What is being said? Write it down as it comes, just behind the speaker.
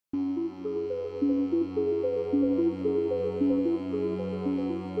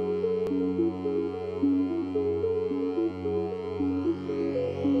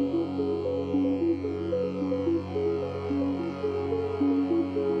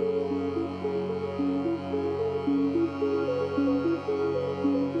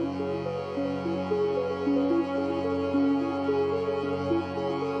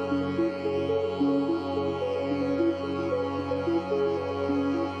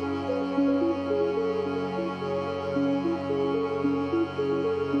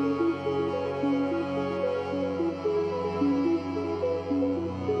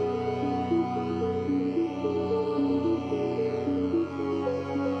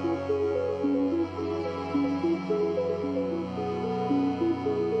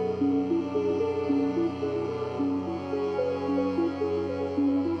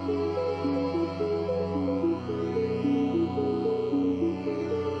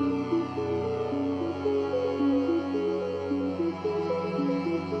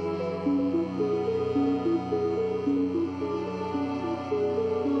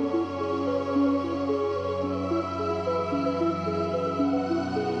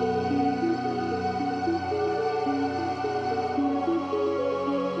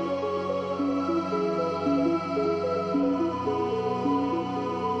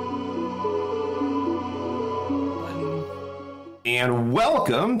And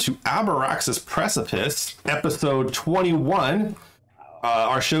welcome to Abraxas Precipice, episode 21.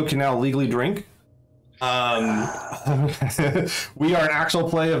 Our show can now legally drink. We are an actual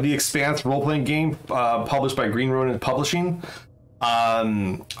play of the Expanse role-playing game published by Green Ronin Publishing.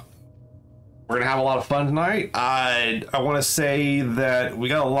 We're going to have a lot of fun tonight. I want to say that we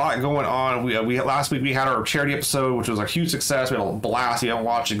got a lot going on. Last week we had our charity episode, which was a huge success. We had a blast. If you haven't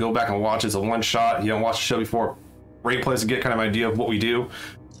watched it, go back and watch it. It's a one-shot. If you haven't watched the show before, great place to get kind of an idea of what we do.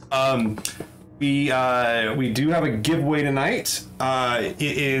 We do have a giveaway tonight. It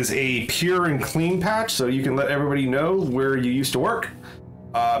is a pure and clean patch, so you can let everybody know where you used to work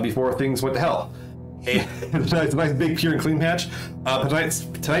before things went to hell. It's a nice big pure and clean patch.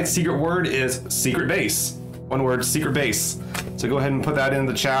 Tonight's secret word is secret base. One word, secret base. So go ahead and put that in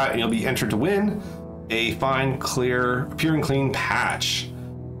the chat and you'll be entered to win a fine, clear, pure and clean patch.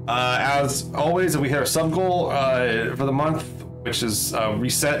 As always, we hit our sub goal for the month, which is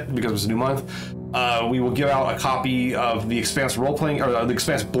reset because it's a new month. We will give out a copy of the Expanse role-playing, or the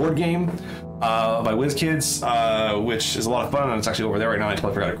Expanse board game by WizKids, which is a lot of fun, and it's actually over there right now. I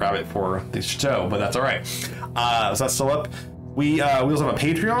totally forgot to grab it for the show, but that's all right. So that's still up. We also have a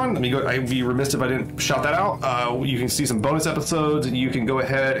Patreon. I'd be remiss if I didn't shout that out. You can see some bonus episodes. You can go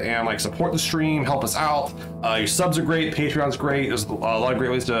ahead and support the stream, help us out. Your subs are great. Patreon's great. There's a lot of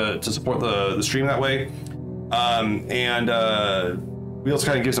great ways to support the stream that way. We also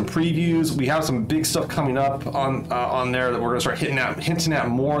kind of give some previews. We have some big stuff coming up on there that we're gonna start hinting at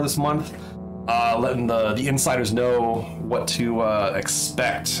more this month, letting the insiders know what to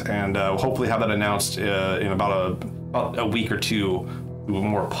expect, and hopefully have that announced in about a week or two to a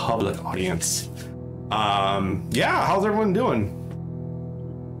more public audience. Yeah, how's everyone doing?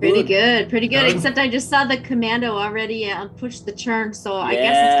 Pretty good. Except I just saw the commando already push the churn, so I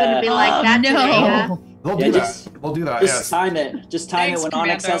guess it's gonna be like that today. They'll do that. Just time it. Just time it when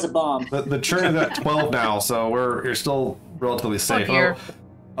Commando. Onyx has a bomb. The churn is at 12 now, so you're still relatively safe.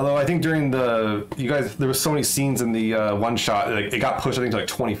 Although I think during there was so many scenes in the one shot, it got pushed I think to like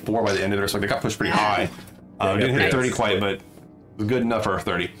 24 by the end of it, so they got pushed pretty high. Didn't hit 30 quite, but it was good enough for a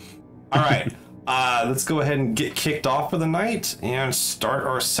 30. All right, let's go ahead and get kicked off for the night and start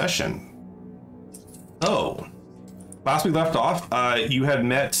our session. So, last we left off, you had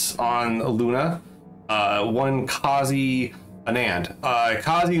met on Luna one Kazi Anand.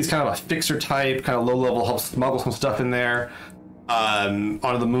 Kazi is kind of a fixer type, kind of low level, helps smuggle some stuff in there.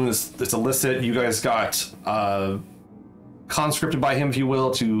 Onto the moon it's illicit. You guys got conscripted by him, if you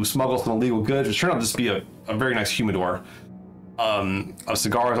will, to smuggle some illegal goods, which turned out to just be a very nice humidor of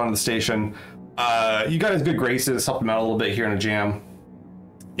cigars onto the station. You got his good graces, helped him out a little bit here in a jam,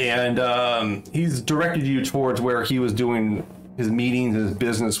 and he's directed you towards where he was doing his meetings and his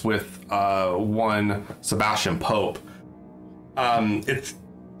business with one Sebastian Pope.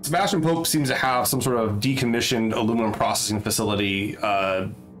 Sebastian Pope seems to have some sort of decommissioned aluminum processing facility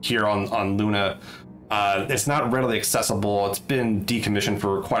here on Luna. It's not readily accessible. It's been decommissioned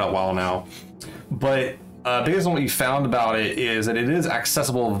for quite a while now. But based on what you found about it is that it is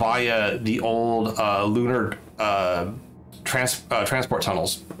accessible via the old lunar transport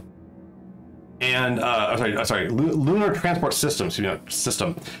tunnels. and lunar transport system,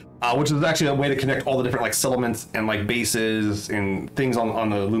 which is actually a way to connect all the different like settlements and like bases and things on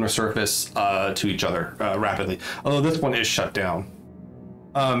the lunar surface to each other rapidly. Although this one is shut down.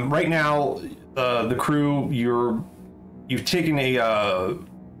 Right now, the crew, you've taken a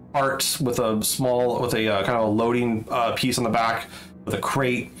cart with a kind of a loading piece on the back with a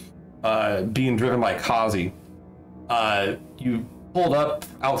crate being driven by Kazi. You pulled up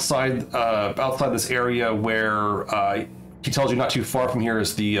outside this area where he tells you not too far from here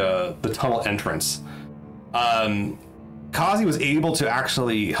is the tunnel entrance. Kazi was able to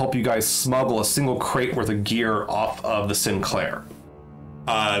actually help you guys smuggle a single crate worth of gear off of the Sinclair.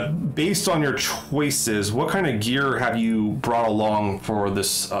 Based on your choices, what kind of gear have you brought along for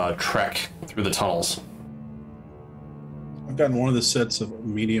this trek through the tunnels? I've gotten one of the sets of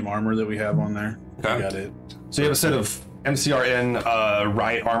medium armor that we have on there. Okay. Got it. So you have a set of MCRN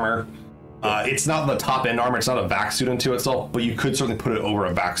riot armor. It's not the top end armor, it's not a vac suit unto itself, but you could certainly put it over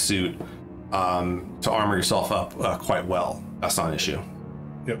a vac suit to armor yourself up quite well. That's not an issue.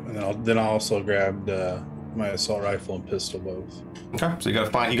 Yep, and then I also grabbed my assault rifle and pistol both. Okay, so you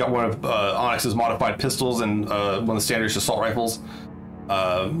got one of Onyx's modified pistols and one of the standard assault rifles.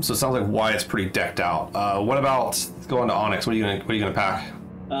 So it sounds like Wyatt's pretty decked out. What about, let's go on to Onyx. What are you gonna pack?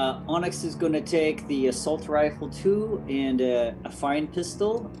 Onyx is going to take the assault rifle too, and a fine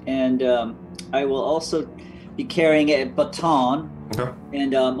pistol, and I will also be carrying a baton. Okay.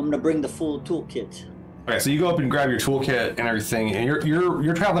 And I'm going to bring the full toolkit. Okay, so you go up and grab your toolkit and everything, and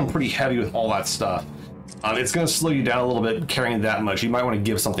you're traveling pretty heavy with all that stuff. It's going to slow you down a little bit carrying that much. You might want to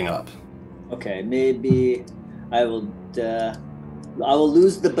give something up. Okay, maybe I will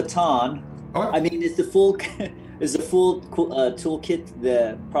lose the baton. Okay. I mean, is the full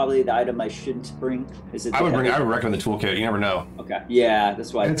toolkit probably the item I shouldn't bring? Is it? I would recommend the toolkit. You never know. Okay. Yeah,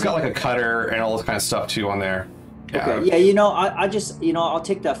 that's why. And it's got like a cutter and all this kind of stuff too on there. Yeah. Okay. Yeah, I just I'll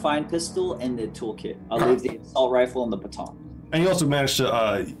take that fine pistol and the toolkit. I'll leave the assault rifle and the baton. And you also managed to,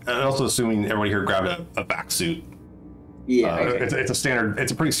 also assuming everybody here grabbed a vac suit. Yeah. Okay.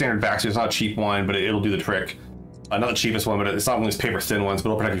 It's a pretty standard vac suit. It's not a cheap one, but it'll do the trick. Not the cheapest one, but it's not one of these paper thin ones, but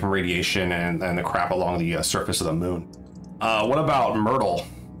it'll protect you from radiation and the crap along the surface of the moon. What about Myrtle?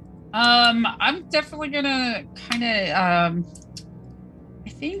 I'm definitely gonna kind of, I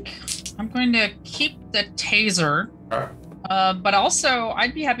think I'm going to keep the taser. Okay. But also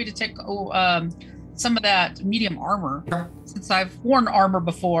I'd be happy to take some of that medium armor. Okay. Since I've worn armor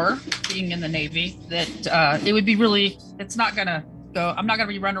before, being in the Navy, that it would be really, it's not gonna go, I'm not gonna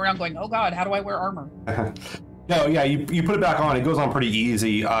be running around going, oh God, how do I wear armor? No, yeah, you put it back on. It goes on pretty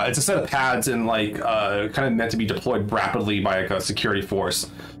easy. It's a set of pads and kind of meant to be deployed rapidly by a security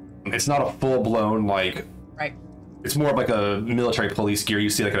force. It's not a full-blown right. It's more of like a military police gear you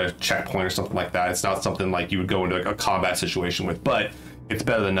see like at a checkpoint or something like that. It's not something like you would go into a combat situation with, but it's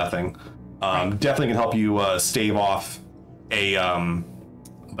better than nothing. Definitely can help you stave off a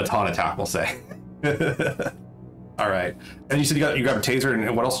baton attack, we'll say. All right. And you said you grabbed a taser,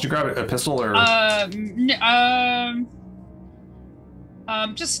 and what else did you grab? A pistol or?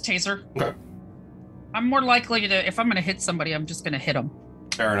 Just a taser. Okay. I'm more likely to, if I'm going to hit somebody, I'm just going to hit them.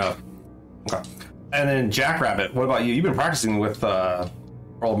 Fair enough. Okay. And then Jackrabbit, what about you? You've been practicing with our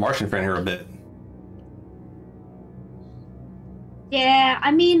old Martian friend here a bit. Yeah,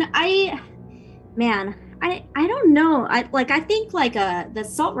 I mean, I don't know. I think the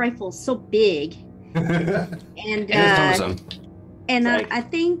assault rifle is so big. and I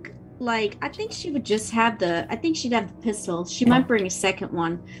think she would just have she'd have the pistol. She might bring a second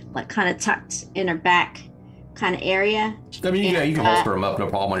one, like kind of tucked in her back kind of area. I mean, you can holster them up, no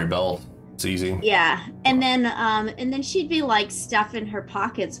problem on your belt. It's easy. Yeah, and then she'd be like stuffing her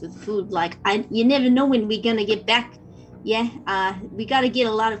pockets with food. Like you never know when we're gonna get back. Yeah, we got to get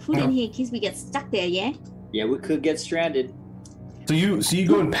a lot of food in here in case we get stuck there. Yeah. Yeah, we could get stranded. So you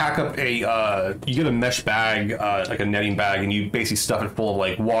go and pack up you get a mesh bag, like a netting bag, and you basically stuff it full of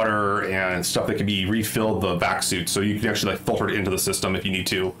like water and stuff that can be refilled the vac suit. So you can actually like filter it into the system if you need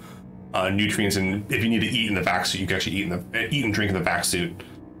to, nutrients, and if you need to eat in the vac suit, you can actually eat and drink in the vac suit,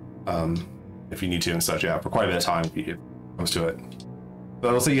 if you need to and such. Yeah, for quite a bit of time if it comes to it.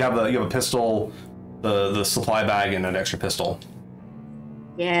 So let's say you have a pistol, the supply bag, and an extra pistol.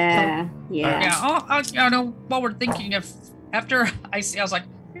 Yeah. I know while we're thinking of. After I was like,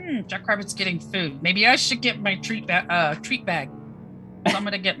 Jackrabbit's getting food. Maybe I should get my treat bag. So I'm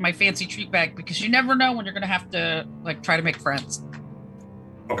gonna get my fancy treat bag because you never know when you're gonna have to try to make friends.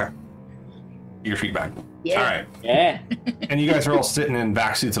 Okay. Your treat bag. Yeah. All right. Yeah. And you guys are all sitting in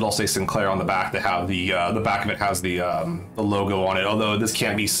back suits that all say Sinclair on the back that have the back of it has the logo on it, although this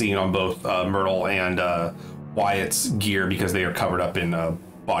can't be seen on both Myrtle and Wyatt's gear because they are covered up in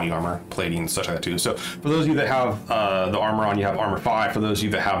body armor, plating, and such like that too. So for those of you that have the armor on, you have armor 5. For those of you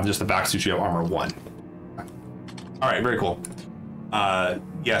that have just the back suit, you have armor 1. All right, very cool.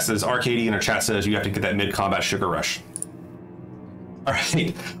 Yes, as Arcady in our chat says, you have to get that mid-combat sugar rush. All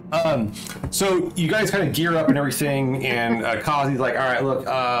right. So you guys kind of gear up and everything, and Kazi's like, all right, look,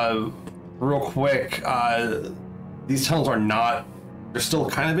 real quick, these tunnels are not, they're still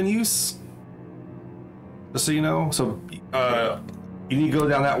kind of in use, just so you know. So you need to go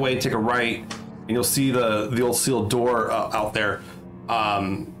down that way, take a right, and you'll see the old sealed door out there.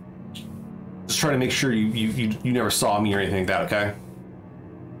 Just try to make sure you never saw me or anything like that, okay?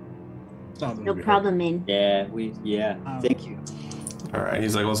 No problem, man. Yeah, thank you. All right,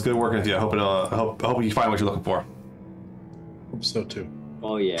 he's like, well, it's good working with you. I hope I hope you find what you're looking for. Hope so too.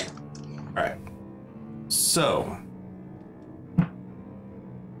 Oh yeah. All right. So,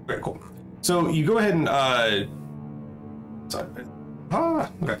 very cool. So you go ahead and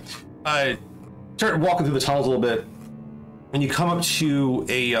okay. Start walking through the tunnels a little bit, and you come up to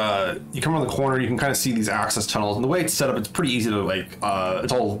you come around the corner. You can kind of see these access tunnels, and the way it's set up, it's pretty easy to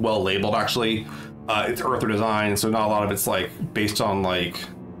it's all well labeled actually. It's Earther design, so not a lot of it's based on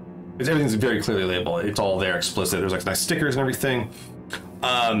everything's very clearly labeled. It's all there explicit. There's nice stickers and everything.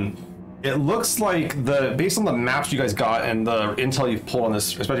 It looks like based on the maps you guys got and the intel you've pulled on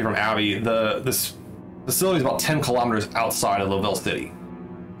this, especially from Abby, this facility is about 10 kilometers outside of Lovell City.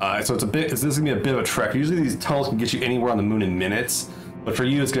 So this is gonna be a bit of a trek. Usually these tunnels can get you anywhere on the moon in minutes, but for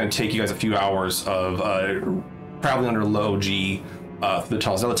you it's gonna take you guys a few hours of traveling under low G through the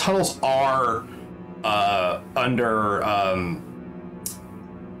tunnels. Now the tunnels are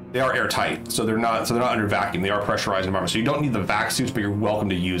they are airtight, so they're not under vacuum. They are pressurized environments, so you don't need the vac suits, but you're welcome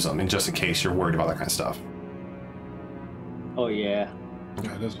to use them, and just in case you're worried about that kind of stuff. Oh yeah.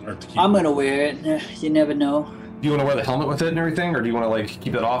 Yeah, it doesn't hurt to keep. I'm gonna wear it. You never know. Do you want to wear the helmet with it and everything, or do you want to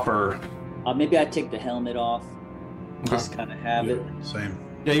keep it off, or? Maybe I take the helmet off. Okay. Just kind of have it. Same.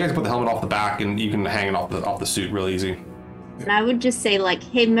 Yeah, you guys put the helmet off the back, and you can hang it off the suit real easy. And I would just say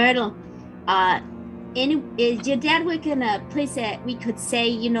hey Myrtle, is your dad working a place that we could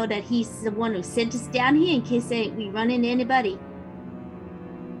say, that he's the one who sent us down here in case we run into anybody?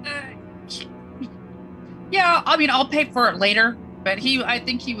 Yeah, I mean, I'll pay for it later, but I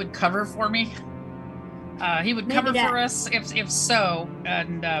think he would cover for me. He would cover for us if so,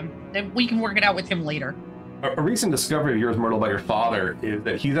 and then we can work it out with him later. A recent discovery of yours, Myrtle, by your father is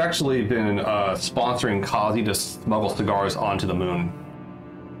that he's actually been sponsoring Kazi to smuggle cigars onto the moon.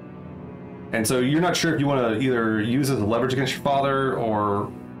 And so you're not sure if you want to either use it as a leverage against your father or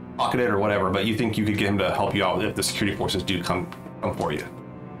pocket it or whatever, but you think you could get him to help you out if the security forces do come for you.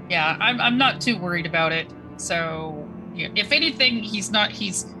 Yeah, I'm not too worried about it. So if anything, he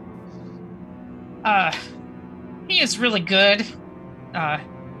is really good.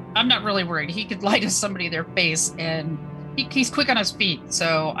 I'm not really worried. He could lie to somebody their face, and he's quick on his feet.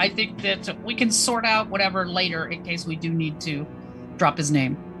 So I think that we can sort out whatever later in case we do need to drop his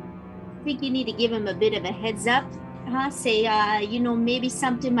name. I think you need to give him a bit of a heads up, huh? Say, maybe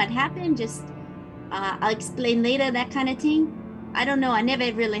something might happen. Just, I'll explain later, that kind of thing. I don't know. I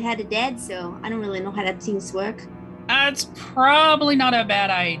never really had a dad, so I don't really know how that things work. It's probably not a bad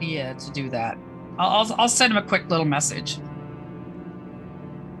idea to do that. I'll send him a quick little message.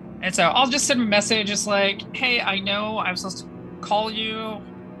 And so I'll just send him a message. It's hey, I know I was supposed to call you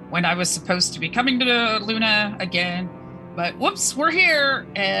when I was supposed to be coming to Luna again. But whoops, we're here,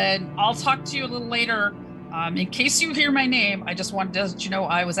 and I'll talk to you a little later. In case you hear my name, I just wanted to let you know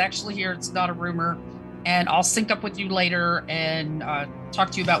I was actually here. It's not a rumor. And I'll sync up with you later and talk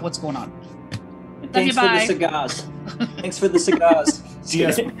to you about what's going on. And thanks for the cigars. Thanks for the cigars.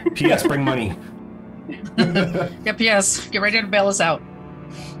 P.S. Bring money. Yeah, P.S. Get ready to bail us out.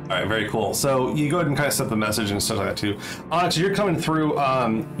 All right, very cool. So you go ahead and kind of set the message and stuff like that too. Onyx, you're coming through.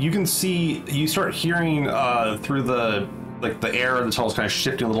 You start hearing through the air of the tunnel's kind of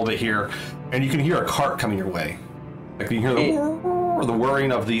shifting a little bit here, and you can hear a cart coming your way. You can hear the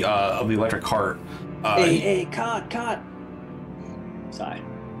whirring of the electric cart. Hey, cart. Sorry.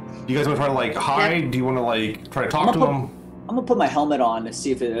 You guys want to try to hide? Yeah. Do you want to try to talk to them? I'm gonna put my helmet on to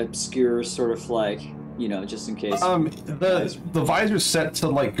see if it obscures sort of just in case. The visor's set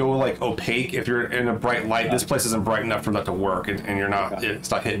to go opaque if you're in a bright light. Okay. This place isn't bright enough for that to work, and you're not. Okay. It's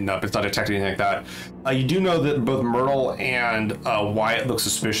not hitting up. It's not detecting anything like that. You do know that both Myrtle and Wyatt look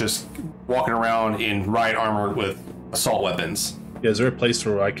suspicious, walking around in riot armor with assault weapons. Yeah, is there a place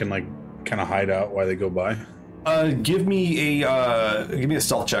where I can kind of hide out while they go by? Give me a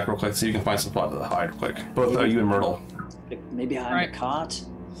stealth check real quick, so you can find some spot to hide real quick. Both you and Myrtle. Maybe behind the cot.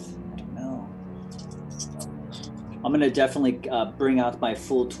 I don't know. I'm gonna definitely bring out my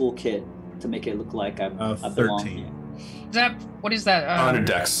full toolkit to make it look like I belong. 13. What is that? 100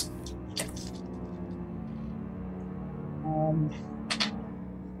 dex.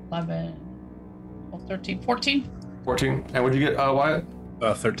 11, 12, 13, 14. 14. And what'd you get, Wyatt?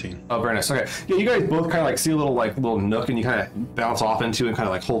 13. Oh, very nice. Okay. Yeah, you guys both kind of like see a little nook, and you kind of bounce off into it and kind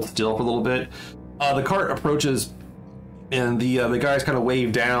of like hold still for a little bit. The cart approaches, and the guys kind of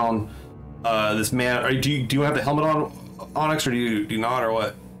wave down. This man. Do you have the helmet on, Onyx, or do you not, or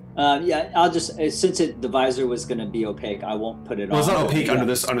what? Yeah, I'll just since the visor was gonna be opaque, I won't put it on. Well, it's not opaque under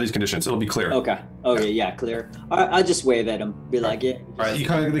these conditions. It'll be clear. Okay. Yeah, clear. I'll just wave at them, be like, yeah. All right.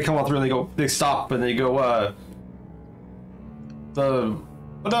 They come on through and they stop and they go.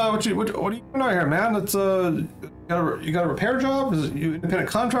 What are you doing out here, man? It's you got a repair job? Is it you independent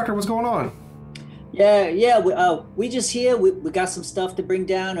contractor? What's going on? Yeah. We just here. We got some stuff to bring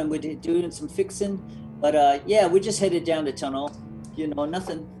down, and we're doing some fixing. But yeah, we just headed down the tunnel. You know,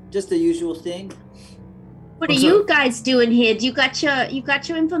 nothing. Just the usual thing. What are you guys doing here? Do you got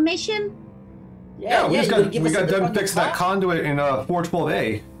your information? Yeah, we got done fixing that conduit in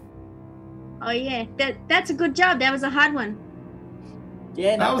 412A. Oh yeah, that's a good job. That was a hard one.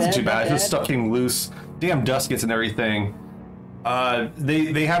 Yeah, that wasn't too bad. Just stuff getting loose. Damn duskets and everything.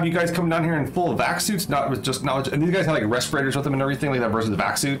 They have you guys coming down here in full vac suits, and these guys have like respirators with them and everything like that versus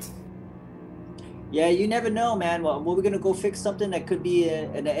vac suits. Yeah, you never know, man. Well, we're gonna go fix something that could be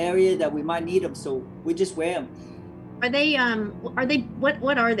in an area that we might need them, so we just wear them. Are they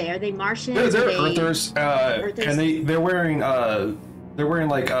what are they? Are they Martians? They're Earthers, and they're wearing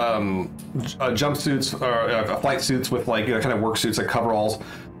like jumpsuits or flight suits with like kind of work suits, like coveralls.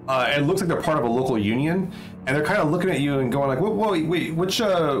 It looks like they're part of a local union, and they're kind of looking at you and going like, wait, which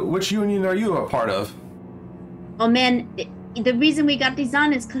union are you a part of? Oh man, the reason we got these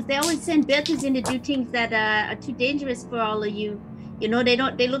on is because they always send Berthas in to do things that are too dangerous for all of you. You know, they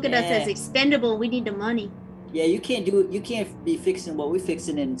look at us as expendable. We need the money. Yeah, you can't be fixing what we're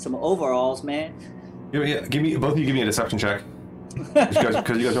fixing in some overalls, man. Yeah, both of you give me a deception check.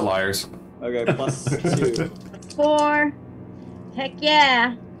 Because you guys are liars. Okay, +2. 4. Heck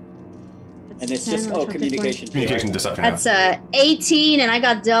yeah. And it's just communication. Communication deception. That's 18, and I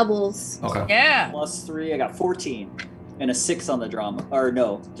got doubles. Okay. Yeah. +3, I got 14, and a 6 on the drama. Or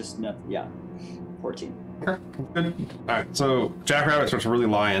no, just no. Yeah, 14. Okay, good. All right, so Jackrabbit starts really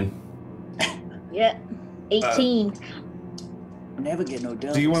lying. Yeah, 18. Never get no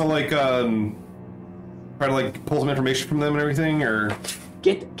doubles. Do you want to like try to like pull some information from them and everything, or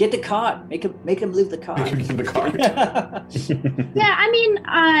get the cart? Make him leave the cart. the cart. Yeah, I mean,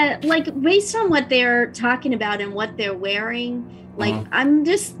 like based on what they're talking about and what they're wearing, like I'm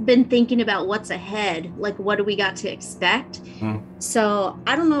just been thinking about what's ahead. Like, what do we got to expect? So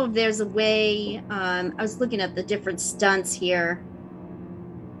I don't know if there's a way. I was looking at the different stunts here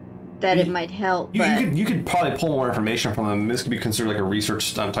that it might help. You could probably pull more information from them. This could be considered like a research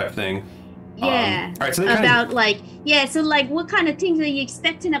stunt type thing. Yeah. All right, so so like what kind of things are you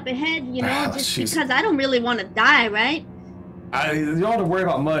expecting up ahead? You know, just because I don't really want to die, right? You don't have to worry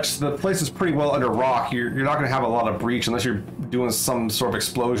about much. The place is pretty well under rock. You're not going to have a lot of breach unless you're doing some sort of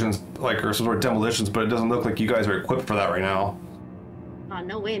explosions, or some sort of demolitions. But it doesn't look like you guys are equipped for that right now. Oh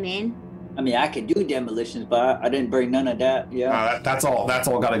no way, man. I mean, I could do demolitions, but I didn't bring none of that. Yeah. That's all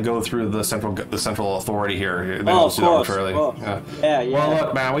got to go through the central authority here. Of course. Yeah. Well,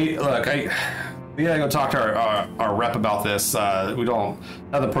 look, man. We gotta go talk to our rep about this. We don't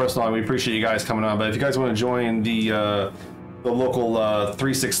nothing personal. We appreciate you guys coming on, but if you guys want to join the local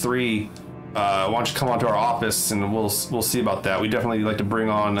 363, why don't you come onto our office and we'll see about that. We definitely like to bring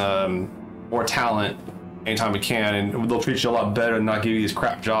on more talent anytime we can, and they'll treat you a lot better and not give you these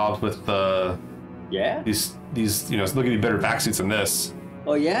crap jobs with these they'll give you better vac suits than this.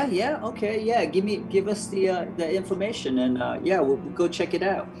 Oh yeah, okay, yeah. Give us the information, and we'll go check it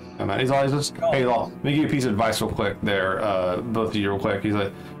out. And he's always just, hey, let me give you a piece of advice real quick there, both of you real quick. He's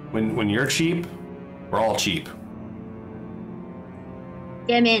like, when you're cheap, we're all cheap.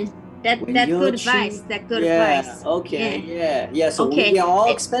 Yeah, man. That's good advice. That's good advice. Okay. Yeah. So we are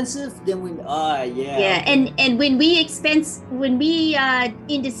all expensive. Then we. Yeah. Yeah, okay. and when we what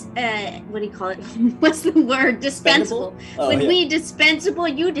do you call it? What's the word? Dispensable. We dispensable,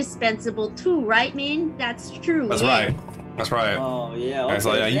 you dispensable too, right, man? That's true. That's right. Oh yeah. Okay.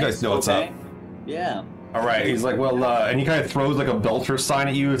 So, you guys know what's up. Yeah. All right. He's like, well, and he kind of throws like a belter sign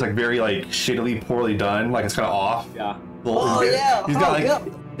at you. It's like very like shittily, poorly done. Like it's kind of off. Yeah. He's got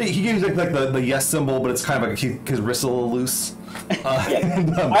He gives like the yes symbol, but it's kind of like his wrist a little loose.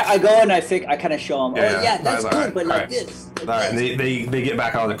 I go and I kind of show him. Oh yeah, that's good, right, but right. like this. All right, and they get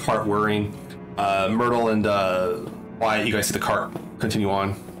back out of the cart worrying. Myrtle and Wyatt, you guys see the cart continue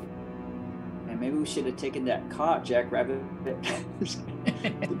on. And maybe we should have taken that cart, Jackrabbit. You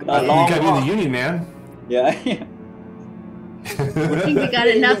gotta be in the Union, man. Yeah. I think we got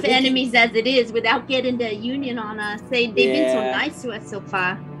enough enemies as it is without getting the Union on us. They've been so nice to us so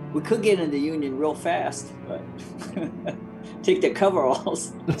far. We could get in the Union real fast, but take the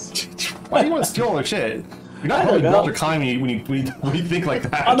coveralls. Why do you want to steal all their shit? You're not really built economy when you think like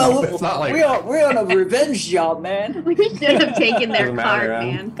that. Oh, no, it's not like we're on a revenge job, man. We should have taken their card,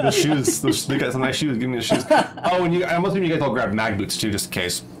 man. The shoes, they got some nice shoes. Give me the shoes. Oh, and I'm assuming you guys all grab mag boots too, just in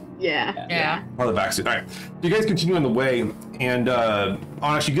case. Yeah. Or the vaccine. All right. So you guys continue on the way, and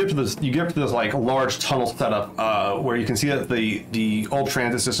honestly, you get up to this like large tunnel setup where you can see that the old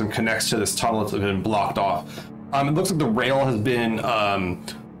transit system connects to this tunnel that's been blocked off. It looks like the rail has been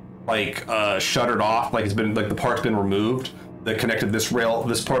shuttered off, like it's been like the part's been removed that connected this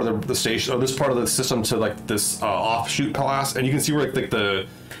part of the station, or this part of the system to like this offshoot palace, and you can see where like the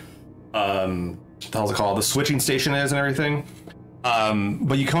what the hell's it called, the switching station is and everything.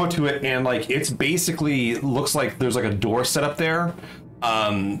 But you come up to it and like it's basically looks like there's like a door set up there,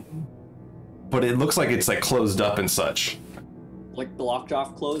 but it looks like it's like closed up and such. Like blocked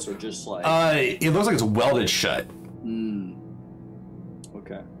off closed, or just like? It looks like it's welded shut.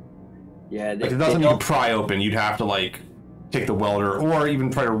 Okay. Yeah. Like, it's nothing you can pry open. You'd have to like take the welder, or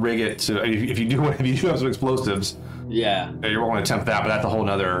even try to rig it to. If you do have some explosives. Yeah. You won't attempt that, but that's a whole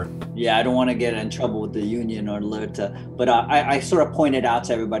nother. Yeah, I don't want to get in trouble with the Union or Liberta. But I sort of pointed out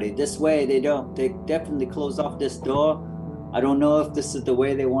to everybody, this way they definitely close off this door. I don't know if this is the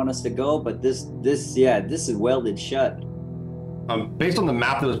way they want us to go, but this is welded shut. Based on the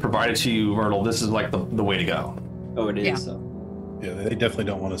map that was provided to you, Myrtle, this is like the way to go. Oh, it is. Yeah. So. Yeah, they definitely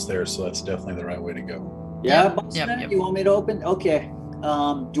don't want us there, so that's definitely the right way to go. Yeah, Yep. You want me to open? Okay.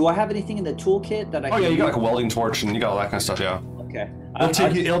 Do I have anything in the toolkit that I can Oh yeah, you got use? like a welding torch and you got all that kind of stuff. Yeah. Okay.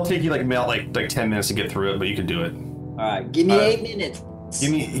 It'll take you like 10 minutes to get through it, but you can do it. All right. Give me 8 minutes.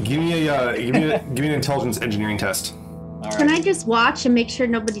 Give me an intelligence engineering test. All right. Can I just watch and make sure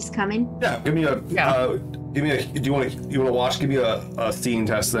nobody's coming? Yeah. Do you want to watch? Give me a scene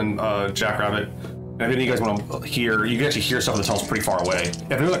test, then Jackrabbit. And if any of you guys want to hear, you can actually hear stuff that tells pretty far away. If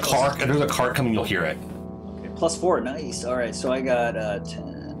there's a cart coming, you'll hear it. Okay. +4, nice. All right. So I got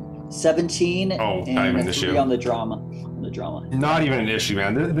 10, 17, and a 3 on the drama. Not even an issue,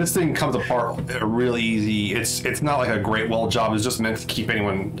 man. This thing comes apart really easy. It's not like a great weld job. It's just meant to keep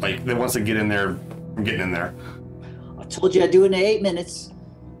anyone like that wants to get in there from getting in there. I told you I'd do it in 8 minutes.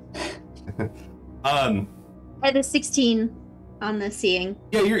 I had a 16 on the seeing.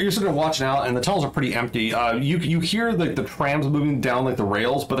 Yeah, you're sort of watching out, and the tunnels are pretty empty. You hear like the trams moving down like the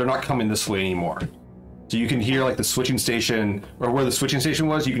rails, but they're not coming this way anymore. So you can hear like the switching station, or where the switching station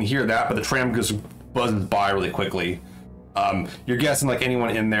was. You can hear that, but the tram just buzzes by really quickly. You're guessing like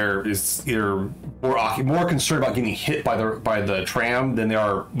anyone in there is either more concerned about getting hit by the tram than they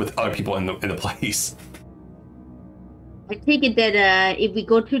are with other people in the place. I take it that if we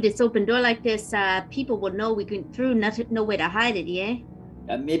go through this open door like this, people will know we went through, no way to hide it, yeah?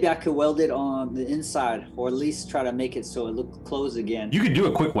 Maybe I could weld it on the inside, or at least try to make it so it looks closed again. You could do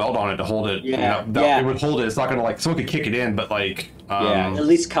a quick weld on it to hold it. Yeah, It would hold it. It's not gonna like someone could kick it in, but like at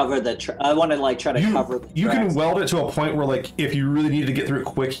least cover the. I want to like try to cover. You can weld it to a point where like if you really needed to get through it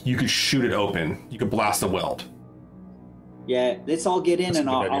quick, you could shoot it open. You could blast the weld. Yeah, let's all get in, That's and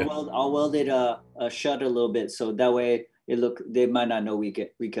a good idea. I'll weld it shut a little bit, so that way they might not know we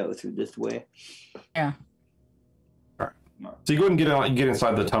go through this way. Yeah. So you go ahead and get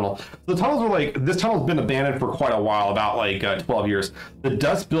inside the tunnel. The tunnels are like, this tunnel's been abandoned for quite a while, about like 12 years. The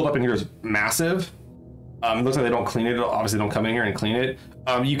dust buildup in here is massive. It looks like they don't clean it. Obviously, they don't come in here and clean it.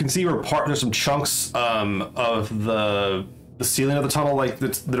 You can see where there's some chunks of the ceiling of the tunnel like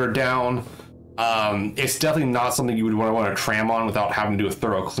that are down. It's definitely not something you would want to tram on without having to do a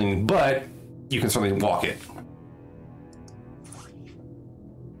thorough cleaning, but you can certainly walk it.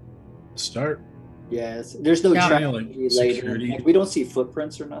 Start. Yes, there's no Yeah. tracking Like later. security. Like, we don't see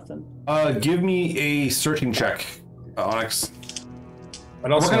footprints or nothing. Give me a searching check, Onyx. I'd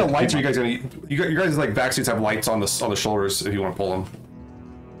What also kind of like lights to are you guys gonna? You guys like back suits have lights on the shoulders if you want to pull them.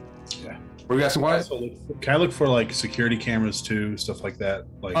 Yeah. Were you asking why? Can I look for like security cameras too, stuff like that?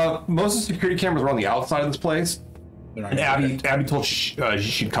 Like Most of the security cameras are on the outside of this place. they're not- And Abby told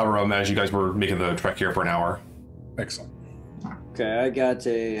she'd cover them as you guys were making the trek here for an hour. Excellent. Okay, I got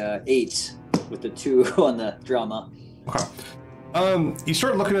a 8 with the 2 on the drama. Okay. You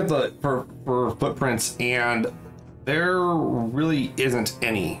start looking at the for footprints, and there really isn't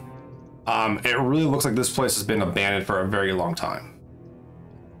any. It really looks like this place has been abandoned for a very long time.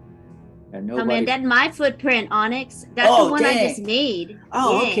 And Oh man, that's my footprint, Onyx. That's Oh, the one I dang. just made.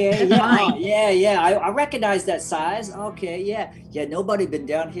 Oh, Yeah, okay. that's Yeah, mine. yeah. I recognize that size. Okay, yeah. Yeah, nobody been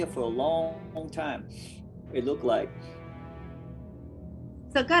down here for a long time. It looked like.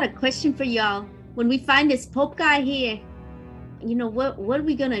 So I got a question for y'all. When we find this Pope guy here, you know, what are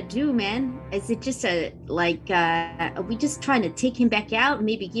we gonna do, man? Is it just are we just trying to take him back out and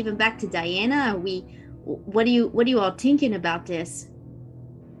maybe give him back to Diana? What are you all thinking about this?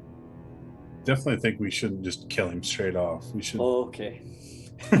 Definitely think we shouldn't just kill him straight off. We should. Oh, okay.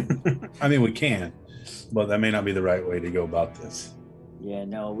 I mean, we can, but that may not be the right way to go about this. Yeah,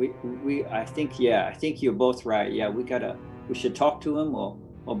 no, I think you're both right. Yeah, we should talk to him or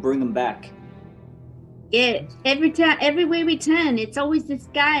bring him back. Yeah, everywhere we turn, it's always this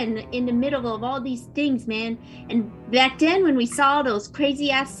guy in the middle of all these things, man. And back then, when we saw those crazy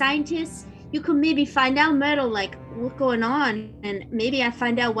ass scientists, you could maybe find out, Myrtle, like what's going on, and maybe I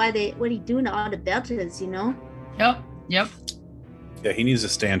find out what he doing to all the Belters, you know? Yep. Yeah, he needs to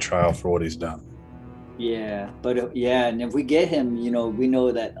stand trial for what he's done. Yeah, but and if we get him, you know, we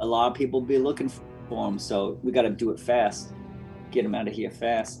know that a lot of people be looking for him, so we got to do it fast. Get him out of here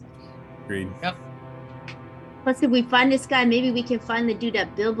fast. Agreed. Yep. Plus, if we find this guy, maybe we can finally do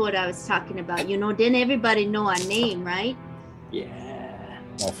that billboard I was talking about. You know, then everybody know our name, right? Yeah.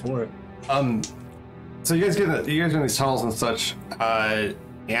 All for it. So you guys get in these tunnels and such, and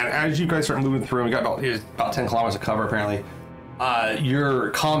as you guys start moving through, we got about 10 kilometers of cover apparently.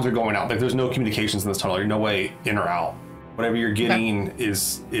 Your comms are going out. Like there's no communications in this tunnel. There's no way in or out. Whatever you're getting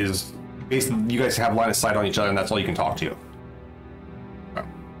is basically you guys have line of sight on each other, and that's all you can talk to.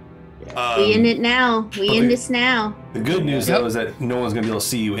 We in it now. We in this now. The good news though is that no one's gonna be able to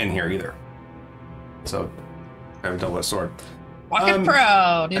see you in here either. So I have a double-edged sword. Walking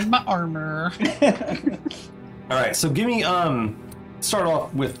proud in my armor. All right, so give me start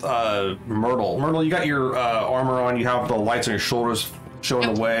off with Myrtle. Myrtle, you got your armor on. You have the lights on your shoulders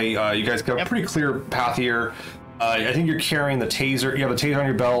showing the way. You guys got a pretty clear path here. I think you're carrying the taser. You have the taser on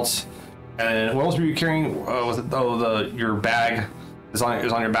your belt. And what else were you carrying? Was it your bag is on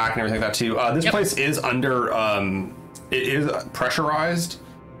your back and everything like that too? This place is under it is pressurized.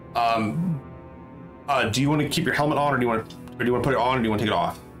 Do you want to keep your helmet on, or do you want to put it on, or do you want to take it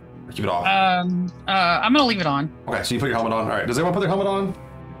off? Or keep it off? I'm gonna leave it on. Okay, so you put your helmet on. All right. Does everyone put their helmet on?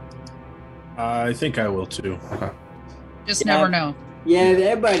 I think I will too. Okay. Just never know. Yeah,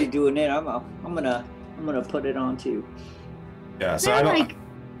 everybody doing it. I'm gonna put it on too. Yeah. So I don't. Like,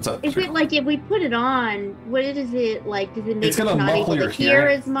 is it like if we put it on, what is it like? Does it make it's gonna us not muffle able your to hear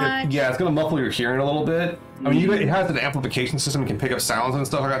hearing. as much? Yeah, it's gonna muffle your hearing a little bit. I mean, it has an amplification system. It can pick up sounds and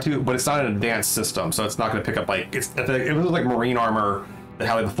stuff like that too, but it's not an advanced system, so it's not gonna pick up like if it was like marine armor that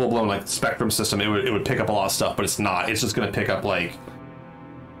had like the full blown like spectrum system, it would pick up a lot of stuff, but it's not. It's just gonna pick up like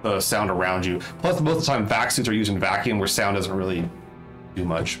the sound around you. Plus, most of the time, vac suits are using vacuum, where sound doesn't really do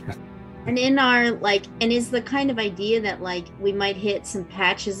much. And in our and is the kind of idea that like we might hit some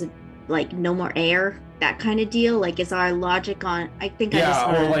patches of like no more air, that kind of deal? Like, is our logic on? I think or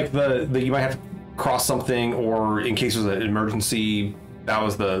like the you might have to cross something, or in case there's an emergency. That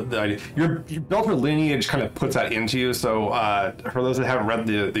was the idea. Your Belter lineage kind of puts that into you. So for those that haven't read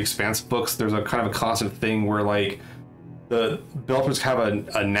the Expanse books, there's a kind of a constant thing where like the Belters have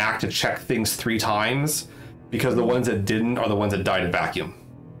a knack to check things 3 times, because the ones that didn't are the ones that died in vacuum.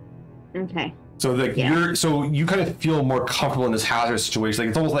 Okay. So you kind of feel more comfortable in this hazardous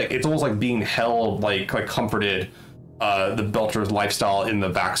situation. Like it's almost like being held, like comforted, the Belter's lifestyle in the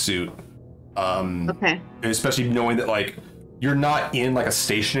vac suit. Okay. Especially knowing that like you're not in like a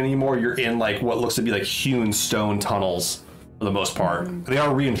station anymore. You're in like what looks to be like hewn stone tunnels for the most part. They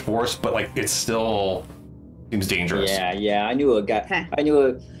are reinforced, but like it still seems dangerous. Yeah. I knew a guy.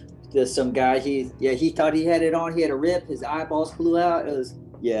 Okay. There's some guy. He thought he had it on. He had a rip. His eyeballs flew out. It was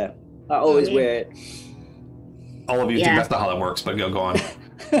I always wear it. All of you think that's not how that works, but go on.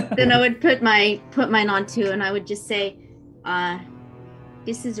 Then I would put mine on too, and I would just say,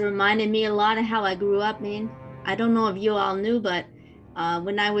 this is reminding me a lot of how I grew up, man. I don't know if you all knew, but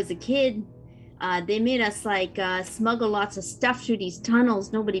when I was a kid, they made us like smuggle lots of stuff through these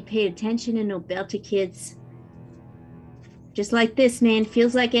tunnels. Nobody paid attention, and no Belter kids. Just like this, man.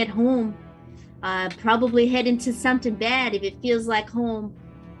 Feels like at home. Probably head into something bad if it feels like home.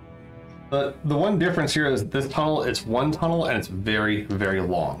 The one difference here is this tunnel, it's one tunnel and it's very, very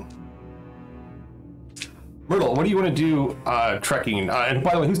long. Myrtle, what do you want to do trekking? And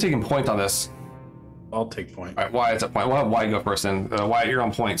by the way, who's taking point on this? I'll take point. All right, Wyatt's at point. We'll have Wyatt go first, then. Wyatt, you're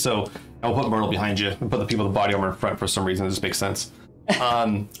on point. So I'll put Myrtle behind you and put the people with the body armor in front for some reason. It just makes sense.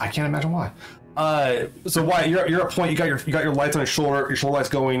 I can't imagine why. So Wyatt, you're at point. You got your lights on your shoulder lights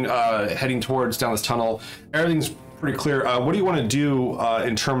going, heading towards down this tunnel. Everything's pretty clear. What do you want to do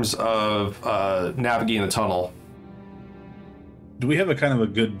in terms of navigating the tunnel? Do we have a kind of a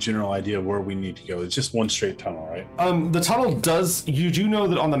good general idea of where we need to go? It's just one straight tunnel, right? The tunnel does. You do know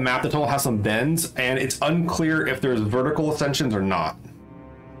that on the map the tunnel has some bends, and it's unclear if there's vertical ascensions or not.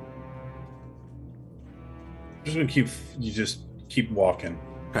 You just keep walking.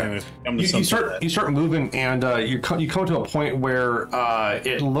 Okay. You start moving, and you come to a point where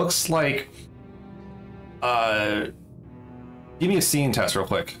it looks like. Give me a scene test real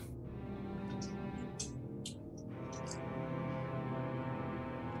quick.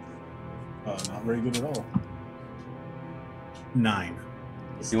 Not very good at all. 9.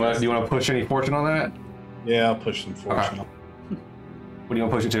 Do you want to push any fortune on that? Yeah, I'll push some fortune. Okay. What do you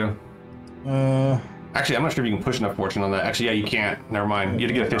want to push it to? Actually, I'm not sure if you can push enough fortune on that. Actually, yeah, you can't. Never mind. You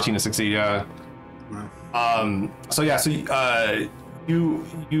have to get a 15 to succeed. Yeah. So you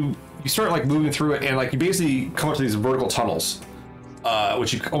start like moving through it, and like you basically come up to these vertical tunnels,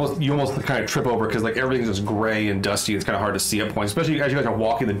 which you almost kind of trip over because like everything's just gray and dusty. It's kind of hard to see at points, especially as you guys are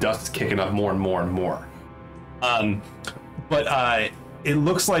walking. The dust is kicking up more and more and more. But it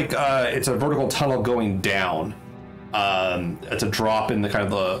looks like it's a vertical tunnel going down. It's a drop in the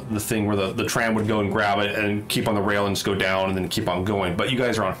kind of the thing where the tram would go and grab it and keep on the rail and just go down and then keep on going. But you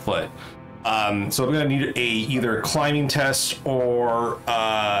guys are on foot. So I'm gonna need either a climbing test or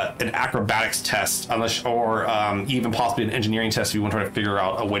an acrobatics test, or even possibly an engineering test if you want to try to figure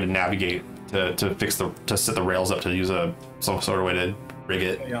out a way to navigate to set the rails up to use some sort of way to rig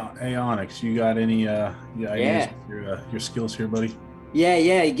it. Hey Onyx, you got any ideas for your skills here, buddy?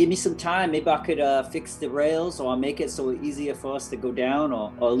 Yeah. Give me some time. Maybe I could fix the rails, or make it so it's easier for us to go down,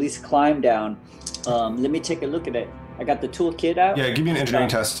 or at least climb down. Let me take a look at it. I got the toolkit out. Yeah, give me an engineering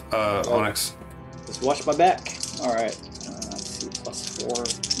test, Onyx. Just watch my back. All right. Let's see,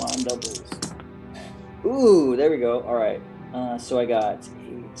 +4. Come on, doubles. Ooh, there we go. All right. So I got 8,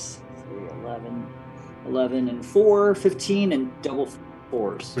 3, 11, and 4, 15, and double 4s.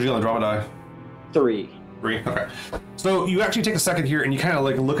 What do you get on the drama die? 3. 3. Okay. So you actually take a second here, and you kind of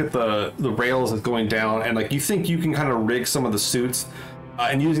like look at the rails that's going down, and like you think you can kind of rig some of the suits.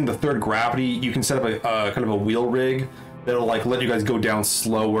 And using the third gravity, you can set up a kind of a wheel rig that'll like let you guys go down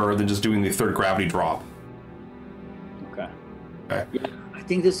slower than just doing the third gravity drop. Okay. Yeah, I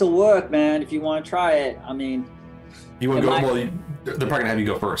think this will work, man. If you want to try it, I mean. You want to go? Well, they're probably gonna have you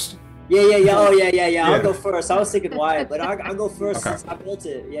go first. Yeah. Oh, yeah. I'll go first. I was thinking Wyatt, but I'll go first since I built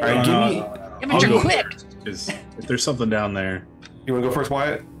it. Yeah. All right, Yeah, but you're quick. Because if there's something down there. You want to go first,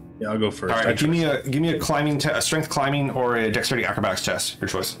 Wyatt? Yeah, I'll go first. All right, give me a climbing a strength climbing or a dexterity acrobatics test. Your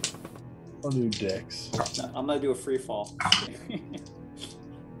choice. I'll do dex. No, I'm gonna do a free fall.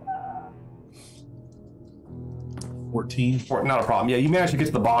 14. Not a problem. Yeah, you manage to get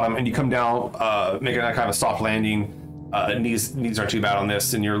to the bottom and you come down, making that kind of a soft landing. Knees aren't too bad on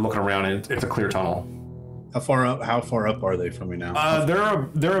this, and you're looking around and it's a clear tunnel. How far up are they from me now?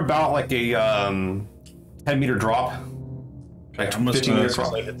 They're about like a 10-meter drop. Like 15 meters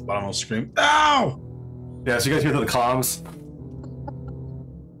drop. I hit the bottom, I'll scream, "Ow!" Yeah, so you guys hear the comms.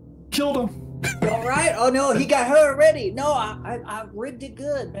 Killed him. All right. Oh no, he got hurt already. No, I rigged it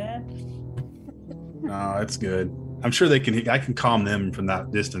good, man. No, it's good. I'm sure I can calm them from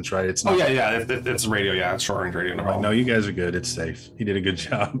that distance, right? It's not. Oh yeah. It's radio. Yeah, it's short range radio. No problem. No, you guys are good. It's safe. He did a good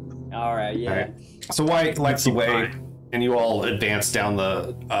job. All right. Yeah. All right. So White lights the way, and you all advance down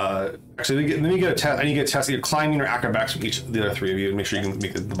the. Actually, let me get a test. I need to get a test either climbing or acrobatics from each of the other three of you, and make sure you can make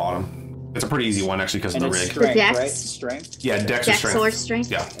it to the bottom. It's a pretty easy one actually because of the rig. Strength, Dex? right? Strength. Yeah, dex or strength. Or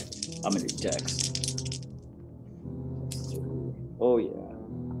strength. Yeah. I'm gonna do dex. Oh yeah.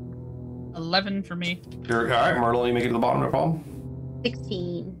 11 for me. You're all right, Myrtle. You make it to the bottom, no problem.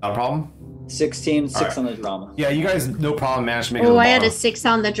 16. Not a problem. 16, 6 right. on the drama. Yeah, you guys, no problem. Managed to make it to the Oh, bottom. I had a 6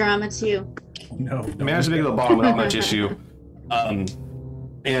 on the drama too. No. Managed to make it to the bottom without much issue. And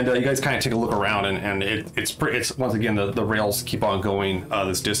you guys kind of take a look around, and it's once again the rails keep on going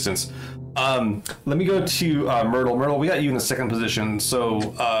this distance. Let me go to Myrtle. Myrtle, we got you in the second position. So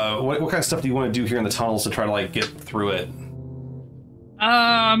what kind of stuff do you want to do here in the tunnels to try to like get through it?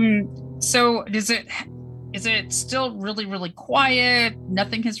 So is it still really, really quiet?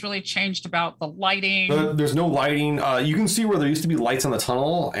 Nothing has really changed about the lighting. There's no lighting. You can see where there used to be lights on the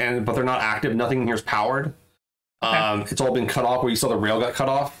tunnel, but they're not active. Nothing here is powered. Okay. It's all been cut off where you saw the rail got cut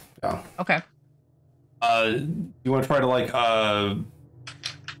off. Yeah. Okay. You want to try to like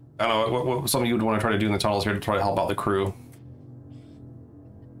I don't know what something you would want to try to do in the tunnels here to try to help out the crew.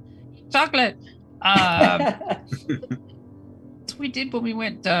 Chocolate. That's what we did when we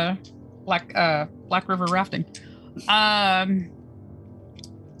went Black River rafting.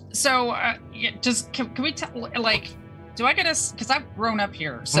 So just can we tell, like, do I get a, because I've grown up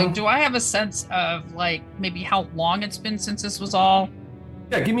here, so do I have a sense of like maybe how long it's been since this was all?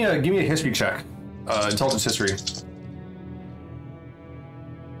 Yeah, give me a history check, intelligence history.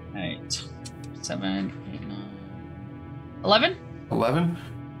 8, 7, 8, 9, 11. 11.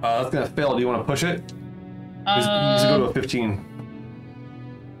 That's gonna fail. Do you want to push it? You need to go to a 15.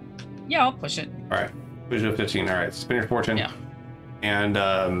 Yeah, I'll push it. All right, push it to 15. All right, spin your fortune. Yeah. And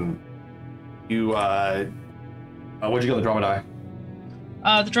you what'd you get on the drama die?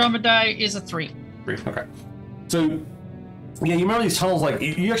 The drama die is a 3. 3. Okay. So yeah, you remember these tunnels? Like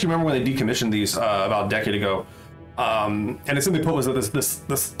you actually remember when they decommissioned these about a decade ago. And the thing they put was that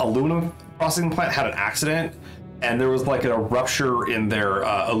this aluminum processing plant had an accident, and there was like a rupture in their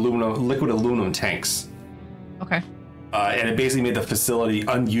liquid aluminum tanks. Okay. And it basically made the facility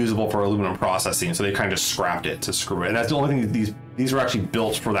unusable for aluminum processing, so they kind of just scrapped it to screw it. And that's the only thing these were actually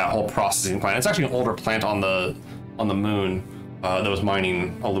built for, that whole processing plant. It's actually an older plant on the moon that was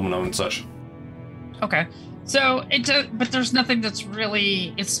mining aluminum and such. Okay. So but there's nothing that's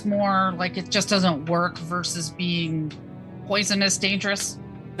really, it's more like it just doesn't work versus being poisonous, dangerous.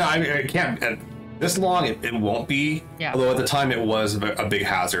 No, I mean, it can't. This long, it won't be. Yeah. Although at the time it was a big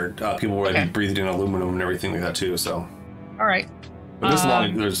hazard. People were breathing in aluminum and everything like that too. So. All right. But this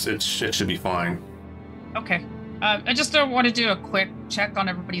long, it should be fine. Okay. I just want to do a quick check on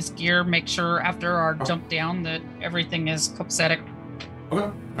everybody's gear, make sure after our jump down that everything is copacetic. Okay.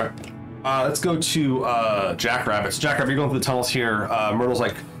 All right. Let's go to Jackrabbit. So Jackrabbit, you're going through the tunnels here. Myrtle's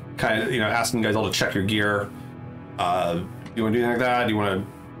like kind of asking you guys all to check your gear. You want to do anything like that? Do you want to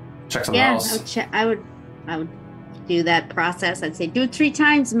check something else? I would do that process. I'd say do it 3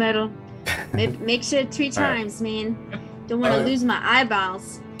 times, Myrtle. Make sure 3 times, man. Don't want to lose my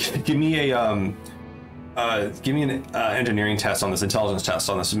eyeballs. Give me an engineering test on this, intelligence test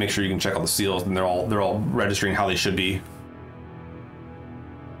on this, to make sure you can check all the seals and they're all registering how they should be.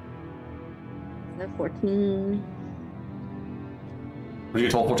 14. What did you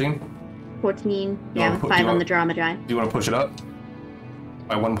get told? 14? 14. Yeah, 5 on the drama die. Do you want to push it up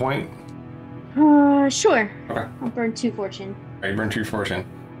by 1 point? Sure. Okay. I'll burn 2 fortune. All right, you burn 2 fortune.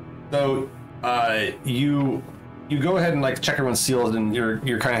 So you go ahead and like check everyone's seals, and you're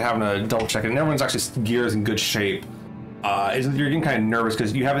kind of having a double check it, and everyone's actually gear is in good shape. You're getting kind of nervous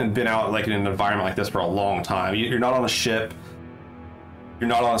because you haven't been out like in an environment like this for a long time. You're not on a ship. You're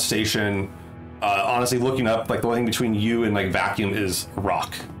not on a station. Honestly, looking up, like the only thing between you and like vacuum is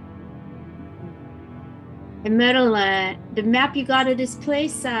rock. And Myrtle, the map you got of this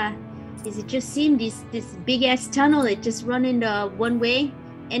place, is it just seem this big ass tunnel? It just run into one way?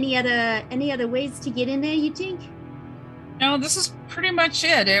 Any other ways to get in there, you think? No, this is pretty much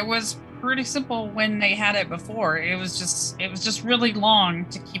it. It was pretty simple when they had it before. It was just really long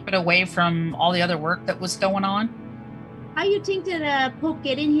to keep it away from all the other work that was going on. How you think that Pope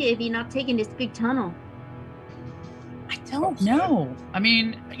get in here if you're not taking this big tunnel? I don't know. I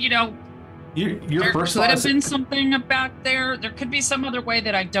mean, there could have been something about there. There could be some other way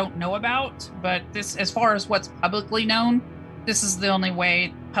that I don't know about. But this, as far as what's publicly known, this is the only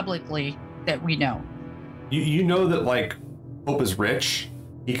way publicly that we know. You know that like Pope is rich.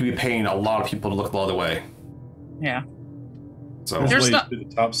 He could be paying a lot of people to look the other way. Yeah. So there's to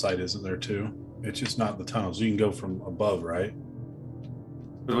the top side, isn't there too? It's just not the tunnels. You can go from above, right?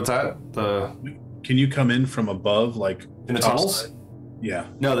 What's that? Can you come in from above, like in the tunnels? Side? Yeah.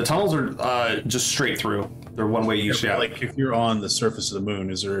 No, the tunnels are just straight through. They're one way each. Yeah. Like if you're on the surface of the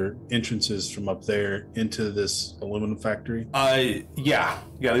moon, is there entrances from up there into this aluminum factory? Yeah.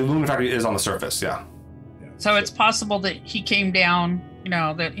 The aluminum factory is on the surface. Yeah. So it's possible that he came down.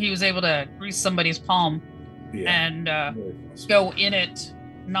 That he was able to grease somebody's palm and go in it,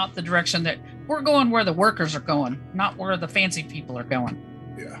 not the direction that we're going, where the workers are going, not where the fancy people are going.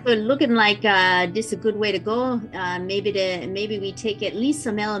 Yeah. But looking like this is a good way to go. Maybe we take at least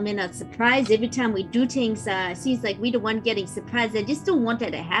some element of surprise every time we do things. Seems like we're the one getting surprised. I just don't want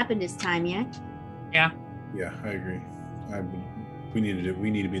that to happen this time, yeah. Yeah. Yeah, I agree. We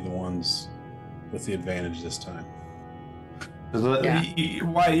need to be the ones with the advantage this time.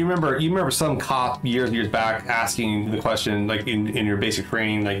 Why you remember some cop years back asking the question, like in your basic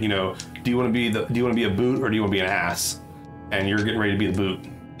training, like do you want to be a boot or do you want to be an ass? And you're getting ready to be the boot.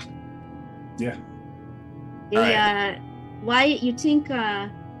 Yeah. Why you think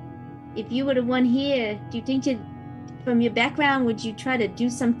if you were the one here, do you think from your background, would you try to do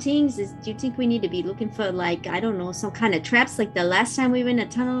some things? Do you think we need to be looking for, like, I don't know, some kind of traps like the last time we were in a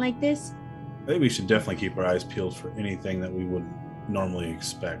tunnel like this? I think we should definitely keep our eyes peeled for anything that we wouldn't normally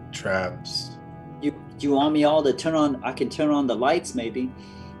expect. Traps. You want me all to turn on? I can turn on the lights maybe,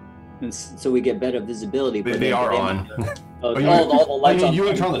 and so we get better visibility. But they are on. All the lights on. You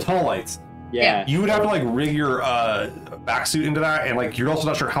would turn on the tunnel lights. Yeah. You would have to like rig your backsuit into that, and like you're also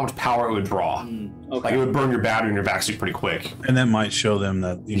not sure how much power it would draw. Okay. Like it would burn your battery in your backsuit pretty quick. And that might show them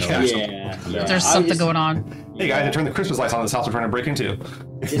that, you know, there's something going on. Hey guys, I turned the Christmas lights on in this house we're trying to break into.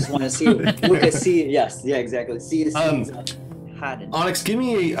 Just want to see. We can see. Yes. Yeah. Exactly. See the scenes hiding. Onyx, give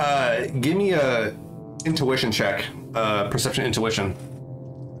me a intuition check. Perception, intuition.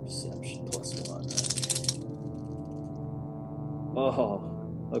 Perception +1. Oh.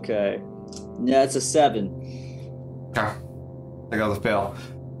 Okay. Yeah, it's a 7. Okay. I got the fail.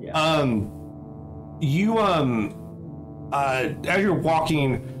 Yeah. You as you're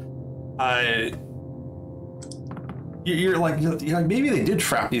walking, you're like maybe they did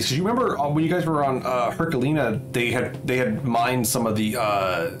trap these, because you remember when you guys were on Herculina, they had mined some of the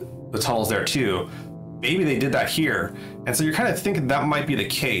tunnels there too. Maybe they did that here, and so you're kind of thinking that might be the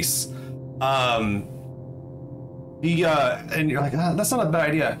case. And you're like, that's not a bad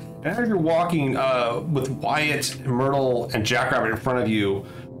idea. And as you're walking with Wyatt, Myrtle, and Jackrabbit in front of you,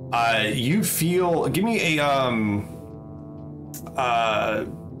 you feel. Give me a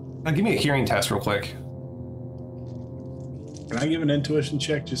hearing test real quick. Can I give an intuition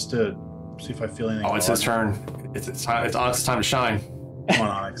check just to see if I feel anything? Oh, it's his turn. It's time. It's Onyx's time to shine. Come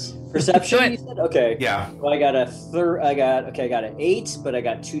on, Onyx. Perception. You said? Okay. Yeah. Well, I got an 8, but I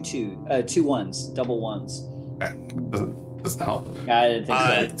got two ones, double ones. Okay. Doesn't help. I didn't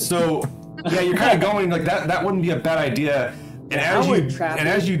think so yeah, you're kind of going like that. That wouldn't be a bad idea. And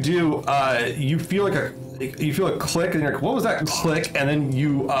as you do, you feel like a click, and you're like, what was that click? And then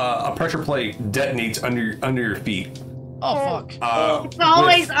a pressure plate detonates under your feet. Oh fuck! It's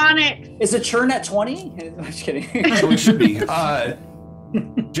always on it. Is it churn at 20? I'm just kidding. So it should be.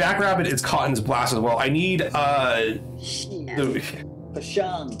 Jackrabbit is caught in this blast as well. I need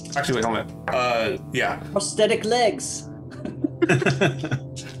Pashang. Actually, wait, hold on. Yeah. Prosthetic legs. I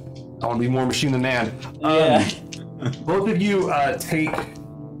want to be more machine than man. Yeah. Both of you take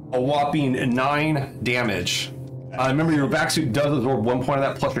a whopping 9 damage. Remember, your backsuit does absorb 1 point of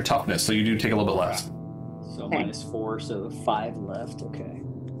that plus your toughness, so you do take a little bit less. So -4, so 5 left. Okay.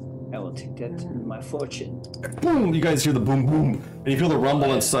 I will take that to my fortune. Boom! You guys hear the boom, boom, and you feel the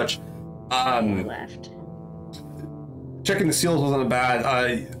rumble and such. Left. Checking the seals wasn't bad.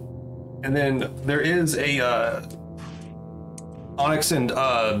 And then there is a Onyx and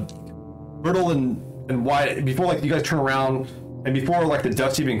Myrtle and Wyatt. Before like you guys turn around, and before like the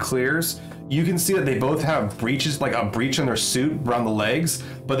dust even clears, you can see that they both have breaches, like a breach in their suit around the legs,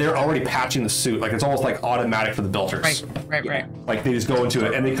 but they're already patching the suit. Like it's almost like automatic for the belters. Right. Like they just go into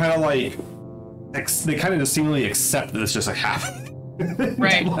it, and they kind of like, they kind of just seemingly accept that it's just like happening.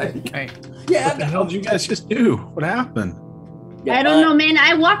 Right. Like, Yeah. What the hell did you guys just do? What happened? Yeah, I don't know, man.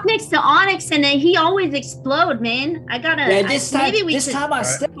 I walk next to Onyx, and then he always explode, man. I gotta. Yeah, this time I Right.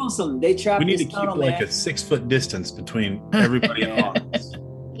 step on some. They trapped We need this to keep tunnel, like man. a 6-foot distance between everybody and Onyx.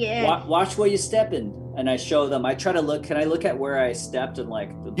 Yeah. Watch where you step in, and I show them. I try to look. Can I look at where I stepped and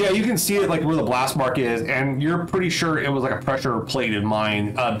like? yeah, you can see it like where the blast mark is, and you're pretty sure it was like a pressure plated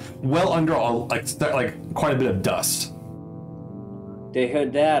mine, well under like quite a bit of dust. They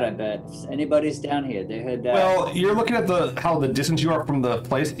heard that. I bet. If anybody's down here, they heard that. Well, you're looking at how the distance you are from the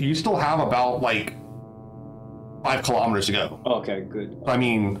place. You still have about like 5 kilometers to go. Okay, good. I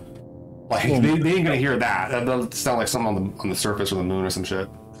mean, like they ain't gonna hear that. That'll sound like something on the surface of the moon or some shit.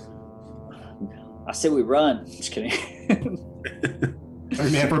 I say we run. Just kidding.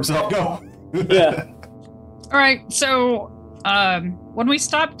 Every man for himself. Go. Yeah. All right. So when we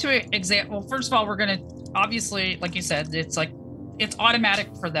stop to well, first of all, we're gonna obviously, like you said, it's automatic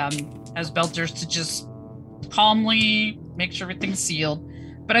for them as belters to just calmly make sure everything's sealed.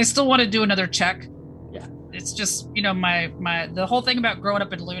 But I still want to do another check. Yeah. It's just, the whole thing about growing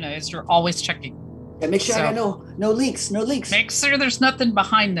up in Luna is you're always checking. Yeah, make sure I got no leaks. Make sure there's nothing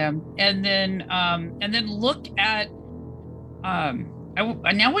behind them, and then look at.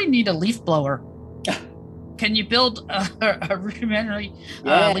 Now we need a leaf blower. Can you build a rudimentary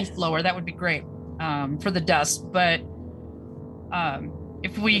leaf blower? That would be great for the dust. But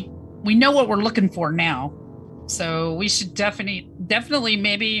if we know what we're looking for now, so we should definitely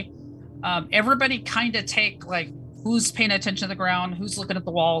maybe everybody kind of take like who's paying attention to the ground, who's looking at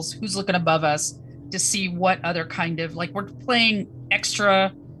the walls, who's looking above us, to see what other kind of, like, we're playing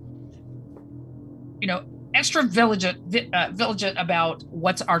extra, extra vigilant about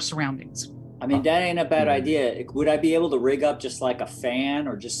what's our surroundings. I mean, that ain't a bad idea. Would I be able to rig up just like a fan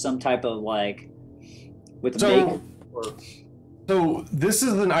or just some type of like with a So this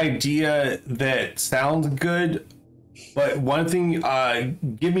is an idea that sounds good, but one thing,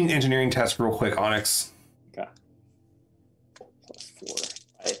 give me an engineering test real quick, Onyx. Okay.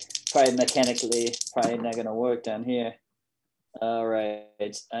 +4. Probably mechanically, probably not gonna work down here. All right,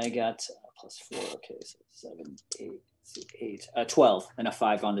 I got +4. Okay, so 7, 8, 12, and a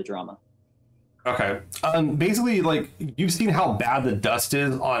 5 on the drama. Okay. Basically, like, you've seen how bad the dust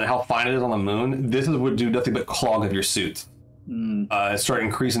is on how fine it is on the moon. This would do nothing but clog up your suit. Start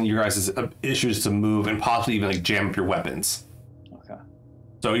increasing your guys' issues to move and possibly even like jam up your weapons. Okay.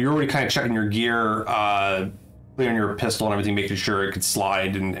 So you're already kind of checking your gear, clearing your pistol and everything, making sure it could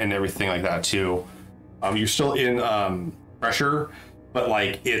slide and everything like that too. You're still in pressure, but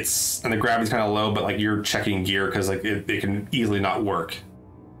like and the gravity's kind of low, but like you're checking gear because like it can easily not work.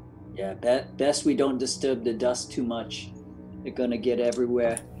 Yeah, best we don't disturb the dust too much. They're gonna get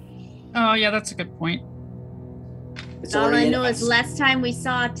everywhere. Oh yeah, that's a good point. All I know is last time we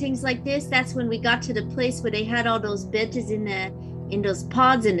saw things like this, that's when we got to the place where they had all those bitches in those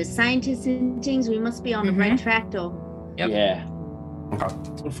pods and the scientists and things. We must be on the right track though. Yep. Yeah. Okay.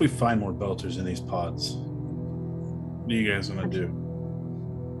 What if we find more belters in these pods? What do you guys want to do?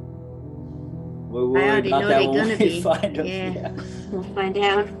 We'll I already know they're gonna be. Find them. Yeah. We'll find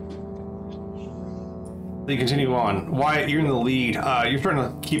out. So you continue on. Wyatt, you're in the lead. You're starting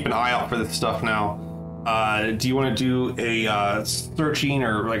to keep an eye out for this stuff now. Do you want to do a searching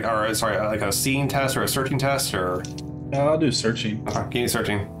like a seeing test or a searching test or? I'll do searching. Okay, give me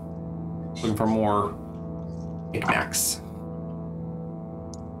searching. Looking for more knickknacks.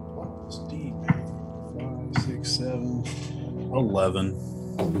 5, 6, 7, 11.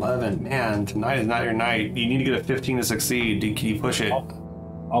 11. Man, tonight is not your night. You need to get a 15 to succeed. Can you push it?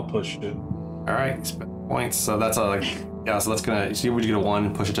 I'll push it. All right, spend points. So that's so that's gonna. So would you get a 1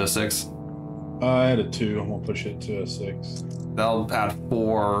 and push it to a 6? I had a 2. I'm gonna push it to a 6. That'll add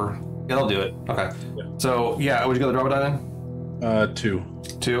 4. Yeah, that'll do it. Okay. Yeah. So yeah, would you go to the drop die then? 2.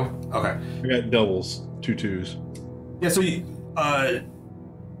 2. Okay. I got doubles. 2 2s. Yeah. So you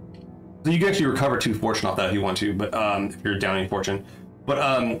can actually recover 2 fortune off that if you want to, but if you're down any fortune,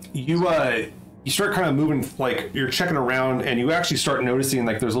 but you start kind of moving, like you're checking around, and you actually start noticing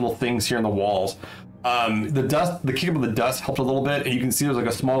like there's little things here in the walls. The kick up of the dust helped a little bit, and you can see there's like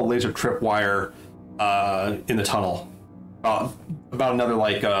a small laser tripwire in the tunnel, about another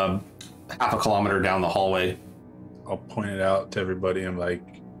like half a kilometer down the hallway. I'll point it out to everybody and like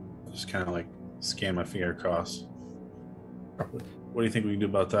just kind of like scan my finger across. What do you think we can do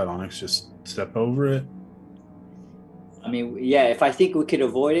about that, Onyx? Just step over it? I mean, yeah, if I think we could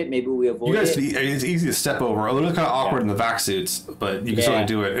avoid it, maybe we avoid it. It's easy to step over. A little kind of awkward in the vac suits, but you can certainly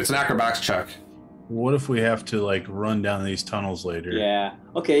do it. It's an acrobatics check. What if we have to like run down these tunnels later? Yeah.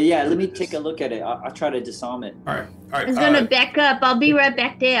 Okay. Yeah. Let me take a look at it. I'll try to disarm it. All right. I'm gonna back up. I'll be right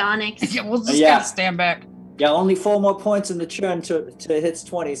back there, Onyx. Yeah, we'll just gotta stand back. Yeah. Only 4 more points in the churn to hits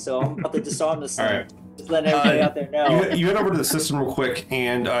 20, so I'm about to disarm this thing. All right. Just letting everybody out there know. You head over to the system real quick,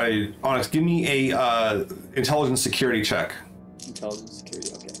 and Onyx, give me a intelligence security check. Intelligence security.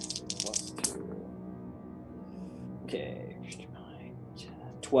 Okay. Okay.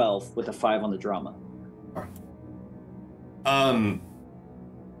 12 with a 5 on the drama.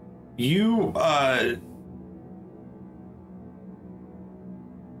 You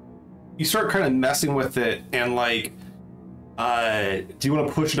start kind of messing with it, and like, do you want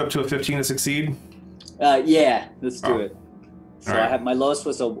to push it up to a 15 to succeed? Yeah, let's do it. So right. I have my lowest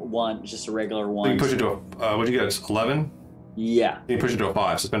was a 1, just a regular 1. So you push it to a what'd you get? 11? Yeah. You push it to a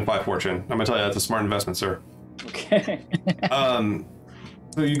 5. So spend 5 fortune. I'm gonna tell you that's a smart investment, sir. Okay.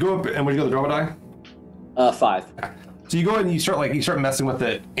 So you go up, and when you go to the drama die? 5. So you go in and you start messing with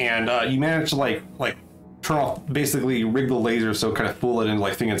it, and you manage to like turn off, basically rig the laser so kind of fool it into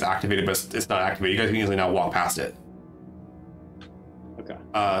like thinking it's activated, but it's not activated. You guys can easily now walk past it. Okay.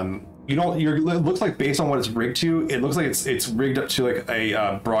 It looks like based on what it's rigged to, it looks like it's rigged up to like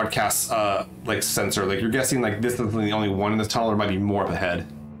a broadcast like sensor. Like you're guessing like this is the only one in this tunnel. There might be more up ahead.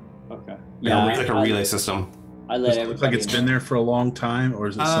 Okay. Like a relay system. I let everybody. Looks like it's been there for a long time, or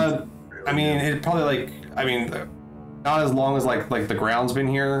is it? I mean, it probably not as long as like the ground's been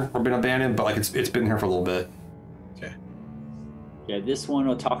here or been abandoned, but like it's been here for a little bit. Okay. Yeah, this one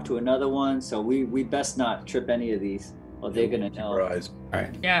will talk to another one, so we best not trip any of these, or they're gonna know. Surprise. All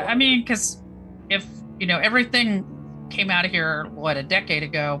right. Yeah, I mean, because if everything came out of here a decade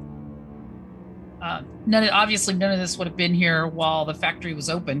ago, obviously none of this would have been here while the factory was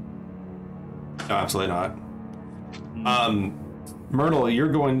open. No, absolutely not. Myrtle,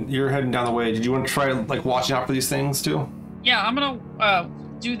 you're heading down the way. Did you want to try like watching out for these things too? Yeah, I'm gonna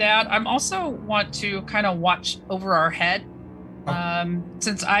do that. I'm also want to kind of watch over our head.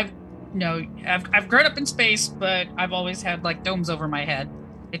 Since I've grown up in space, but I've always had like domes over my head.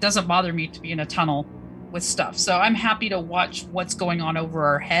 It doesn't bother me to be in a tunnel with stuff. So I'm happy to watch what's going on over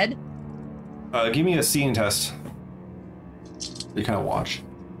our head. Give me a seeing test. You kind of watch.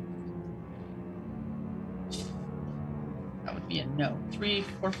 That would be a no. 3,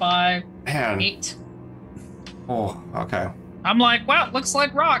 4, 5, Man. 8. Oh, okay. I'm like, wow, looks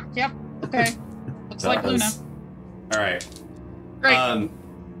like rock. Yep. Okay. Looks like Luna. All right. Great.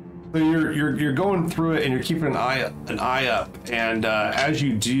 So you're going through it and you're keeping an eye up, and as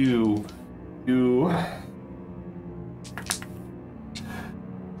you do, you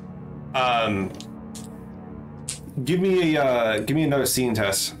give me another seeing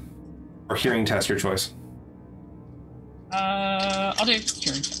test or hearing test, your choice. I'll do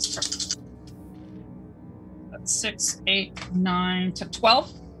hearing test. That's 6, 8, 9, 10,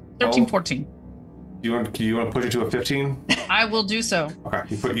 12, 13, 14. Do you want to push it to a 15? I will do so. Okay,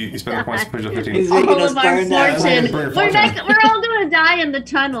 you spend the points to push it to 15. All of our fortune. We're all going to die in the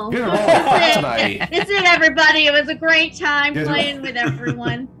tunnel. That's it, everybody. It was a great time playing with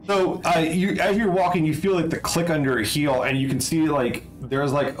everyone. So as you're walking, you feel like the click under your heel, and you can see like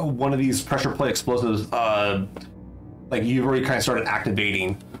there's like one of these pressure plate explosives. Like you've already kind of started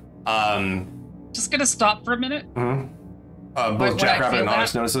activating. Just gonna stop for a minute. Mm-hmm. Both Jackrabbit and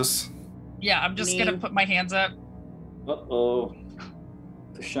Onyx notice this. Yeah, I'm just gonna put my hands up. Uh-oh.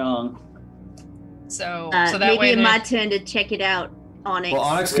 Pashang. So that maybe way it's my turn to check it out, Onyx. Well,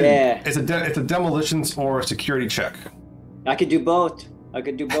 Onyx it's a demolitions or a security check. I could do both. I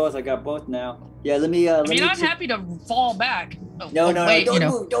got both now. Yeah, let me. I'm happy to fall back. No,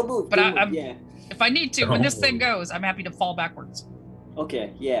 don't move. But if I need to, when this thing goes, I'm happy to fall backwards.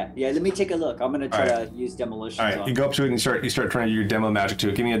 Okay, yeah. Let me take a look. I'm gonna try to use demolition. All right, you go up to it and you start trying to do your demo magic to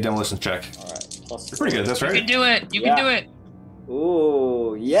it. Give me a demolition check. All right, you're pretty good. That's right. You can do it. You can do it.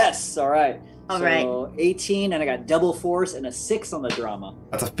 Ooh, yes. All right. All right. 18, and I got double force and a 6 on the drama.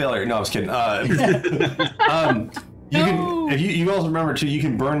 That's a failure. No, I was kidding. You also remember too. You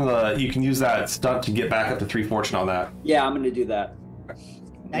can use that stunt to get back up to 3 fortune on that. Yeah, I'm gonna do that.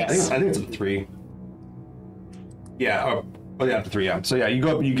 Nice. I think it's a 3. Yeah. Oh yeah, up to 3. Yeah. So yeah, you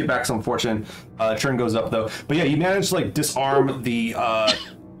go up, you get back some fortune. Turn goes up though. But yeah, you manage to like disarm the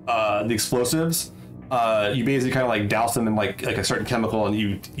explosives. You basically kind of like douse them in like a certain chemical, and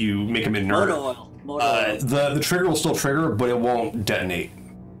you make them inert. Motor oil. The trigger will still trigger, but it won't detonate.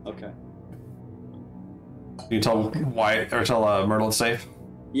 Okay. You can tell Wyatt or tell Myrtle it's safe.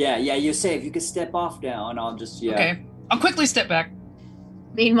 Yeah, you're safe. You can step off now, and I'll just Okay, I'll quickly step back.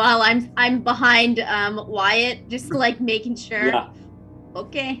 Meanwhile, I'm behind Wyatt, just like making sure. Yeah.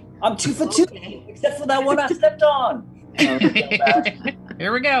 Okay. I'm 2 for 2, except for that one I stepped on.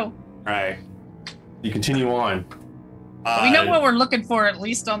 Here we go. All right. You continue on. We know what we're looking for, at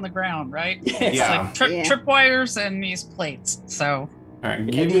least on the ground, right? It's like tripwires and these plates. So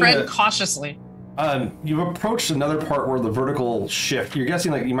tread cautiously. You've approached another part where the vertical shift. You're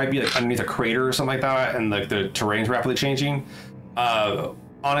guessing like you might be like underneath a crater or something like that, and like the terrain's rapidly changing.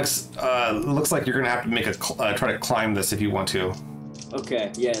 Onyx, looks like you're gonna have to make try to climb this if you want to.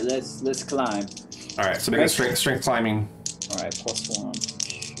 Okay, yeah, let's climb. All right, so make a strength climbing. All right,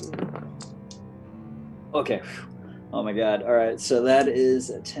 +1. Sure. Okay. Oh my god. All right, so that is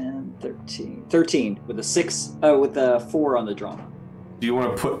a 10, 13 with a 6 with a 4 on the drama. Do you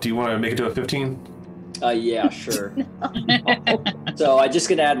want to make it to a 15? Yeah, sure. So I just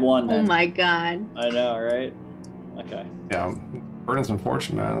gonna add 1 then. Oh my god. I know, right? Okay. Yeah, burning some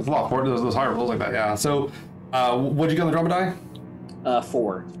fortune, man. There's a lot of fortune, those higher rolls like that. Yeah. So, what'd you get on the drama die?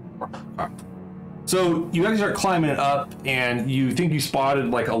 4. Okay. So you actually start climbing it up, and you think you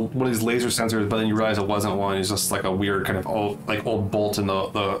spotted like one of these laser sensors, but then you realize it wasn't one. It's just like a weird kind of old bolt in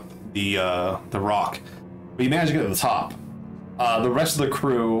the rock. But you managed to get to the top. The rest of the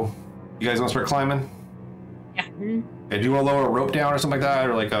crew, you guys want to start climbing? Yeah. Okay, do you want to lower a rope down or something like that,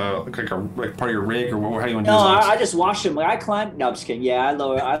 or like part of your rig, or how do you want to do this? No, I just watched him. Like I climbed. No, I'm just kidding. Yeah, I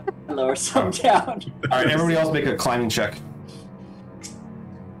lower some down. All right, everybody else make a climbing check.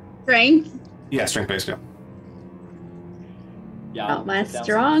 Strength. Yeah, strength based. Yeah. Not my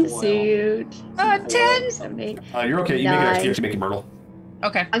strong suit. 10. 7, 8. You're okay. You actually make it, Myrtle.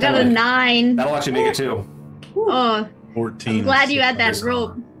 Okay. I got a 9. That'll actually make it too. Oh. 14. I'm glad you had that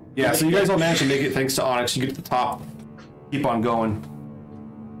rope. Yeah, so you guys all managed to make it thanks to Onyx. You get to the top. Keep on going.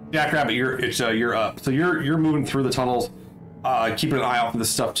 Jackrabbit, you're up. So you're moving through the tunnels. keeping an eye out for this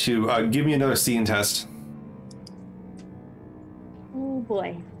stuff too. Give me another seeing test. Oh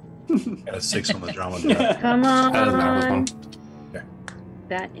boy. Got a 6 on the drama die. Come on. That doesn't matter for this one.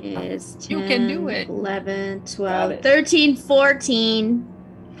 That is 10, You can do it. 11, 12, 13, 14.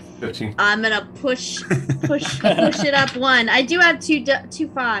 15. I'm gonna push it up one. I do have two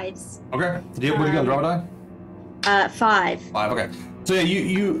fives. Okay. What do you got on drama die? 5. 5. Okay. So yeah,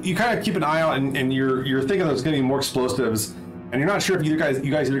 you kind of keep an eye out, and you're thinking there's going to be more explosives, and you're not sure if you guys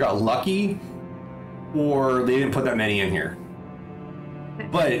either got lucky or they didn't put that many in here.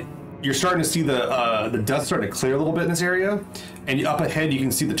 But you're starting to see the dust starting to clear a little bit in this area, and up ahead you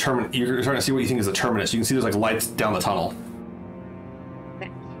can see the terminus. You're starting to see what you think is the terminus. You can see there's like lights down the tunnel.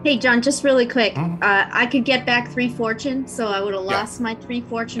 Hey John, just really quick. I could get back 3 fortune, so I would have lost my 3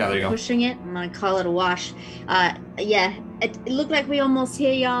 fortune for pushing it. I'm gonna call it a wash. Yeah, it looked like we almost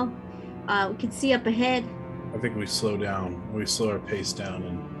here, y'all. We can see up ahead. I think we slow down. We slow our pace down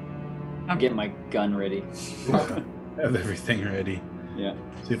and I'm getting my gun ready. have everything ready. Yeah.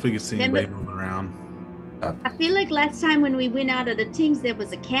 See if we can see anybody moving around. I feel like last time when we went out of the things, there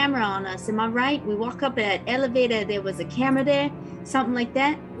was a camera on us. Am I right? We walk up at elevator, there was a camera there, something like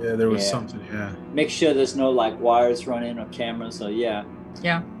that. Yeah, there was something. Yeah. Make sure there's no like wires running or cameras. So yeah.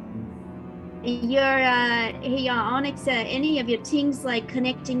 Yeah. Hey, Onyx, any of your things like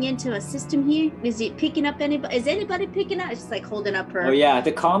connecting into a system here? Is it picking up anybody? Is anybody picking up? It's like holding up her. Oh yeah,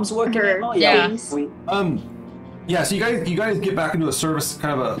 the comms working. Yeah. Yeah. So you guys get back into a service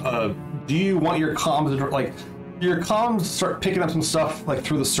kind of do you want your comms start picking up some stuff like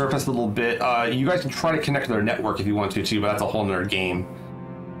through the surface a little bit? You guys can try to connect to their network if you want to too, but that's a whole nother game.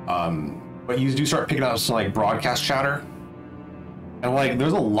 But you do start picking up some like broadcast chatter. And like,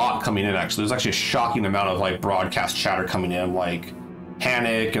 there's a lot coming in. Actually, there's actually a shocking amount of like broadcast chatter coming in, like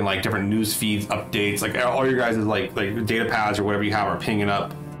panic and like different news feeds, updates. Like all your guys' like data pads or whatever you have are pinging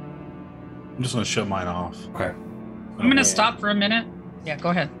up. I'm just gonna shut mine off. Okay. I'm gonna stop for a minute. Yeah, go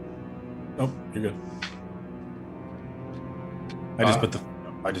ahead. Oh, you're good. I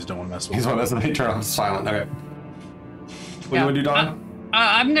just don't want to mess with. You just want to mess with it. Turn off silent. Okay. What do you want to do, Donna?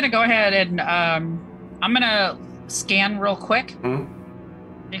 I'm gonna go ahead and I'm gonna scan real quick.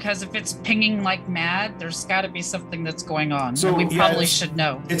 Because if it's pinging like mad, there's got to be something that's going on. So we probably should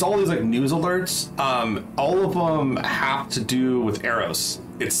know. It's all these like news alerts. All of them have to do with Eros.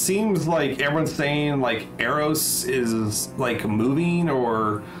 It seems like everyone's saying like Eros is like moving,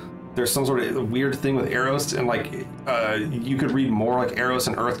 or there's some sort of weird thing with Eros, and like you could read more like Eros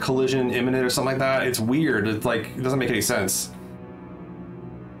and Earth collision imminent or something like that. It's weird. It's like it doesn't make any sense.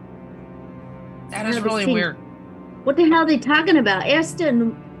 That is really weird. What the hell are they talking about? Air's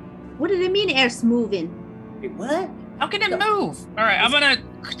still. What do they mean air's moving? Wait, what? How can it move? All right, I'm gonna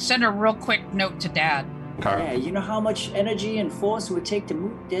send a real quick note to Dad. Okay. Yeah, you know how much energy and force it would take to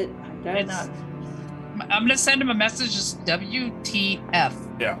move that? I'm gonna send him a message. Just WTF.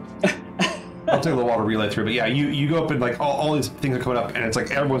 Yeah. I'll take a little while to relay through, but yeah, you go up and like all these things are coming up, and it's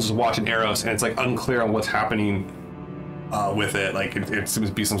like everyone's just watching Eros, and it's like unclear on what's happening with it. Like it seems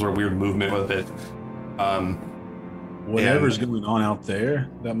to be some sort of weird movement with it. Whatever's going on out there,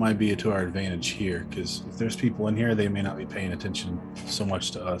 that might be to our advantage here, because if there's people in here, they may not be paying attention so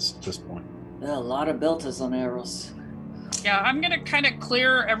much to us at this point. There are a lot of belters on Eros. Yeah, I'm gonna kind of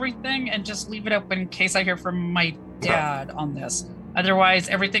clear everything and just leave it open in case I hear from my dad on this. Otherwise,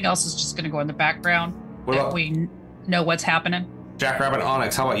 everything else is just gonna go in the background. That we know what's happening. Jackrabbit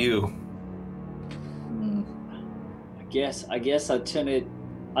Onyx, how about you? I guess I'll turn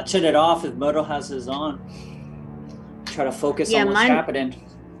it off if Myrtle has his on. Try to focus on what's happening.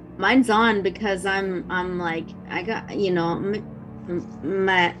 Mine's on because I'm like I got my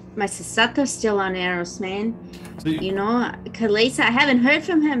Sasato's still on Eros, man. Kalesa, I haven't heard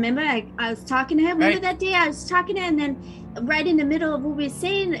from him. Remember I was talking to him. Remember that day I was talking to him, and then right in the middle of what we were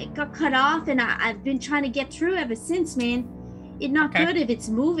saying, it got cut off, and I've been trying to get through ever since, man. It's not good if it's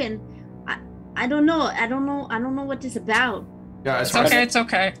moving. I don't know what this is about. Yeah, it's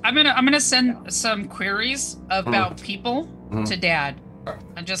okay. I'm gonna send some queries about people to Dad,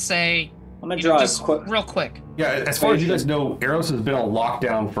 and just say, I'm gonna draw real quick. Yeah, as far as you guys know, Eros has been on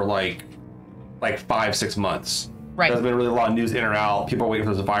lockdown for like 5-6 months. Right. There's been really a lot of news in or out. People are waiting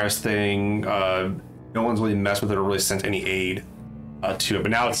for this virus thing. No one's really messed with it or really sent any aid to it. But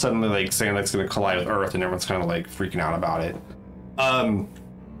now it's suddenly like saying that it's going to collide with Earth, and everyone's kind of like freaking out about it.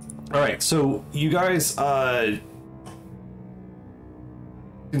 All right, so you guys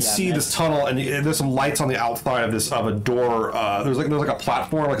can see this tunnel, and there's some lights on the outside of a door. There's like a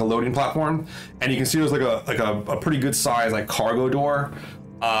platform, like a loading platform, and you can see there's like a pretty good size like cargo door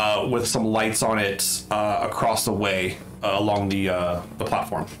with some lights on it across the way. along the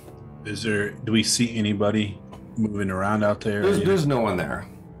platform. Do we see anybody moving around out there? There's no one there.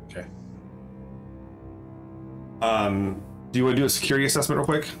 Okay. Do you want to do a security assessment real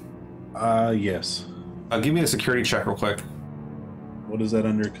quick? Yes. Give me a security check real quick. What is that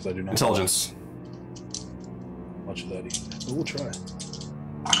under? Because I do not. Intelligence. Much of that either. But we'll try.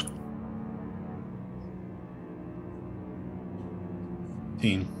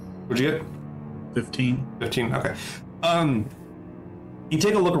 What'd you get? 15. 15. Okay. You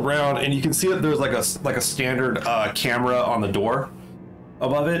take a look around and you can see that there's like a standard camera on the door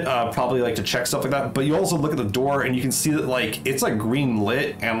above it, probably like to check stuff like that. But you also look at the door and you can see that like it's like green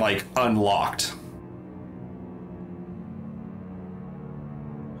lit and like unlocked.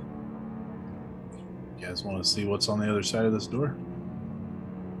 You guys want to see what's on the other side of this door?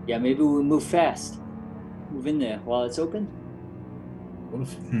 Yeah, maybe we move fast. Move in there while it's open. What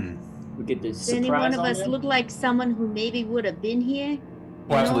if? We get this. Does any one of us look like someone who maybe would have been here?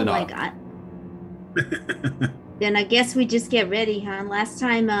 Well, absolutely not. Then I guess we just get ready, huh? Last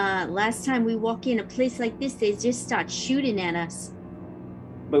time we walk in a place like this, they just start shooting at us.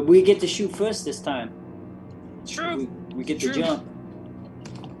 But we get to shoot first this time. True. We get to jump.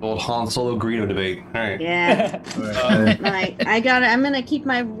 Old Han Solo Greedo debate. All right. Yeah. I'm gonna keep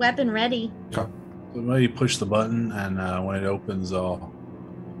my weapon ready. So maybe push the button, and when it opens, I'll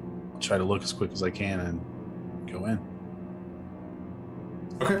try to look as quick as I can and go in.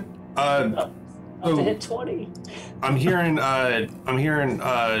 Okay. To hit 20. I'm hearing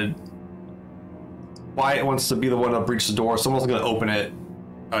Wyatt wants to be the one to breach the door. Someone's gonna open it,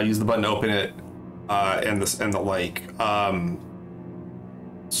 use the button to open it, and the like.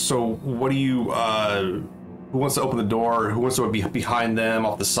 So what do you? Who wants to open the door? Who wants to be behind them,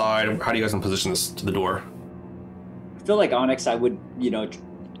 off the side? How do you guys want to position this to the door? I feel like Onyx, I would,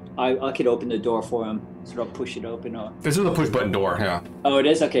 I could open the door for him. Sort of push it open. Or... This is a push button door, yeah. Oh, it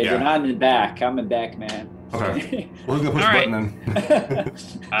is? Okay, Yeah. Then I'm in back. I'm in back, man. Okay. We're gonna push All right. button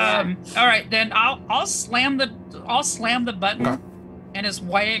then. All right, then I'll slam the button, Okay. and as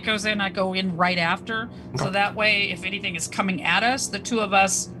Wyatt goes in, I go in right after. So Okay. that way, if anything is coming at us, the two of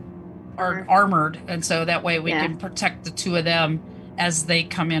us are armored, and so that way we can protect the two of them as they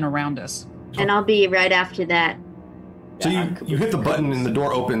come in around us. And I'll be right after that. So you hit the button and the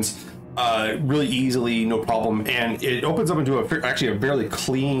door opens really easily, no problem, and it opens up into a fairly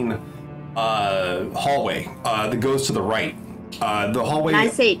clean hallway that goes to the right. The hallway. And I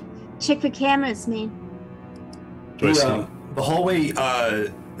say, check for cameras, man. The hallway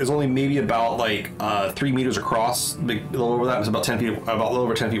is only maybe about like 3 meters across. A little over that. It's about 10 feet, about a little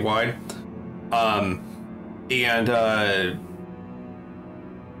over 10 feet wide. Not 3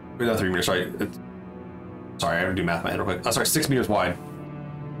 meters. Sorry, sorry, I have to do math in my head real quick. Sorry, 6 meters wide.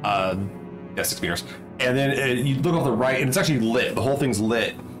 Yeah, 6 meters. And then you look off the right, and it's actually lit. The whole thing's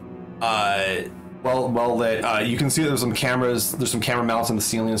lit. Well lit. You can see that there's some cameras. There's some camera mounts on the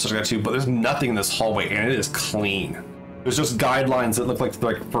ceiling and stuff like that too. But there's nothing in this hallway, and it is clean. There's just guidelines that look like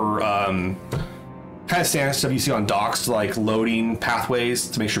for kind of standard stuff you see on docks, like loading pathways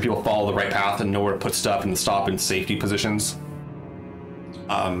to make sure people follow the right path and know where to put stuff and stop in safety positions.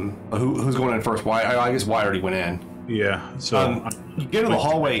 Who's going in first? Why? I guess Wyatt already went in. Yeah. So you get into the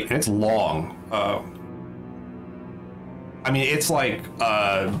hallway and it's long. I mean, it's like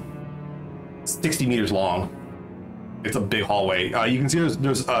 60 meters long. It's a big hallway. You can see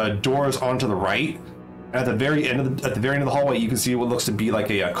there's doors onto the right. And at the very end of the hallway, you can see what looks to be like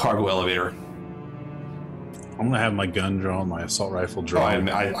a cargo elevator. I'm gonna have my gun drawn, my assault rifle drawn.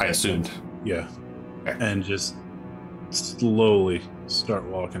 I assumed. Yeah. Okay. And just slowly start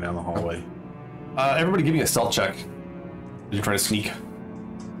walking down the hallway. Everybody, give me a stealth check. Did you try to sneak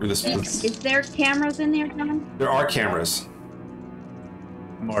through this? Is there cameras in there, John? There are cameras.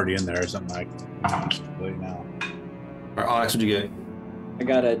 I'm already in there, something like right now. All right, Onyx, what'd you get? I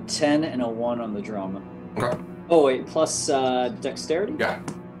got a 10 and a 1 on the drama. Okay. Oh, wait, plus dexterity? Yeah.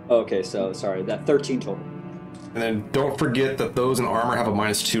 Okay, so sorry, that 13 total. And then don't forget that those in armor have a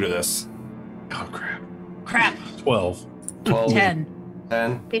 -2 to this. Oh crap. Crap. 12. 12. 10.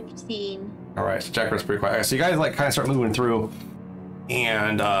 10. 15. All right, so Jackrabbit's pretty quiet. So you guys like kind of start moving through,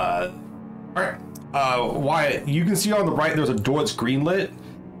 and all right, Wyatt, you can see on the right there's a door that's green lit.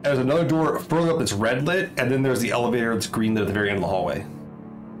 There's another door further up that's red lit, and then there's the elevator that's green lit at the very end of the hallway.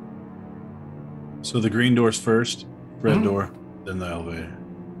 So the green door's first, red door, then the elevator.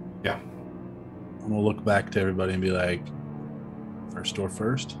 Yeah. I'm gonna look back to everybody and be like, first door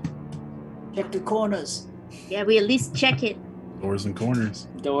first. Check the corners. Yeah, we at least check it. Doors and corners.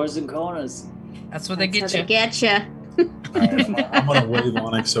 Doors and corners. That's what they That's get how you. they get ya. All right, I'm gonna wave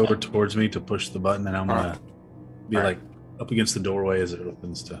Onyx over towards me to push the button, and I'm gonna be like, up against the doorway as it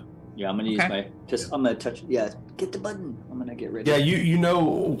opens to. Yeah, I'm gonna use my. I'm gonna touch. Yeah, get the button. I'm gonna get ready. Yeah, you know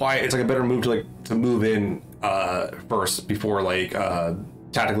why it's like a better move to move in first before like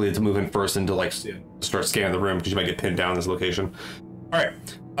tactically to move in first and to like start scanning the room because you might get pinned down in this location. All right,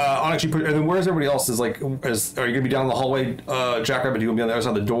 Onyx, and then where's everybody else? Are you gonna be down the hallway, Jackrabbit? Are you gonna be on the other side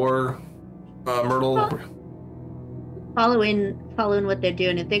of the door, Myrtle? Following what they're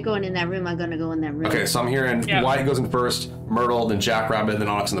doing. If they're going in that room, I'm gonna go in that room. Okay, so I'm hearing Wyatt goes in first, Myrtle, then Jackrabbit, then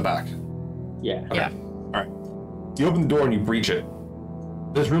Onyx in the back. Yeah. Okay. All right. You open the door and you breach it.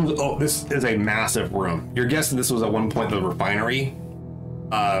 This is a massive room. You're guessing this was at one point the refinery,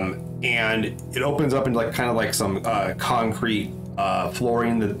 and it opens up into like kind of like some concrete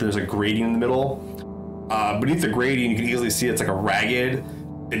flooring. That there's a grating in the middle. Beneath the grating, you can easily see it's like a ragged.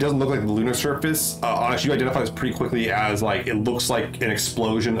 It doesn't look like the lunar surface. Honestly, you identify this pretty quickly as like it looks like an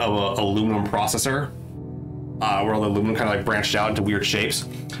explosion of a aluminum processor, where all the aluminum kind of like branched out into weird shapes.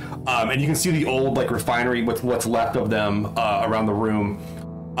 And you can see the old like refinery with what's left of them around the room.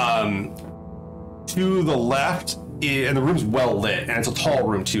 To the left, and the room's well lit, and it's a tall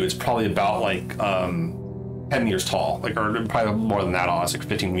room too. It's probably about like 10 meters tall, like or probably more than that. Honestly, like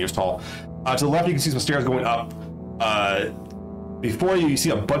 15 meters tall. To the left, you can see some stairs going up. Before you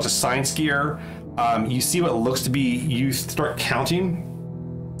see a bunch of science gear. You see what looks to be, you start counting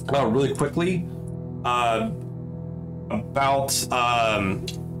really quickly. About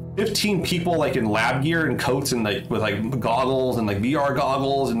 15 people like in lab gear and coats and like with like goggles and like VR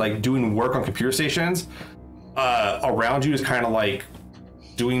goggles and like doing work on computer stations. Around you is kind of like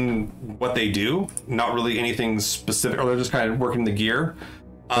doing what they do, not really anything specific, or they're just kind of working the gear.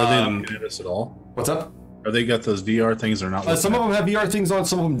 Are they looking at us at all? What's up? Are they got those VR things or not? Some of them have VR things on,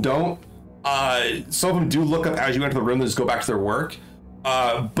 some of them don't. Some of them do look up as you enter the room and just go back to their work.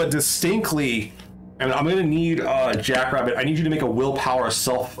 But distinctly, and I'm going to need Jackrabbit, I need you to make a willpower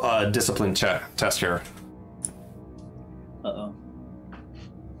self-discipline test here. Uh-oh.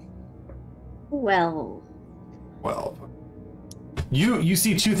 Well. You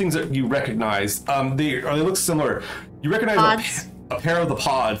see two things that you recognize. They look similar. You recognize a pair of the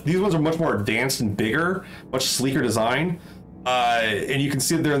pods. These ones are much more advanced and bigger, much sleeker design. And you can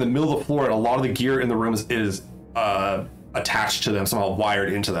see that they're in the middle of the floor, and a lot of the gear in the rooms is attached to them, somehow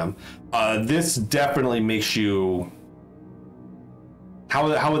wired into them. This definitely makes you... How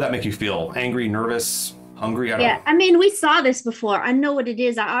would that make you feel? Angry, nervous, hungry? I don't know. I mean, we saw this before. I know what it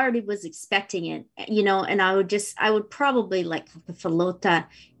is. I already was expecting it, and I would probably like the Falota,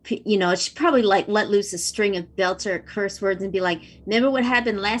 she'd probably like let loose a string of belter curse words and be like, remember what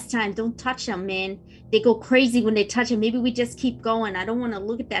happened last time? Don't touch them, man. They go crazy when they touch it. Maybe we just keep going. I don't want to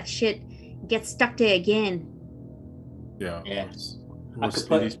look at that shit, get stuck there again. Yeah. What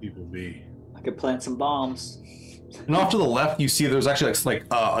could these people be? I could plant some bombs. And off to the left, you see there's actually like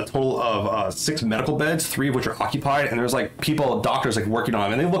a total of 6 medical beds, 3 of which are occupied, and there's like doctors like working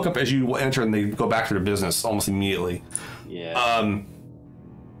on them, and they look up as you enter and they go back to their business almost immediately. Yeah.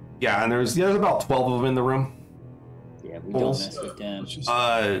 Yeah, and there's about 12 of them in the room. Yeah, we don't mess with them.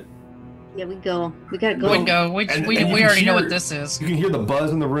 Yeah, we go. We gotta go. We go. We already know what this is. You can hear the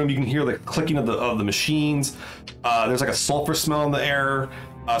buzz in the room. You can hear the clicking of the machines. There's like a sulfur smell in the air.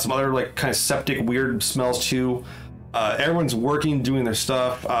 Some other like kind of septic weird smells too. Everyone's working, doing their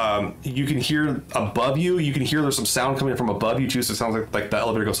stuff. You can hear above you. You can hear there's some sound coming from above you too. So it sounds like the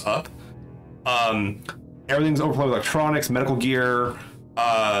elevator goes up. Everything's overflowing with electronics, medical gear.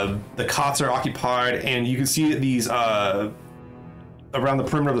 The cots are occupied, and you can see these around the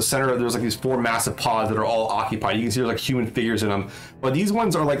perimeter of the center. There's like these 4 massive pods that are all occupied. You can see there's like human figures in them, but these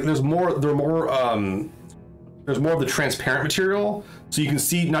ones are like there's more of the transparent material, so you can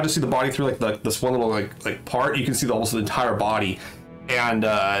see not just see the body through like this one little like part. You can see almost the entire body, and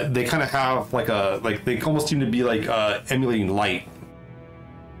they kind of have they almost seem to be like emulating light.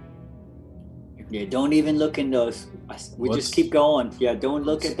 Yeah, don't even look in those. Just keep going. Yeah, don't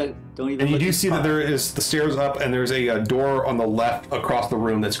look at the. Don't even. And you do see that there is the stairs up, and there's a door on the left across the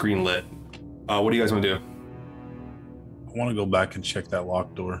room that's green lit. What do you guys want to do? I want to go back and check that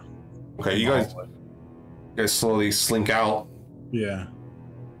locked door. Okay, you guys slowly slink out. Yeah.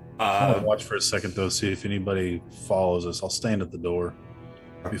 I want to watch for a second though, see if anybody follows us. I'll stand at the door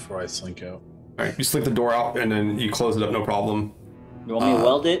before I slink out. All right, you slink the door out, and then you close it up, no problem. You want me to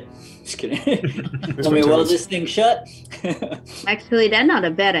weld it? Just kidding. Want me to weld this thing shut? Actually, that's not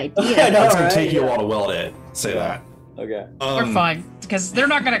a bad idea. It's going to take you a while to weld it. Say that. Okay. We're fine, because they're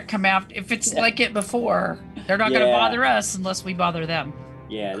not going to come out. If it's like it before, they're not going to bother us unless we bother them.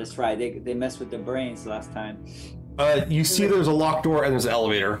 Yeah, that's right. They messed with their brains last time. You see there's a locked door and there's an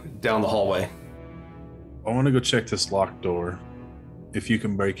elevator down the hallway. I want to go check this locked door. If you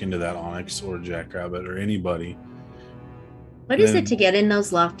can break into that, Onyx or Jackrabbit or anybody. What is it to get in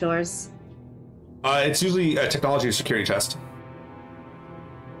those locked doors? It's usually a technology or security test.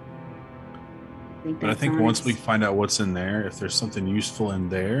 I think once we find out what's in there, if there's something useful in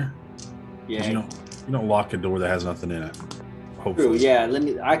there, Yeah. you don't lock a door that has nothing in it. Hopefully. True. Yeah.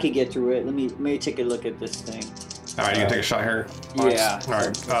 I could get through it. Let me take a look at this thing. All right, you gonna take a shot here? Yeah. All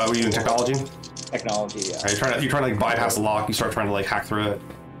right. We're using technology. Technology. Yeah. All right, you're trying to like bypass the lock. You start trying to like hack through it.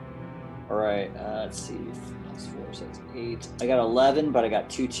 All right. Let's see. Plus 4, so that's 8. I got 11, but I got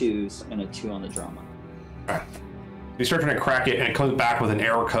 2 2s and a 2 on the drama. All right. You start trying to crack it, and it comes back with an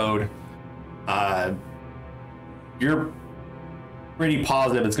error code. You're pretty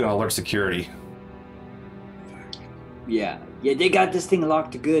positive it's going to alert security. Yeah. Yeah. They got this thing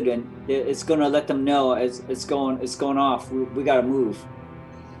locked good, and it's gonna let them know it's going off. We gotta move.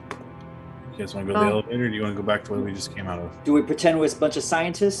 You guys want to go to the elevator, or do you want to go back to where we just came out of? Do we pretend we're a bunch of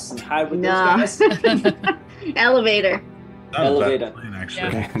scientists and hide with those guys? Elevator. Not Elevator. a bad plan,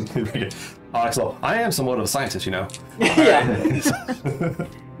 actually. So I am somewhat of a scientist, you know. Yeah.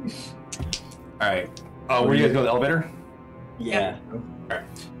 All right. Where you guys go to the elevator? Yeah.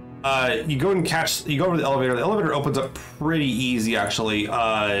 You go over to the elevator. The elevator opens up pretty easy, actually.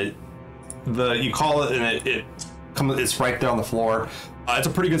 You call it, and it comes. It's right there on the floor. It's a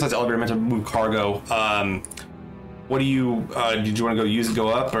pretty good sized elevator meant to move cargo. What do you? Did you want to go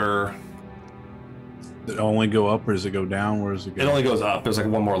up, or? Does it only go up, or does it go down? Where does it go? It only goes up. There's like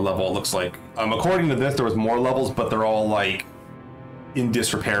one more level. It looks like. According to this, there was more levels, but they're all like in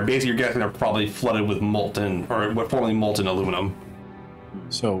disrepair. Basically, you're guessing they're probably flooded with molten or what formerly molten aluminum.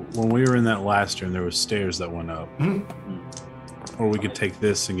 So when we were in that last room, there was stairs that went up. Or we could take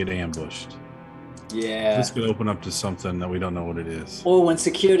this and get ambushed. Yeah. This could open up to something that we don't know what it is. Or when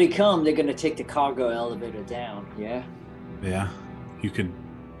security come, they're gonna take the cargo elevator down. Yeah. Yeah. You could.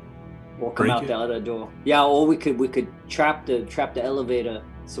 Or come break out it. the other door. Yeah. Or we could trap the elevator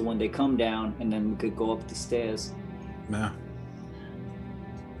so when they come down, and then we could go up the stairs. Yeah.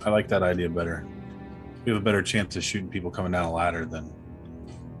 I like that idea better. We have a better chance of shooting people coming down a ladder than.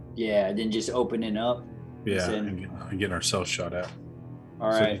 Yeah. Then just opening up. Yeah, Listen. and getting ourselves shot at.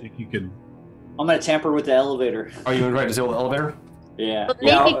 All So do right. you think you could? I'm gonna tamper with the elevator. Are you ready to disable the elevator? Yeah. But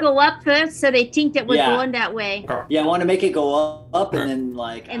Yeah. make it go up first so they think that we're Yeah. going that way. Yeah. I want to make it go up and then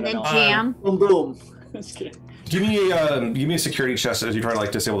like. And I then don't know. jam. Boom boom. Just kidding. Give me a security check as you try to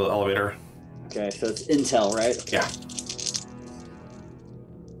like disable the elevator. Okay, so it's intel, right? Yeah.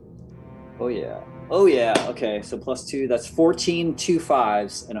 Oh yeah. Oh yeah. Okay, so +2. That's 14, 2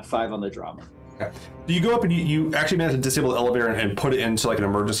 5s, and a 5 on the drama. You go up and you actually manage to disable the elevator and put it into like an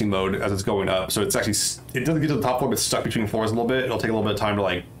emergency mode as it's going up. So it's actually, it doesn't get to the top floor, but it's stuck between floors a little bit. It'll take a little bit of time to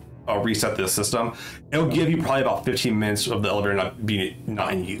like reset the system. It'll give you probably about 15 minutes of the elevator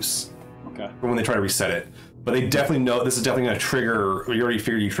not in use Okay. for when they try to reset it. But they definitely know this is definitely going to trigger. You already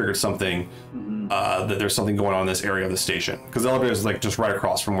figured you triggered something, that there's something going on in this area of the station, because the elevator is like just right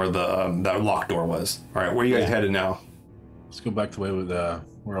across from where the that locked door was. All right, where are you guys headed now? Let's go back to the way with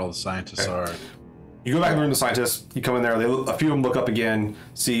where all the scientists are. You go back in the room, the scientists. You come in there. A few of them look up again,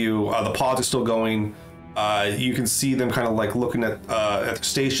 see you. The pods are still going. You can see them kind of like looking at the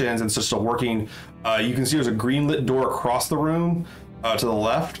stations, and it's still working. You can see there's a green lit door across the room to the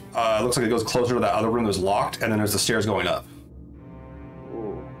left. It looks like it goes closer to that other room that's locked, and then there's the stairs going up.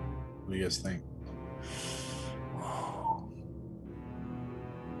 Ooh. What do you guys think?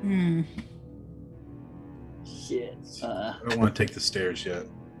 Shit. I don't want to take the stairs yet.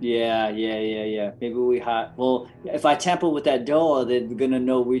 Yeah. Maybe we hide. Well, if I tamper with that door, they're gonna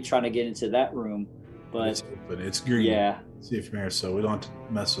know we're trying to get into that room. But It's green. yeah, See if here, so we don't have to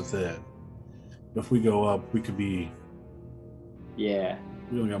mess with it. If we go up, we could be. yeah.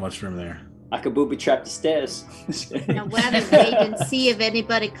 We don't got much room there. I could booby trap the stairs. Now, rather wait and see if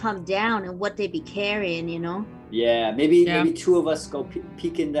anybody come down and what they be carrying, you know? Yeah, maybe 2 of us go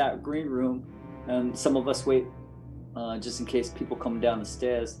peek in that green room, and some of us wait, just in case people come down the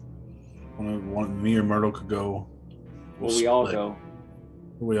stairs. Me or Myrtle could go. Well, we all split. go.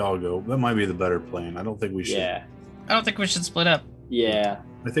 We all go. That might be the better plan. I don't think we should. Yeah. I don't think we should split up. Yeah.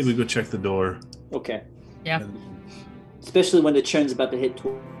 I think we go check the door. Okay. Yeah. And Especially when the churn's about to hit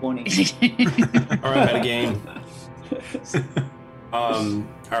 20. All right, metagame. All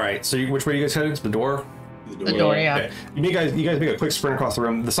right. So which way are you guys headed? To the door. The door, yeah. Okay. You guys make a quick sprint across the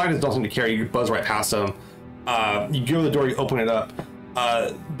room. The scientists don't seem to carry. You buzz right past them. You go to the door. You open it up.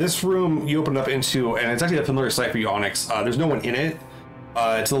 This room you open it up into, and it's actually a familiar sight for you, Onyx. There's no one in it.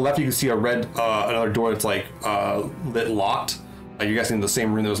 To the left, you can see a red another door that's like lit locked. You're guessing the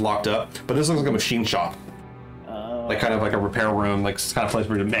same room that was locked up, but this looks like a machine shop. like kind of like a repair room, like kind of place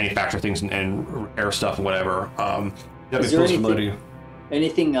where you manufacture things and repair stuff and whatever. Is there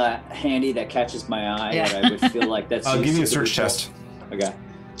anything handy that catches my eye that I would feel like that's? I'll give you a search test. Okay.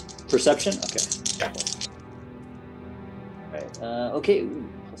 Perception. Okay. Yeah. All right. Okay.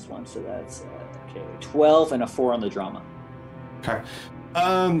 +1, so that's okay. 12 and a 4 on the drama. Okay.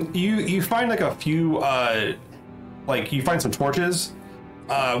 You find like a few like you find some torches,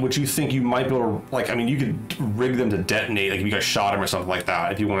 which you think you might be able to, like, I mean, you could rig them to detonate, like if you guys shot them or something like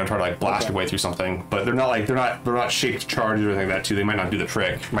that, if you want to try to like blast your way through something. But they're not shaped to charge or anything like that too. They might not do the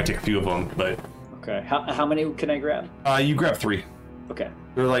trick. It might take a few of them, but. Okay. How many can I grab? You grab 3. Okay.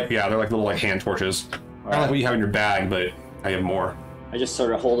 They're like little like hand torches. Kind of like what you have in your bag, but I have more. I just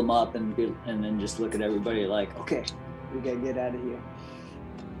sort of hold them up and then just look at everybody like, okay, we gotta get out of here.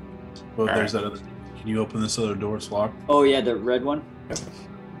 Well, there's that other. Can you open this other door? It's locked. Oh yeah, the red one.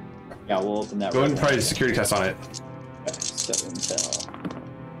 Yeah, we'll open that. Go ahead and try a security test on it. Okay, so intel.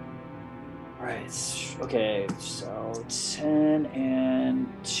 All right. Okay, so 10 and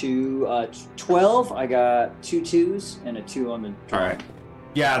 2, 12. I got 2 2s and a 2 on the. All right.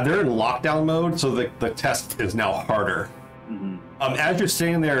 Yeah, they're in lockdown mode, so the test is now harder. Mm-hmm. As you're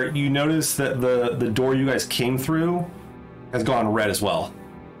standing there, you notice that the door you guys came through has gone red as well.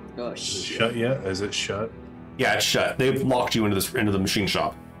 Oh Is it shit. shut yet? Is it shut? Yeah, it's shut. They've locked you into the machine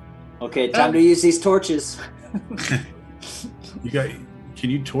shop. Okay, time to use these torches. Can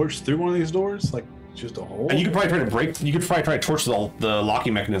you torch through one of these doors? Like just a hole? And you could probably try to torch the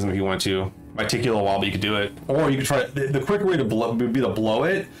locking mechanism if you want to. It might take you a little while, but you could do it. Or you could try the quicker way to blow would be to blow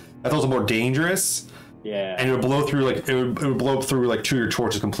it. That's also more dangerous. Yeah. And it would blow through it would blow through like 2 of your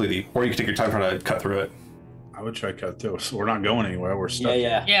torches completely. Or you could take your time trying to cut through it. I would try cut through. So we're not going anywhere. We're stuck.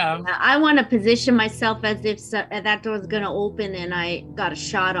 Yeah. I want to position myself as if that door's gonna open and I got a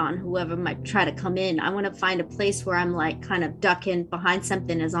shot on whoever might try to come in. I want to find a place where I'm like kind of ducking behind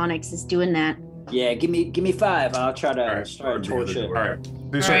something as Onyx is doing that. Yeah, give me 5. I'll try to start Door to torch it. door. All right.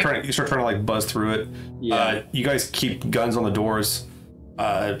 You start trying to like buzz through it. Yeah. You guys keep guns on the doors,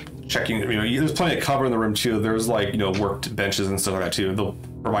 checking. There's plenty of cover in the room too. There's like worked benches and stuff like that too. They'll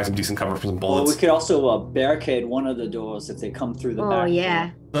provide some decent cover for some bullets. Well, we could also barricade one of the doors if they come through the back. Oh yeah.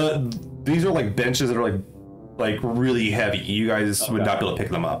 These are like benches that are like really heavy. You guys would not be able to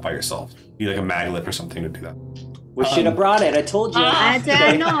pick them up by yourself. You need like a maglet or something to do that. We should have brought it. I told you.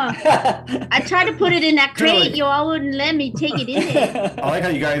 I know. I tried to put it in that crate. You all wouldn't let me take it in there. I like how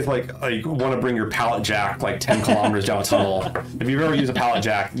you guys like want to bring your pallet jack like 10 kilometers down a tunnel. If you've ever used a pallet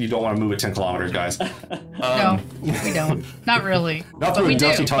jack, you don't want to move it 10 kilometers, guys. No, we don't. Not really. Not through a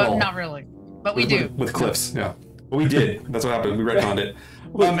dusty tunnel. But not really. But we do. With cliffs, yeah. Well, we did. That's what happened. We retconned it.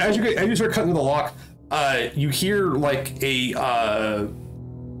 As you start cutting through the lock, you hear like you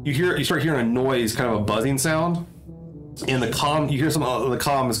start hearing a noise, kind of a buzzing sound. In the comm, you hear some of the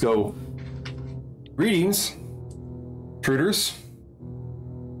comms go, "Greetings, intruders."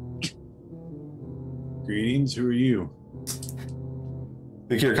 Greetings. Who are you?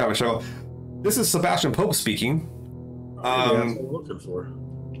 You hear a comment show. This is Sebastian Pope speaking. That's what I'm looking for.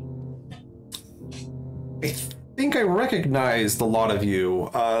 I think I recognized a lot of you.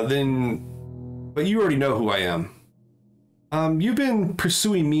 But you already know who I am. You've been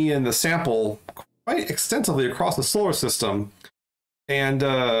pursuing me in the sample quite extensively across the solar system. And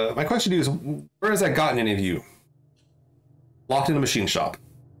my question to you is, where has that gotten any of you? Locked in a machine shop.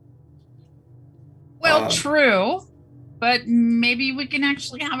 Well, true. But maybe we can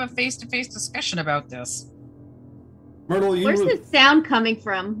actually have a face-to-face discussion about this. Myrtle, Where's the sound coming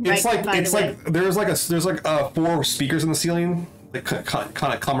from? There's like 4 speakers in the ceiling that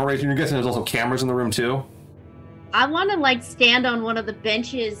kind of come right. And you're guessing there's also cameras in the room too. I want to like stand on one of the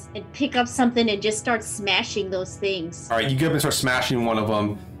benches and pick up something and just start smashing those things. All right, you get up and start smashing one of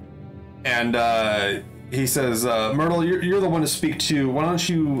them, and he says, "Myrtle, you're the one to speak to. Why don't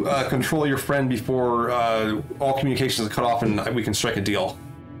you control your friend before all communications are cut off and we can strike a deal?"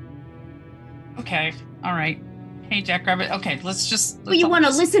 Okay. All right. Hey, Jackrabbit. Okay, let's Well, you want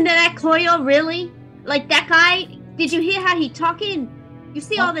to listen to that, Koyo? Really? Like that guy? Did you hear how he talking? You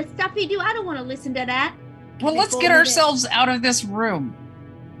see all the stuff he do? I don't want to listen to that. Well, let's get ourselves out of this room.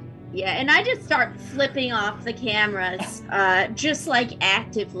 Yeah, and I just start flipping off the cameras, just like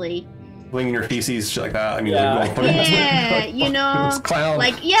actively. Flinging your feces, shit like that. I mean, Yeah. Clown.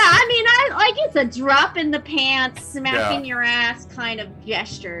 Like, yeah, I mean, I like it's a drop in the pants, smacking your ass kind of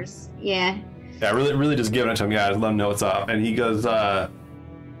gestures. Yeah. Yeah, really just giving it to him. Yeah, just let him know what's up. And he goes,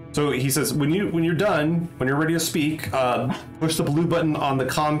 so he says, when you're done, when you're ready to speak, push the blue button on the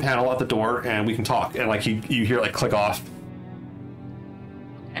comm panel at the door and we can talk. And like you hear it like click off.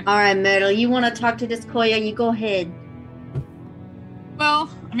 Okay. All right, Myrtle, you want to talk to this Koya? You go ahead. Well,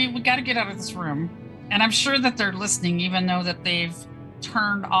 I mean, we got to get out of this room. And I'm sure that they're listening, even though that they've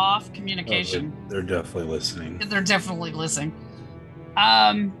turned off communication. Oh, they're definitely listening. They're definitely listening.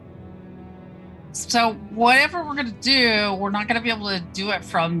 So whatever we're going to do, we're not going to be able to do it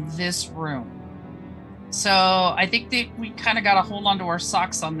from this room. So I think that we kind of got to hold on to our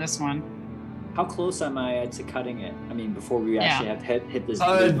socks on this one. How close am I to cutting it? I mean, before we actually have to hit this.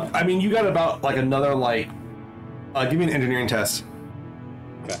 I mean, you got about like another give me an engineering test.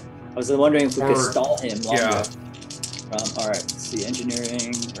 Okay. I was wondering if we could stall him longer. Yeah. All right. Let's see,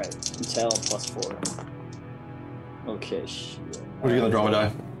 engineering. Right. Intel +4. Okay. What are you gonna draw a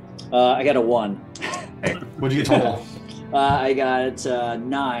die? I got a 1. Hey, what'd you get total? I got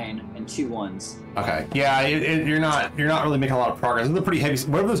 9 and 2 1s. Okay. Yeah, you're not really making a lot of progress. It's a pretty heavy.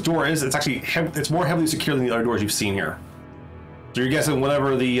 Whatever this door is, it's actually it's more heavily secure than the other doors you've seen here. So you're guessing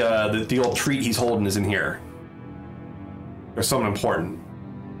whatever the old treat he's holding is in here. There's something important.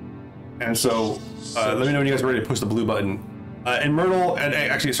 And so let me know when you guys are ready to push the blue button. And Myrtle, and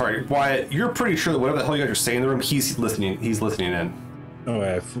actually, sorry, Wyatt, you're pretty sure that whatever the hell you guys are saying in the room, he's listening. He's listening in. Oh,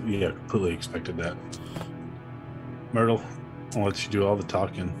 I completely expected that. Myrtle, I'll let you do all the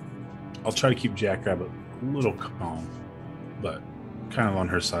talking. I'll try to keep Jackrabbit a little calm, but kind of on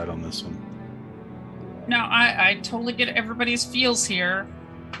her side on this one. No, I totally get everybody's feels here.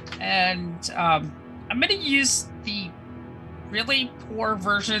 And I'm going to use the really poor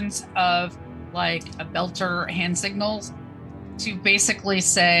versions of like a belter hand signals to basically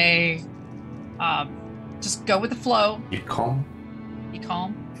say, just go with the flow. Be calm. Be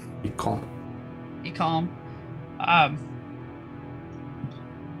calm. Be calm. Be calm.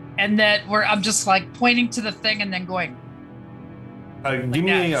 And that I'm just like pointing to the thing and then going.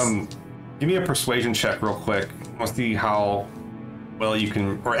 Give me a persuasion check real quick. Let's see how well you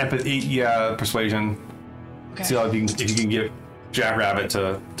can, or empathy. Yeah, persuasion. Okay. See if you can get Jackrabbit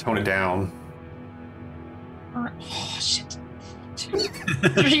to tone it down. Oh shit. 2,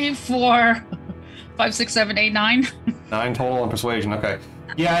 3, 4, 5, 6, 7, 8, 9. 9 total on persuasion. Okay.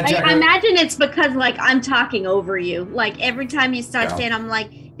 Yeah, I imagine it's because like I'm talking over you. Like every time you start saying, I'm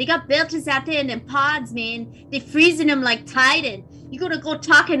like, they got belters out there in them pods, man. They're freezing them like Titan. You gonna go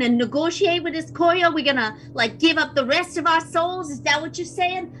talking and negotiate with this Koya? We're gonna like give up the rest of our souls? Is that what you're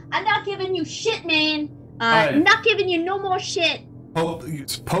saying? I'm not giving you shit, man. I'm not giving you no more shit.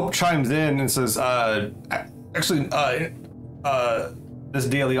 Pope chimes in and says, actually, this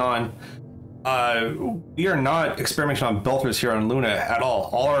De Leon, we are not experimenting on belters here on Luna at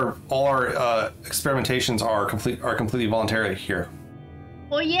all. All our experimentations are completely voluntary here.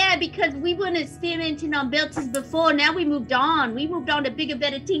 Well, yeah, because we weren't experimenting on belters before. Now we moved on. We moved on to bigger,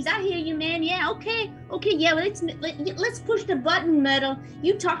 better things. I hear you, man. Yeah, okay. Yeah, well, let's push the button, Myrtle.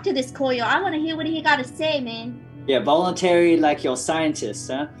 You talk to this Koyo. I want to hear what he got to say, man. Yeah, voluntary like your scientists,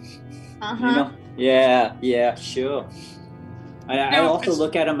 huh? Uh-huh. You know? Yeah, sure. I also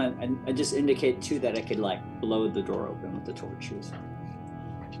look at him and I just indicate too that I could like blow the door open with the torches.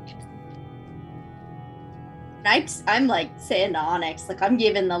 I'm like saying to Onyx, like I'm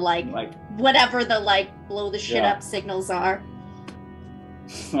giving the like whatever the like blow the shit up signals are.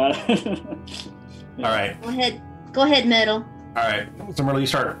 All right. Go ahead, Myrtle. All right. So Myrtle, you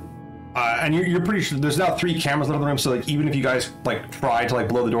start. And you're pretty sure there's now 3 cameras left in the room, so like even if you guys like try to like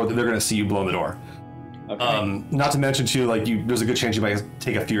blow the door, they're gonna see you blowing the door. Okay. Not to mention too, like there's a good chance you might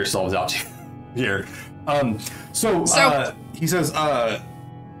take a few yourselves out here. So he says,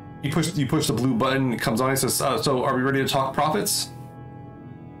 you push the blue button, it comes on, he says, so are we ready to talk profits?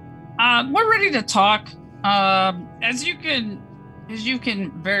 We're ready to talk. As you can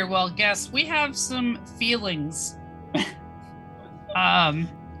very well guess, we have some feelings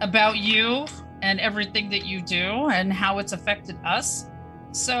about you and everything that you do and how it's affected us.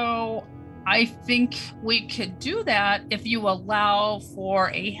 So I think we could do that if you allow for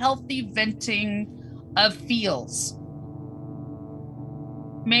a healthy venting of feels.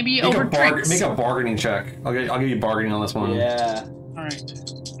 Maybe over drinks. Make a bargaining check. I'll give you bargaining on this one. Yeah. All right. Do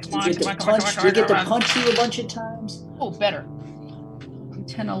we get to punch you a bunch of times? Oh, better.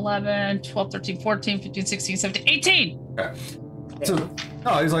 10, 11, 12, 13, 14, 15, 16, 17, 18. Okay. So,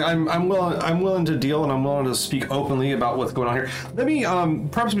 no, he's like, I'm willing to deal, and I'm willing to speak openly about what's going on here. Let me,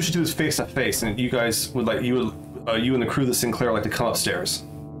 perhaps we should do this face to face, and you guys would like, you and the crew of the Sinclair like to come upstairs.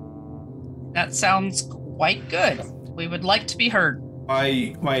 That sounds quite good. We would like to be heard.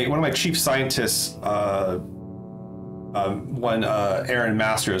 One of my chief scientists, Aaron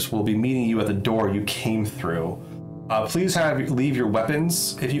Masters, will be meeting you at the door you came through. Please leave your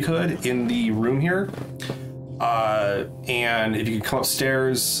weapons, if you could, in the room here. and if you can come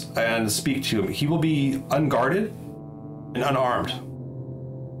upstairs and speak to him, he will be unguarded and unarmed.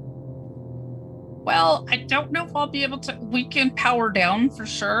 Well, I don't know if I'll be able to. We can power down for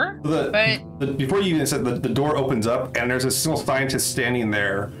sure. Before you even said, the door opens up, and there's a single scientist standing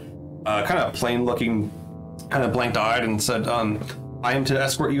there, kind of plain-looking, kind of blanked-eyed, and said, "I am to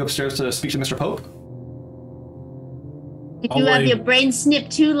escort you upstairs to speak to Mr. Pope." Did you have your brain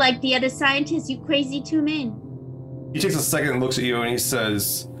snipped too, like the other scientists? You crazy two men. He takes a second and looks at you, and he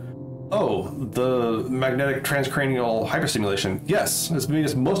says, "Oh, the magnetic transcranial hyperstimulation. Yes, it's made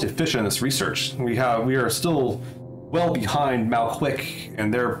us most efficient in this research. We are still well behind Malquick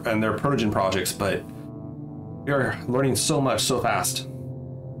and their Protogen projects, but we are learning so much so fast."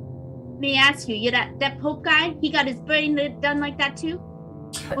 Let me ask you, you're that Pope guy? He got his brain done like that too?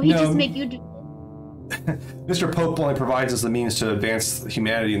 Or he just make you do? Mr. Pope only provides us the means to advance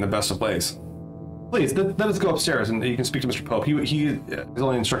humanity in the best of ways. Please, let us go upstairs, and you can speak to Mr. Pope. He has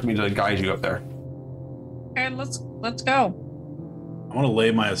only instructed me to guide you up there. Okay, let's go. I want to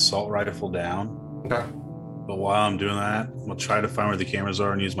lay my assault rifle down. Okay. But while I'm doing that, I'll try to find where the cameras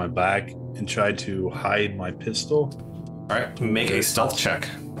are and use my back and try to hide my pistol. All right, make a stealth check.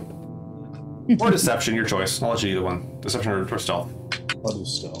 Or deception, your choice. I'll let you either one. Deception or stealth. I'll do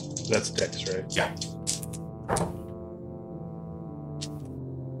stealth. That's dex, right? Yeah.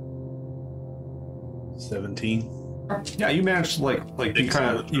 $17. Yeah, you managed to like you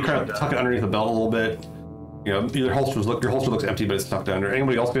kind of tuck it underneath the belt a little bit. You know, your holster looks empty, but it's tucked under.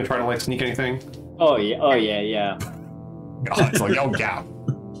 Anybody else gonna try to like sneak anything? Oh yeah. Oh, it's like, oh yeah.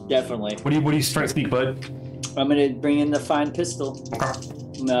 Definitely. What are you trying to sneak, bud? I'm gonna bring in the fine pistol. Okay.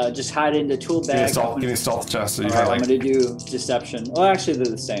 Just hide it in the tool bag. Give me a stealth test. So I'm gonna do deception. Oh, actually they're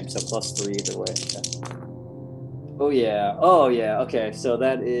the same, so +3 either way. Okay. Oh yeah. Okay, so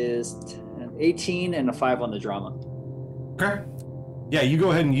that is 18 and a 5 on the drama. Okay. Yeah, you go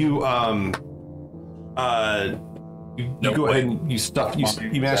ahead and you go ahead and you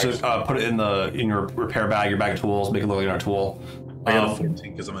manage to put it in your repair bag, your bag of tools, make it look like your tool. I got a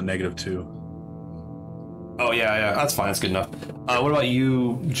 14 because I'm a -2. Oh yeah, that's fine. That's good enough. What about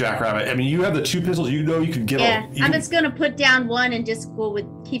you, Jackrabbit? I mean, you have the 2 pistols. You know you could get. Yeah, I'm just gonna put down one and just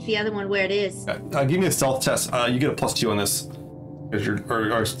keep the other one where it is. Give me a stealth test. You get a +2 on this.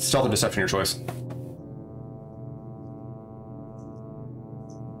 Or stealth or deception, your choice.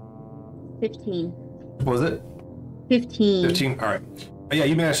 15. What was it? 15. 15. All right. Yeah,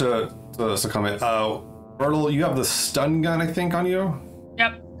 you managed to succumb it. Myrtle, you have the stun gun, I think, on you.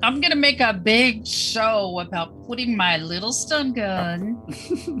 Yep. I'm gonna make a big show about putting my little stun gun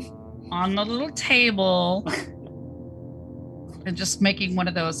on the little table and just making one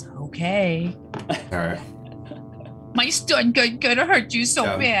of those. Okay. All right. My stun gun gonna hurt you so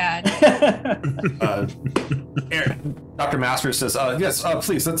bad. Dr. Masters says, "Yes,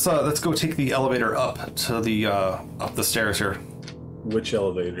 please let's go take the elevator up to the up the stairs here." Which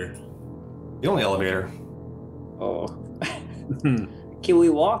elevator? The only elevator. Oh. Can we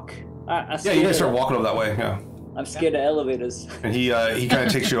walk? Yeah, you guys start walking over that way. Yeah. I'm scared of elevators. And he kind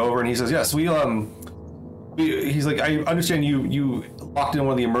of takes you over and he says, "Yes, he's like, I understand you locked in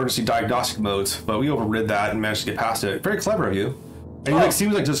one of the emergency diagnostic modes, but we overrid that and managed to get past it. Very clever of you." And he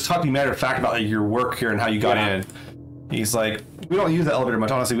seems like just talking matter of fact about like, your work here and how you got in. He's like, "We don't use the elevator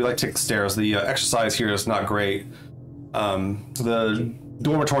much. Honestly, we like to take the stairs. The exercise here is not great. The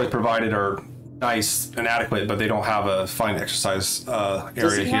dormitories provided are nice and adequate, but they don't have a fine exercise area here."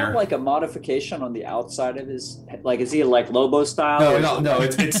 Does he have like a modification on the outside of his? Like, is he like Lobo style? No.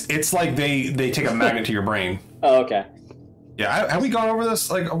 It's like they take a magnet to your brain. Oh, okay. Yeah, have we gone over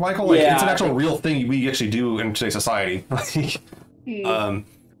this, like Michael? Like, it's an actual real thing we actually do in today's society.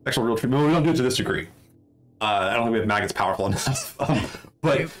 Actual real treatment. We don't do it to this degree. I don't think we have magnets powerful enough.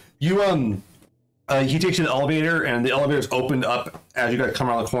 But you he takes you to the elevator, and the elevator's opened up as you guys come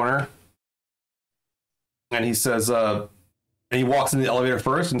around the corner. And he says, and he walks in the elevator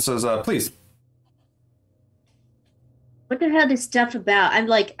first and says, "Please." What the hell is stuff about? I'm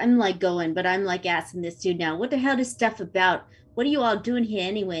like going, but I'm like asking this dude now. What the hell is stuff about? What are you all doing here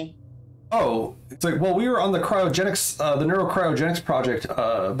anyway? Oh, it's like, well, we were on the cryogenics, the neurocryogenics project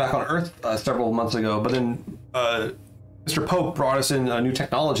back on Earth several months ago, but then Mr. Pope brought us in a new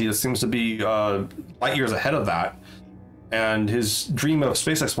technology that seems to be light years ahead of that, and his dream of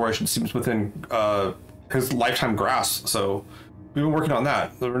space exploration seems within his lifetime grasp. So we've been working on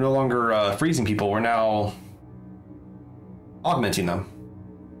that. We're no longer freezing people. We're now augmenting them.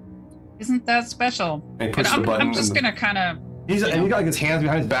 Isn't that special? And he pushes the button. I'm just gonna kind of. And he's got like his hands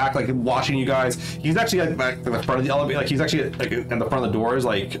behind his back, like watching you guys. He's actually like back in the front of the elevator, like he's actually like in the front of the doors,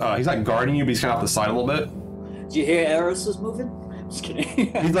 like he's not guarding you, but he's kind of off the side a little bit. Did you hear Eros was moving? I'm just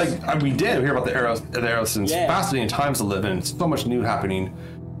kidding. He's like, we did hear about the arrows since fascinating times to live in. So much new happening.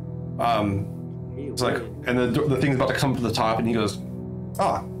 It's like, and the thing's about to come to the top, and he goes,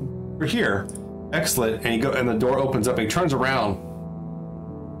 you're here. Excellent. And the door opens up, and he turns around.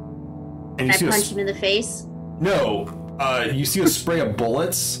 And Can I punch him in the face? No. You see a spray of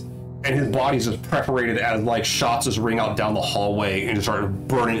bullets, and his body's just perforated as like shots just ring out down the hallway and just start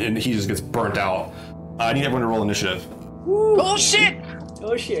burning, and he just gets burnt out. I need everyone to roll initiative. Woo. Oh shit!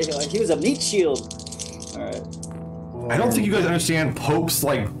 Oh shit! He was a meat shield. All right. I don't think you guys understand Pope's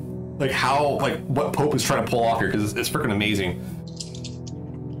like what Pope is trying to pull off here, because it's freaking amazing.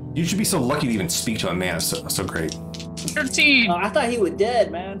 You should be so lucky to even speak to a man. It's so great. 13. I thought he was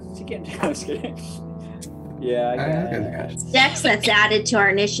dead, man. I was kidding. Yeah, I got it. Dex, that's added to our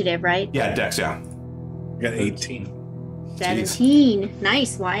initiative, right? Yeah, Dex, yeah. I got 18. 17. Jeez.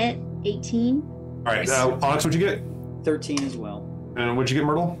 Nice, Wyatt. 18. All right, Onyx, what'd you get? 13 as well. And what'd you get,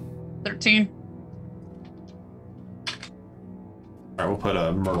 Myrtle? 13. All right, we'll put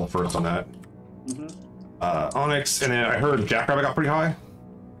Myrtle first on that. Mm-hmm. Onyx, and then I heard Jackrabbit got pretty high.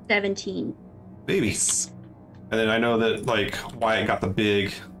 17. Babies. And then I know that like Wyatt got the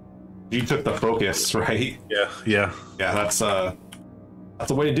big. You took the focus, right? Yeah. That's the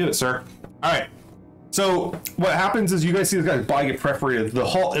way to do it, sir. All right. So what happens is you guys see this guy's body get perforated. It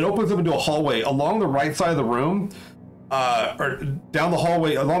opens up into a hallway along the right side of the room, or down the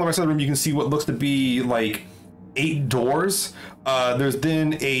hallway along the right side of the room. You can see what looks to be like 8 doors. There's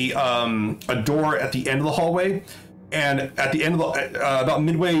then a door at the end of the hallway. And at the end of about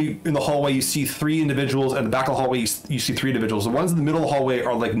midway in the hallway, you see 3 individuals. At the back of the hallway, you see 3 individuals. The ones in the middle of the hallway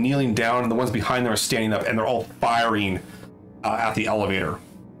are like kneeling down, and the ones behind them are standing up, and they're all firing at the elevator.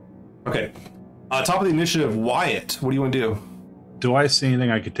 Okay. Top of the initiative, Wyatt. What do you want to do? Do I see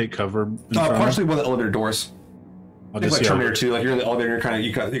anything I could take cover? Partially one of the elevator doors. I'll it's just like Terminator 2. Like you're in the elevator,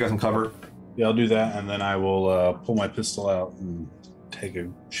 you got some cover. Yeah, I'll do that, and then I will pull my pistol out and take a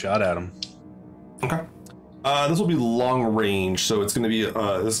shot at him. Okay. This will be long range, so it's going to be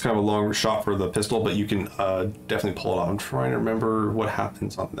this is kind of a long shot for the pistol, but you can definitely pull it off. I'm trying to remember what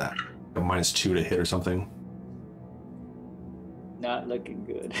happens on that. A -2 to hit or something. Not looking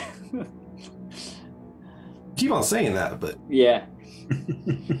good. Keep on saying that, but yeah.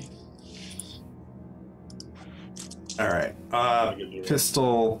 All right.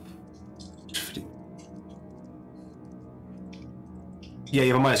 Pistol. Yeah,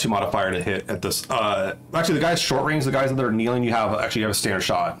 you have a -2 modifier to hit at this. Actually, the guys short range, the guys that are kneeling, you have a standard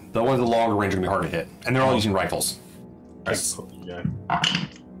shot. The ones at the longer range are gonna be hard to hit, and they're all using rifles. Nice.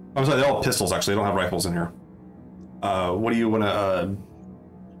 I'm sorry, they all have pistols. Actually, they don't have rifles in here. What do you want to?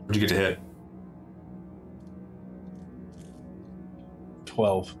 What'd you get to hit?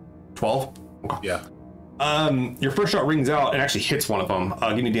 12. 12. Okay. Yeah. Your first shot rings out and actually hits one of them.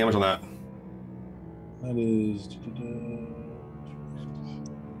 Give me damage on that. That is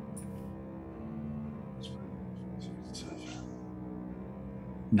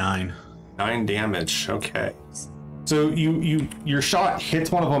 9. 9 damage. Okay. So your shot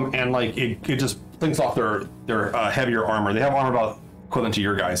hits one of them and like it just flings off their heavier armor. They have armor about equivalent to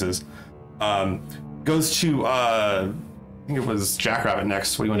your guys's. Goes to I think it was Jackrabbit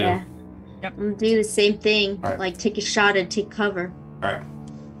next. What do you want to do? Yep. I'm gonna do the same thing. Right. Like take a shot and take cover. All right.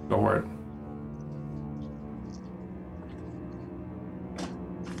 Go for it.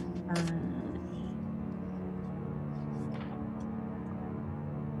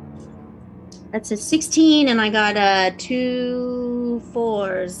 That's a 16, and I got 2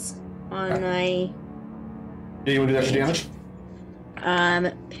 4s on my. Yeah, you want to do extra damage?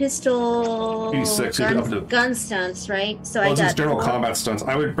 Pistol. 86, gun stunts, right? So well, I got just general combat stunts.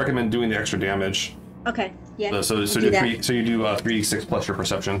 I would recommend doing the extra damage. Okay. Yeah. So you do 3d6 plus your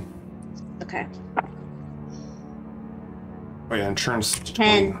perception. Okay. Oh yeah, insurance.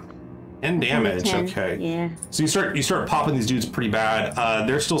 10. 10 damage. 10. Okay. Yeah. So you start popping these dudes pretty bad.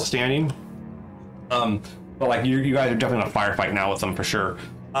 They're still standing. But like you guys are definitely in a firefight now with them for sure.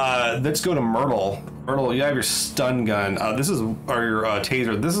 Let's go to Myrtle. Myrtle, you have your stun gun. Your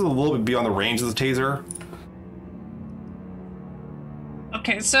taser. This is a little bit beyond the range of the taser.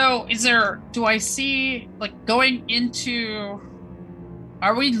 Okay, so do I see, like, going into,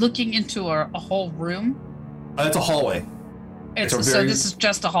 are we looking into a whole room? It's a hallway. So this is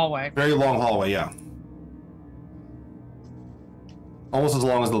just a hallway. Very long hallway, yeah. Almost as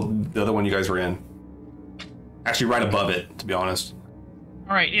long as the other one you guys were in. Actually, right above it, to be honest.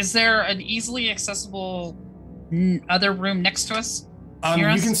 All right. Is there an easily accessible other room next to us? You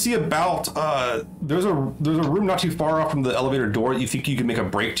can see about there's a room not too far off from the elevator door that you think you can make a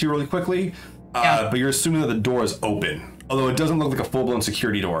break to really quickly. But you're assuming that the door is open, although it doesn't look like a full-blown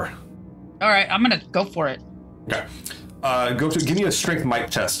security door. All right, I'm gonna go for it. Okay. Give me a strength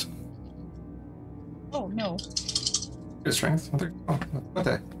might test. Oh no. Good strength. What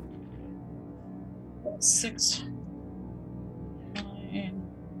the? 6, 9,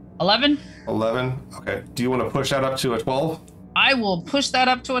 11. 11. Okay. Do you want to push that up to a 12? I will push that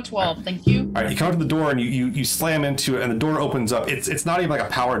up to a 12. Thank you. All right. You come up to the door and you slam into it, and the door opens up. It's not even like a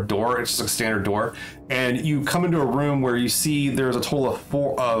powered door. It's just a standard door. And you come into a room where you see there's a total of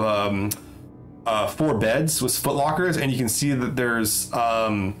four beds with footlockers, and you can see that there's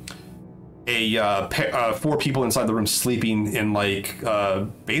 4 people inside the room sleeping in like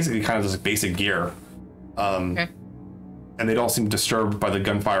basically kind of just basic gear. Okay. And they don't seem disturbed by the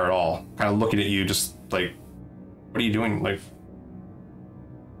gunfire at all. Kind of looking at you, just like, what are you doing? Like,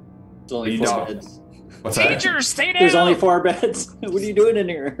 there's only 4 beds. What's that? Teacher, stay down. There's only 4 beds. What are you doing in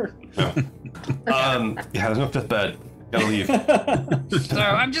here? No. Yeah, there's no 5th bed. Gotta leave. So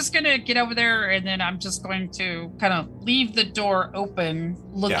I'm just gonna get over there, and then I'm just going to kind of leave the door open,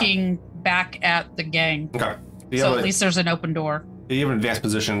 looking back at the gang. Okay. So at least there's an open door. You have an advanced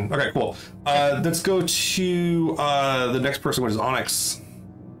position. Okay, cool. Let's go to the next person, which is Onyx.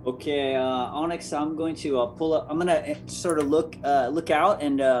 Okay, Onyx, I'm going to pull up. I'm gonna sort of look out,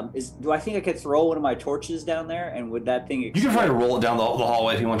 and do I think I could throw one of my torches down there, and would that thing? You can try to roll it down the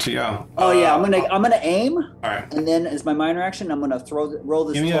hallway if you want to. Yeah. Oh yeah, I'm gonna aim. All right. And then as my minor action, I'm gonna roll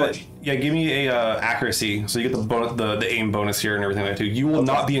this torch. Give me a accuracy, so you get the bonus, the aim bonus here and everything like that too. You will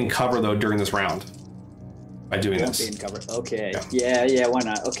not be in cover though during this round. By doing this. Be in cover. Okay. Yeah. Why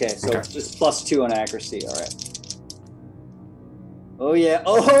not? Okay. So just +2 on accuracy. All right. Oh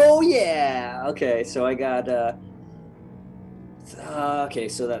yeah. Okay, so I got okay,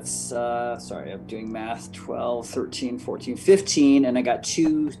 so that's sorry, I'm doing math. 12, 13, 14, 15, and I got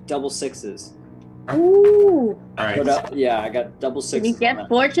 2 double 6s. Ooh. All right. But, I got double 6s. Can you get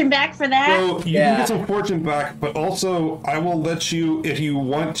fortune back for that? So you can get some fortune back, but also I will let you, if you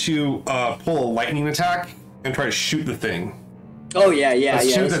want to pull a lightning attack and try to shoot the thing. Oh yeah.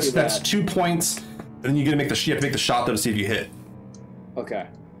 That's 2 points, and then you have to make the shot though to see if you hit. Okay.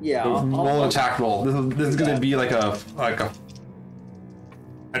 Yeah. Roll an attack roll. This is going to be like a. I'd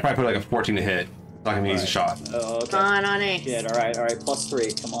probably put like a 14 to hit. It's not going to be an easy shot. Oh, okay. Come on, Onyx. Good. All right.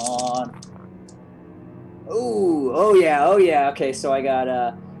 +3. Come on. Ooh. Oh yeah. Okay. So I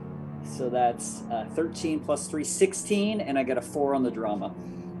got so that's 13 +3, 16, and I got a 4 on the drama.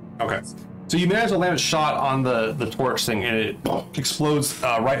 Okay. So you managed to land a shot on the torch thing, and it explodes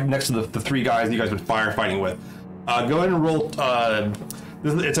right next to the 3 guys that you guys have been firefighting with. Go ahead and roll.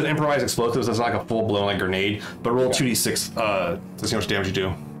 It's an improvised explosive, so it's not like a full-blown like grenade. But roll 2d6 to see how much damage you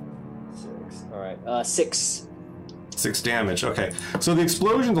do. 6. All right. 6. 6 damage. Okay. So the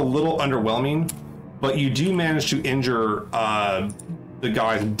explosion's a little underwhelming, but you do manage to injure the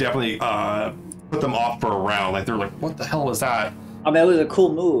guys and definitely put them off for a round. Like they're like, "What the hell was that?" I mean, it was a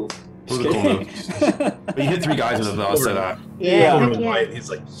cool move. It was a cool move. But you hit 3 guys with it, though. I'll say that. Yeah. He's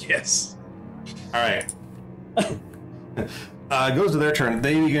like, yes. All right. It goes to their turn.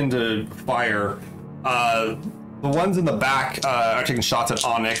 They begin to fire. The ones in the back are taking shots at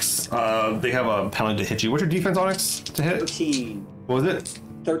Onyx. They have a penalty to hit you. What's your defense, Onyx, to hit? 13. What was it?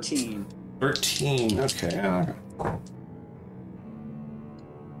 13. 13. Okay.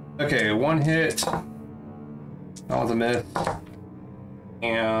 Okay, 1 hit. That one's a miss.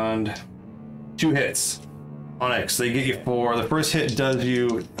 And 2 hits. Onyx, they get you 4. The first hit does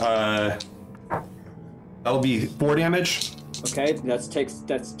you that'll be 4 damage. Okay, that's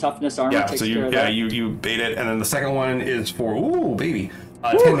toughness armor. Yeah, so you bait it, and then the second one is for 10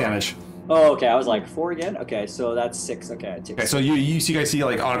 damage. Oh, okay. I was like 4 again. Okay, so that's 6. Okay, I take. Okay, so you guys see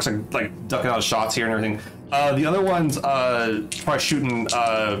like Onyx like ducking out of shots here and everything. The other ones probably shooting. 2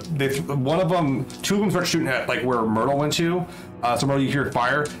 of them start shooting at like where Myrtle went to. So Myrtle, you hear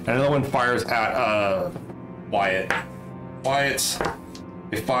fire, and another one fires at Wyatt.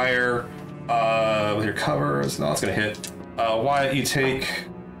 They fire. With your covers, no, that's gonna hit. Wyatt, you take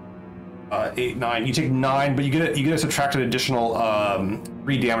 8, 9. You take 9, but you get a subtracted additional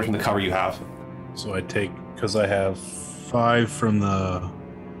 3 damage from the cover you have. So I take, because I have 5 from the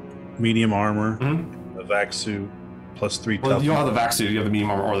medium armor, the vac suit, +3 toughness. Well, you don't have the vac suit. You have the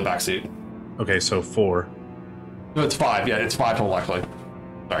medium armor or the vac suit. Okay, so 4. No, it's 5. Yeah, it's 5 total actually.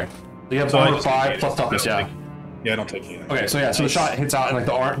 Sorry. So you have armor 5 plus toughness. Yeah. Yeah, I don't take anything. Okay, so yeah, so the shot hits out, and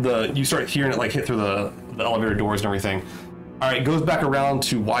like you start hearing it like hit through the elevator doors and everything. All right, it goes back around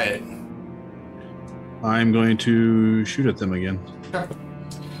to Wyatt. I'm going to shoot at them again. Okay.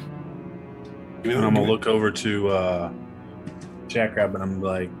 And I'm gonna look over to Jackrabbit. I'm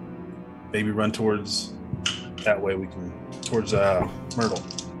like, maybe run towards that way. We can towards Myrtle.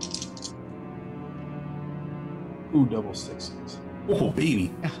 Ooh, double sixes. Oh,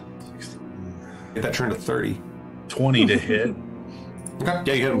 baby. Get that turned to 30. 20 to hit. Okay.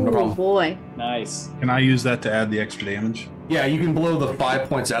 Yeah, you hit him. No Oh problem. boy. Nice. Can I use that to add the extra damage? Yeah, you can blow the 5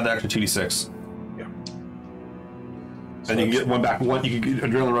 points, add the extra 2d6. Yeah. And you can get one back. You can get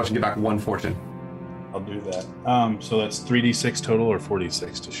adrenaline rush and get back 1 fortune. I'll do that. So that's 3d6 total or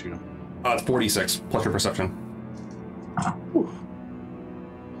 4d6 to shoot him? It's 46 plus your perception.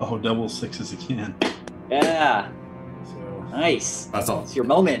 Oh, double sixes again. Yeah. So Nice. That's all. It's your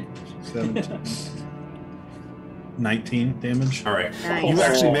moment. 17. 19 damage. All right. Nice. You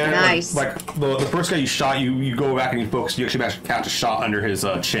actually managed, Nice. like the first guy you shot, you go back and you focus. You actually managed to catch a shot under his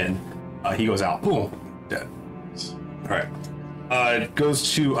chin. He goes out. Boom. Dead. All right. It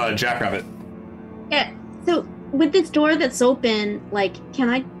goes to Jackrabbit. Yeah. So with this door that's open, like, can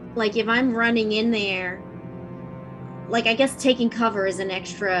I, like, if I'm running in there, like, I guess taking cover is an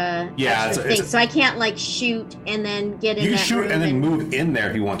extra, extra thing. So I can't like shoot and then get in. You can that shoot room and then move in there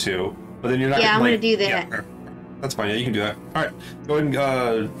if you want to, but then you're not. Yeah, I'm like, gonna do that. Yeah, that's fine. Yeah, you can do that. All right. Go ahead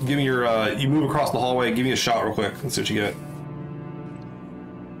and give me your. You move across the hallway. Give me a shot real quick. Let's see what you get.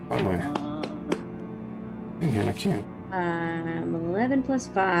 Finally. I can't. 11 plus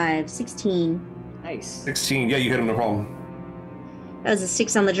 5, 16. Nice. 16. Yeah, you hit him. No problem. That was a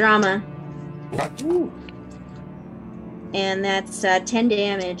 6 on the drama. Okay. Ooh, And that's 10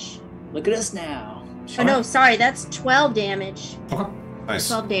 damage. look at us now. Oh no, sorry, that's 12 damage. Okay. Nice.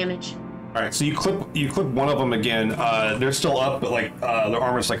 12 damage. All right. So you clip one of them again. They're still up, but like their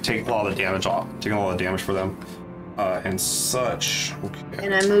armor's like taking a lot of the damage off, taking a lot of damage for them, and such. Okay.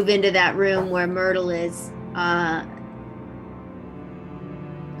 And I move into that room where Myrtle is.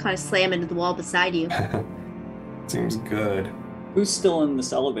 Kind of slam into the wall beside you. Seems good. Who's still in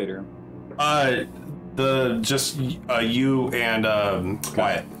this elevator? Just you and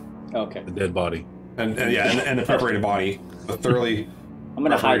Wyatt, Okay. The dead body. and the preparated body, the thoroughly I'm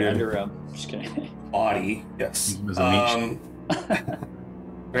gonna hide Preparated. under him. Just kidding. body. Yes. Use him as a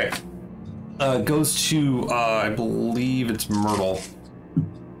leech. Okay. Goes to I believe it's Myrtle.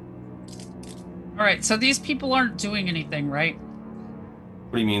 All right, so these people aren't doing anything, right?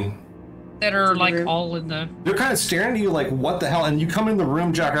 What do you mean? That are like room. all in the. They're kind of staring at you like, what the hell? And you come in the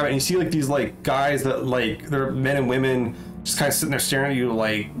room, Jackrabbit, and you see like these like guys that like they're men and women just kind of sitting there staring at you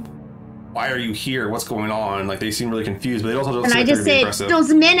like, why are you here? What's going on? Like they seem really confused, but they also don't And seem I like just they're say, being aggressive.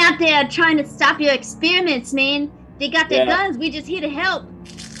 those men out there are trying to stop your experiments, man. They got their Yeah. guns. We just here to help.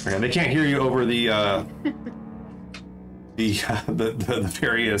 Okay, they can't hear you over the the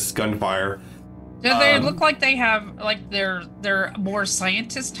various gunfire. Do they look like they have like they're more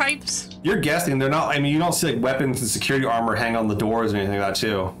scientist types? You're guessing they're not. I mean, you don't see like weapons and security armor hang on the doors or anything like that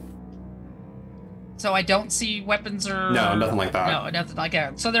too. So I don't see weapons or No, nothing like that. No, nothing like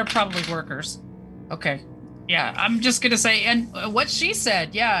that. So they're probably workers. Okay. Yeah, I'm just gonna say, and what she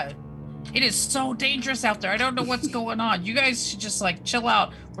said, yeah, it is so dangerous out there. I don't know what's going on. You guys should just like chill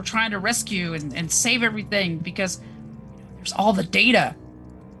out. We're trying to rescue and save everything because there's all the data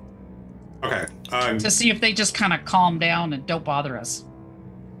Okay. to see if they just kind of calm down and don't bother us.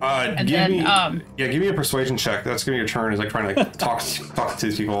 And give then, me, give me a persuasion check. That's gonna be your turn. Is like trying to like, talk to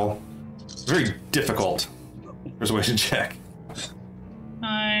these people. It's very difficult persuasion check.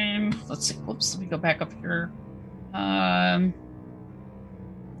 Let's see. Whoops. Let me go back up here.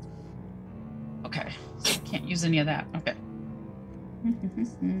 Okay. So can't use any of that. Okay.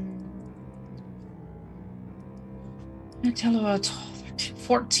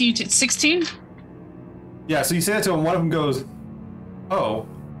 14 to 16. Yeah. So you say that to him. One of them goes, "Oh,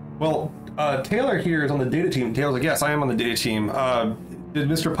 well, Taylor here is on the data team." Taylor's like, "Yes, I am on the data team. Is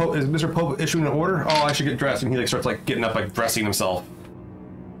Mr. Pope issuing an order? Oh, I should get dressed." And he like starts like getting up, like dressing himself.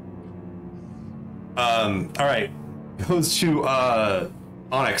 All right. Goes to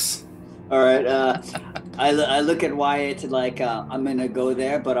Onyx. All right. I look at Wyatt like I'm gonna go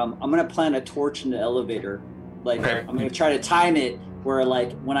there, but I'm gonna plant a torch in the elevator. Like Okay. I'm gonna try to time it where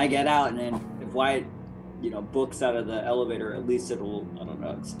like when I get out, and then if Wyatt, books out of the elevator, at least it'll, I don't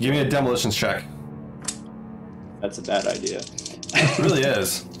know. Give me a demolitions check. That's a bad idea. It really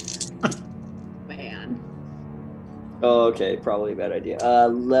is. Man. Oh, okay, probably a bad idea.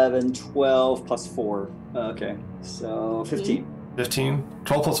 11, 12 plus 4. Okay, so 15. 15?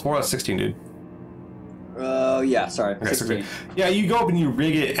 12 plus 4, that's 16, dude. Oh, yeah, sorry. Okay, 16. Yeah, you go up and you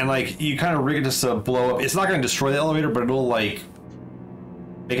rig it, and like you kind of rig it just to blow up. It's not going to destroy the elevator, but it'll like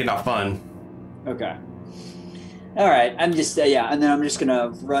make it not fun. Okay. All right, I'm just and then I'm just gonna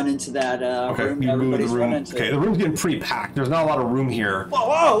run into that room. Everybody's running into. Okay, the room's getting pretty packed. There's not a lot of room here.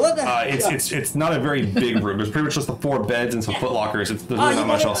 Whoa! What the? It's not a very big room. There's pretty much just the 4 beds and some foot lockers. There's really not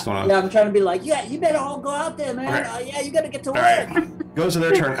much else going on. Yeah, I'm trying to be like, you better all go out there, man. Okay. You gotta get to work. Right. Goes to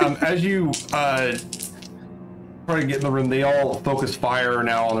their turn. As you try to get in the room, they all focus fire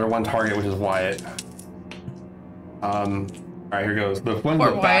now on their one target, which is Wyatt. All right, here goes. The one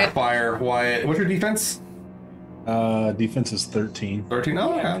with the backfire, Wyatt. What's your defense? Defense is 13. 13?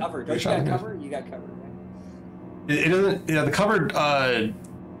 Oh, yeah. Cover. Don't you got cover? You got cover. It doesn't. Yeah, the covered.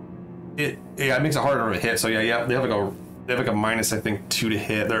 It makes it harder to hit. So yeah. They have like a minus, I think, 2 to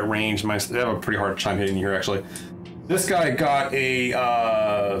hit. They're at range. They have a pretty hard time hitting you here, actually. This guy got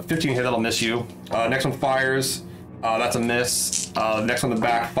a 15 hit. That'll miss you. Next one fires. That's a miss. Next one, the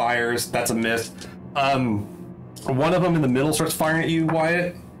back fires. That's a miss. One of them in the middle starts firing at you,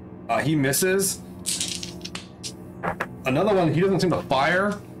 Wyatt. He misses. Another one, he doesn't seem to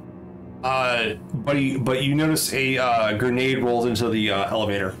fire. But you notice a grenade rolls into the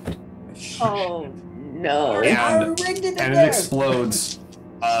elevator. Oh no! And it explodes,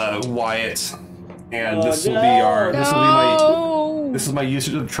 Wyatt. And this will be this is my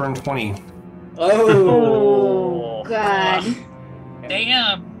usage of turn 20. Oh God!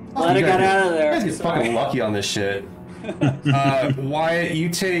 Damn! Glad I got out of there. You guys get fucking lucky on this shit. Wyatt, you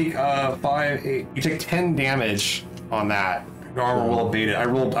take 5, 8. You take 10 damage on that. Your armor will abate it. I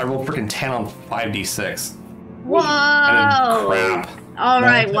rolled freaking 10 on 5d6. Whoa! Crap. All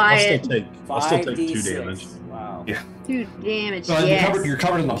right, Wyatt. I'll still take 2 damage. Wow. Yeah. 2 damage. So yes. your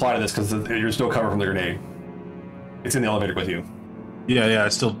cover doesn't apply to this because you're still covered from the grenade. It's in the elevator with you. Yeah. I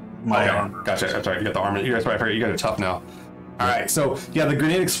still my armor. Gotcha. That's right. You got the armor. That's right. I forget. You got it tough now. All right. So yeah, the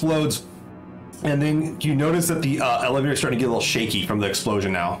grenade explodes, and then you notice that the elevator is starting to get a little shaky from the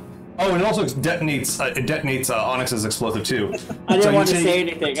explosion now. Oh, and it also detonates Onyx's explosive too. I didn't want to say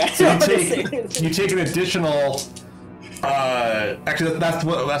anything. You take an additional. Actually, that's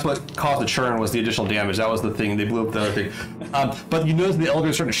what caused the churn was the additional damage. That was the thing. They blew up the other thing. But you notice the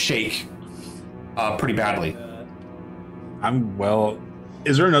elevator starting to shake pretty badly.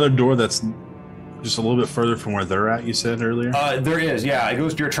 Is there another door that's just a little bit further from where they're at? You said earlier. There is. Yeah, it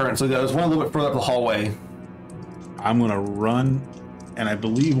goes to your turn. So there's one a little bit further up the hallway. I'm gonna run. And I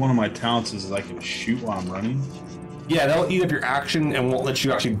believe one of my talents is I can shoot while I'm running. Yeah, that'll eat up your action and won't let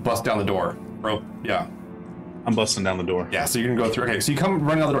you actually bust down the door. Bro, yeah. I'm busting down the door. Yeah, so you're gonna go through. Okay, so you come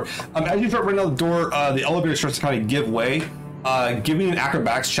running out the door. As you start running out the door, the elevator starts to kind of give way. Give me an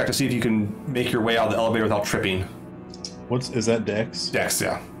acrobatics check to see if you can make your way out of the elevator without tripping. Is that Dex? Dex,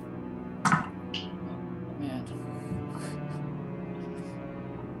 yeah. Man.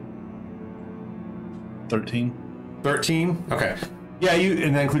 13. 13? Okay. Yeah,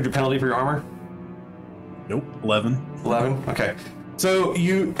 and that includes your penalty for your armor? Nope. 11. 11? Okay. So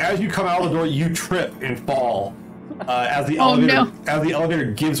as you come out of the door, you trip and fall as the elevator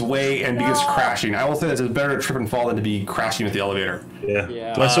gives way and begins crashing. I will say that it's better to trip and fall than to be crashing with the elevator.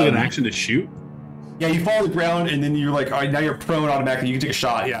 Yeah. Do I still get an action to shoot? Yeah, you fall to the ground and then you're like, all right, now you're prone automatically. You can take a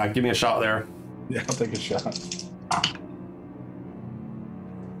shot. Yeah, give me a shot there. Yeah, I'll take a shot.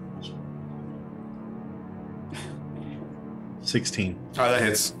 $16. All right, that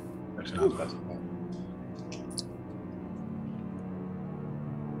hits. Actually, not bad.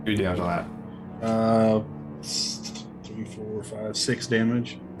 3 damage on that. 3, 4, 5, 6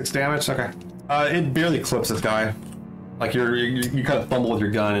 damage. 6 damage. Okay. It barely clips this guy. Like you kind of fumble with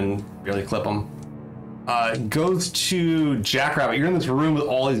your gun and barely clip him. Goes to Jackrabbit. You're in this room with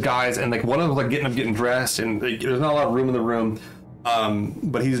all these guys, and like one of them's like getting dressed, and like, there's not a lot of room in the room.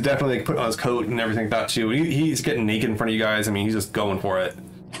 But he's definitely like, putting on his coat and everything like that too. He's getting naked in front of you guys. I mean, he's just going for it.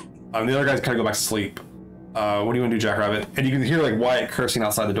 The other guys kind of go back to sleep. What do you want to do, Jackrabbit? And you can hear like Wyatt cursing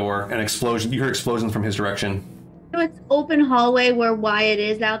outside the door, and explosion. You hear explosions from his direction. So it's open hallway where Wyatt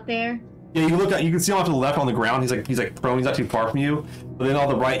is out there. Yeah, you look at. You can see him off to the left on the ground. He's like prone. He's not too far from you. But then on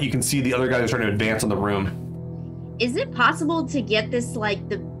the right, you can see the other guys are starting to advance on the room. Is it possible to get this like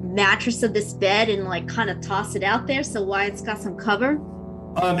the mattress of this bed and like kind of toss it out there so Wyatt's got some cover?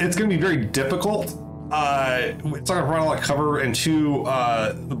 It's going to be very difficult. It's not going to run a lot of cover, and 2,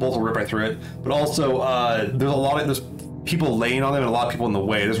 the bolts will rip right through it. But also, there's people laying on them and a lot of people in the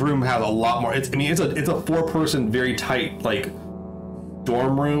way. This room has a lot more. It's a 4-person, very tight like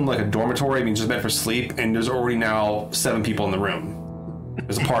dorm room, like a dormitory. I mean, just meant for sleep. And there's already now 7 people in the room.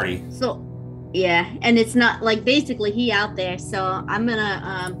 There's a party. So, yeah, and it's not like basically he out there. So I'm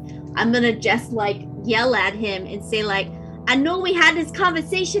gonna just like yell at him and say like, I know we had this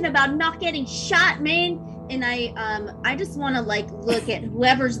conversation about not getting shot, man, I just want to like look at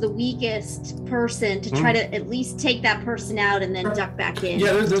whoever's the weakest person to try to at least take that person out and then duck back in.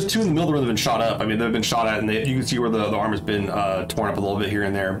 Yeah, there's two in the middle of the room that have been shot up. I mean, they've been shot at, and you can see where the armor's been torn up a little bit here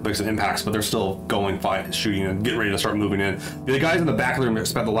and there because of impacts, but they're still going, fighting, shooting, and getting ready to start moving in. The guys in the back of the room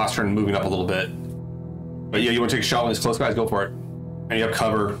spent the last turn moving up a little bit. But yeah, you want to take a shot with these close guys? Go for it. And you have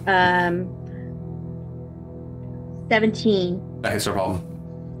cover. 17. That hits no problem.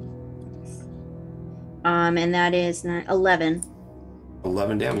 And that is 11.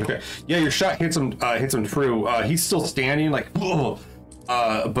 11 damage. Okay. Yeah, your shot hits him true. He's still standing, like,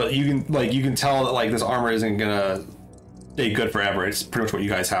 but you can tell that like this armor isn't gonna stay good forever. It's pretty much what you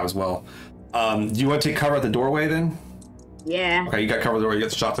guys have as well. Do you want to take cover at the doorway then? Yeah. Okay, you got cover at the doorway. You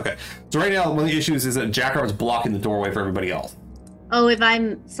got the shots. Okay. So right now, one of the issues is that Jackrabbit's blocking the doorway for everybody else. Oh,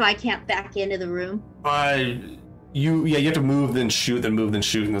 so I can't back into the room. You have to move then shoot then move then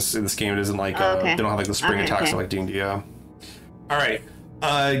shoot in this game. It isn't like okay. They don't have like the spring attacks like D&D. All right,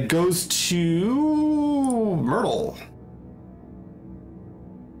 goes to Myrtle.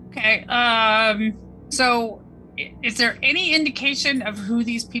 Okay. So, is there any indication of who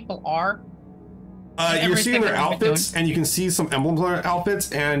these people are? You're seeing their outfits, and you can see some emblems on their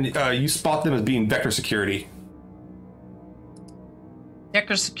outfits, and you spot them as being Vector Security.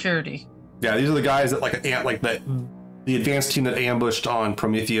 Vector Security. Yeah, these are the guys that the advanced team that ambushed on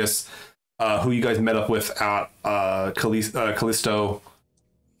Prometheus, who you guys met up with at Callisto.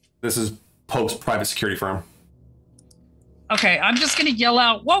 This is Pope's private security firm. Okay, I'm just gonna yell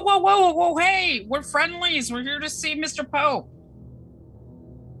out, "Whoa, whoa, whoa, whoa, whoa! Hey, we're friendlies. We're here to see Mr. Pope."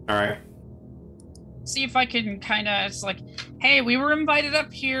 All right. See if I can kind of. It's like, hey, we were invited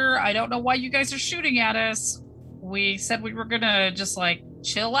up here. I don't know why you guys are shooting at us. We said we were gonna just like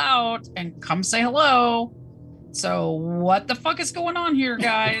chill out and come say hello. So what the fuck is going on here,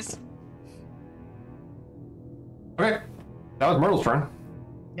 guys? Okay, that was Myrtle's turn.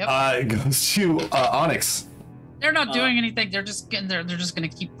 Yep. It goes to Onyx. They're not doing anything. They're just getting there. They're just gonna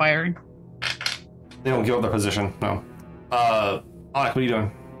keep firing. They don't give up their position. No. Onyx, what are you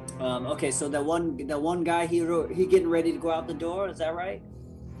doing? Okay, so that one guy he getting ready to go out the door. Is that right?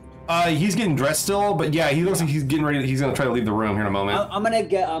 He's getting dressed still, but yeah, he looks like he's getting ready. He's gonna try to leave the room here in a moment. I'm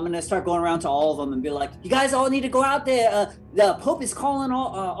gonna start going around to all of them and be like, "You guys all need to go out there. The Pope is calling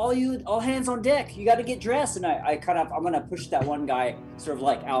all hands on deck. You got to get dressed." And I'm gonna push that one guy sort of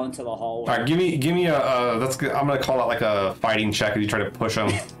like out into the hallway. All right, give me a that's good. I'm gonna call that like a fighting check as you try to push him.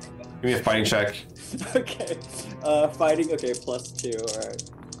 Give me a fighting check. Okay, fighting. Okay, +2. All right.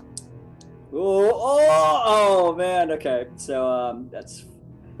 Oh man. Okay, so that's.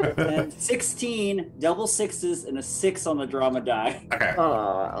 And 16 double sixes and a 6 on the drama die. Okay.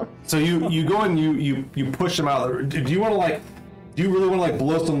 So you go and you push him out. Do you want to do you really want to like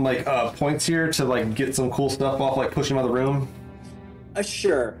blow some like points here to like get some cool stuff off, like push him out of the room?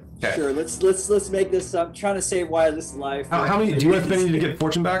 Sure. Okay. Sure. Let's make this. I'm trying to save Wireless life. How many do you want to spend to get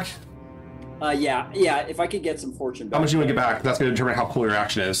fortune back? Yeah. If I could get some fortune back. How much do you want to get back? That's going to determine how cool your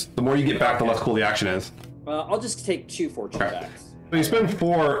action is. The more you get back, the less cool the action is. I'll just take 2 fortune backs. So you spend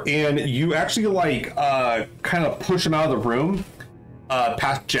 4, and you actually like kind of push him out of the room,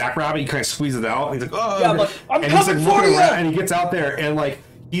 past Jackrabbit. You kind of squeeze it out. He's like, "Oh!" Yeah, I'm coming for you! And he gets out there, and like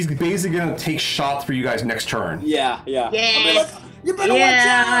he's basically gonna take shots for you guys next turn. Yeah. Yeah. Like, you better watch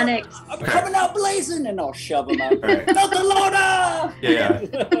out! Onyx. I'm coming out blazing, and I'll shove him out. Right. Not the loader! Yeah.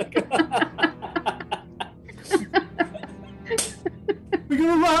 We're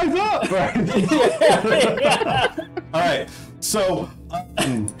gonna rise up. Right. All right. So,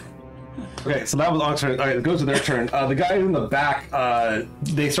 okay, so that was Onyx's turn. All right, it goes to their turn. The guys in the back,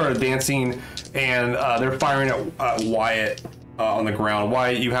 they start advancing, and they're firing at Wyatt on the ground.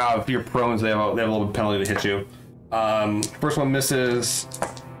 Wyatt, you have your prones. They have a little penalty to hit you. First one misses.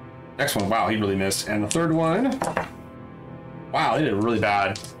 Next one, wow, he really missed. And the third one, wow, they did really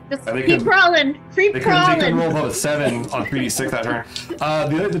bad. Just keep crawling. They couldn't roll above a 7 on 3d6 that turn.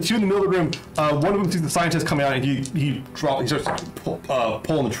 The two in the middle of the room, one of them sees the scientist coming out, and he starts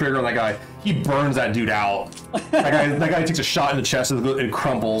pulling the trigger on that guy. He burns that dude out. That guy takes a shot in the chest and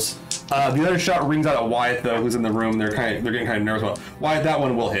crumbles. The other shot rings out at Wyatt though, who's in the room. They're getting kind of nervous about Wyatt. That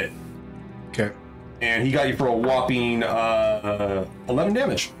one will hit. Okay. And he got you for a whopping 11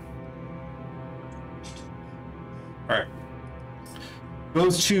 damage. All right.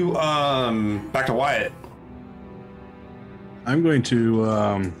 Goes to back to Wyatt. I'm going to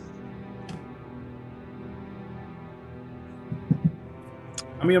how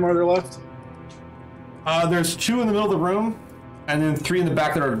many of them are there left? There's 2 in the middle of the room, and then 3 in the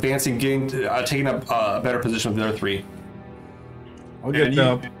back that are advancing, taking up a better position with the other 3. I'll get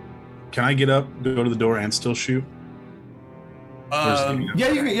Can I get up, go to the door, and still shoot? Yeah,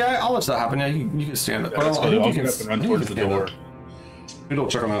 you can. Yeah, I'll let that happen. Yeah, you can stand up. Yeah, Well, I think I'll you can get up and run towards the door. We don't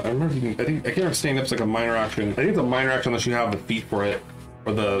check on that. I remember you can. I can't remember standing up's like a minor action. I think it's a minor action unless you have the feat for it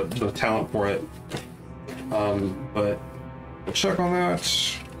or the talent for it. But we'll check on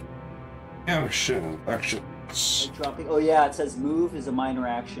that. Yeah, shit. Actions. Dropping. Oh yeah, it says move is a minor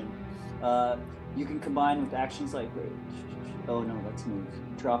action. You can combine with actions like. Oh no, that's move.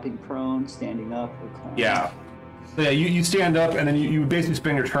 Dropping prone, standing up, or climbing. Yeah. So yeah, you stand up and then you basically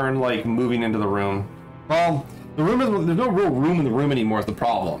spend your turn like moving into the room. Well, the room there's no real room in the room anymore. Is the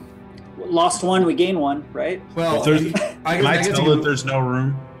problem? Lost one, we gain one, right? Well, can I tell that there's no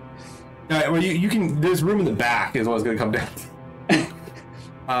room? Well, you can. There's room in the back is what's going to come down.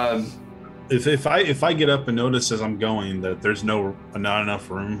 If I get up and notice as I'm going that there's not enough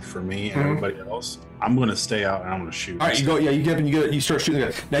room for me and everybody else, I'm going to stay out and I'm going to shoot. All right, you go. Yeah, you get up and you start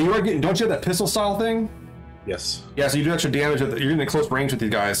shooting. Now you are getting. Don't you have that pistol style thing? Yes. Yeah, so you do extra damage. You're getting close range with these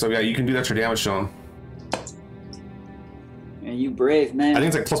guys, so yeah, you can do extra damage to them. Yeah, you brave man. I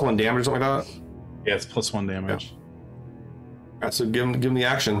think it's like +1 damage or something like that. Yeah, it's +1 damage. Yeah. All right, so give him the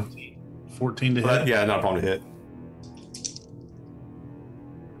action. 14 to hit. Yeah, not a problem to hit.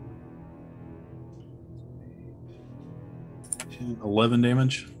 $11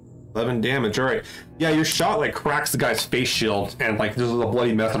 damage. 11 damage. All right. Yeah, your shot like cracks the guy's face shield, and like this is a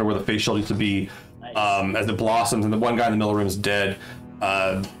bloody mess under where the face shield used to be. Nice. As it blossoms, and the one guy in the middle of the room is dead.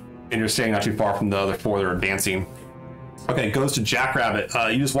 And you're staying not too far from the other four that are advancing. Okay, it goes to Jackrabbit.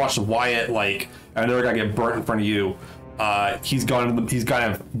 You just watched Wyatt like another guy get burnt in front of you. He's kind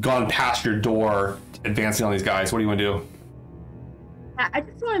of gone past your door, advancing on these guys. What do you want to do? I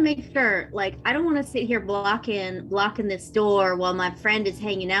just want to make sure, like, I don't want to sit here blocking this door while my friend is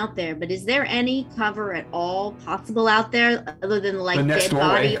hanging out there. But is there any cover at all possible out there other than like dead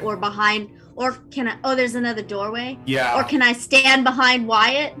doorway? Body or behind? Or can I? Oh, there's another doorway. Yeah. Or can I stand behind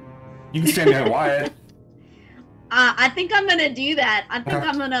Wyatt? You can stand behind Wyatt. I think I'm gonna do that. I think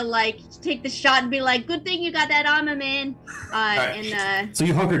I'm gonna like take the shot and be like, "Good thing you got that armor, man." Right. And so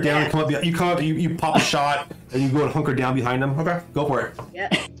you hunker down, come up, you pop a shot, and you go and hunker down behind him. Okay, go for it.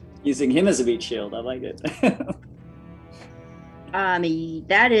 Yep. Using him as a beat shield, I like it.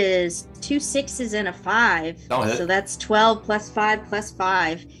 That is 2 6s and a 5. That'll hit. So that's 12 plus 5 plus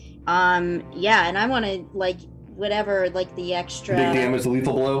 5. Yeah, and I want to like whatever, like the extra. Big damage, the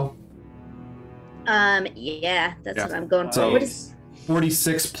lethal blow. Yeah, that's what I'm going for. So what is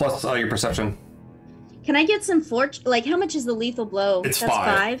 46 plus your perception? Can I get some fortune? Like, how much is the lethal blow? It's that's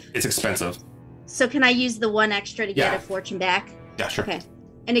 5. It's expensive. So can I use the 1 extra to get a fortune back? Yeah, sure. Okay.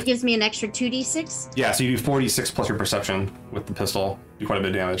 And it gives me an extra 2d6? Yeah, so you do 46 plus your perception with the pistol. Do quite a bit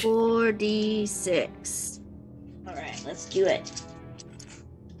of damage. 4d6. All right, let's do it.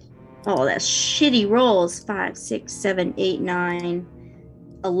 Oh, that's shitty rolls. 5, 6, 7, 8, 9,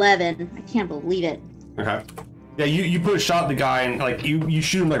 11. I can't believe it. Okay. Yeah, you put a shot at the guy and like you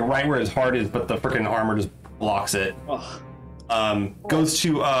shoot him like right where his heart is, but the freaking armor just blocks it. Goes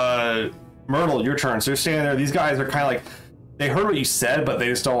to Myrtle, your turn. So you're standing there. These guys are kind of like, they heard what you said, but they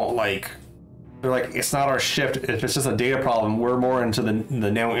just don't like. They're like, it's not our shift. If it's just a data problem, we're more into the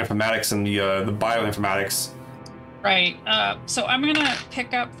nanoinformatics and the bioinformatics. Right. So I'm gonna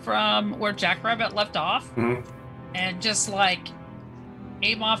pick up from where Jackrabbit left off, and just like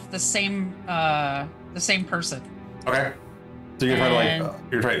aim off the same person. Okay. So you're trying to like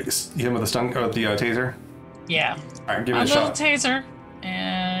you're trying to hit him with the stun or the taser. Yeah. All right, give it a little shot. Taser,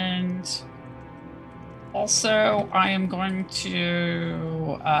 and also I am going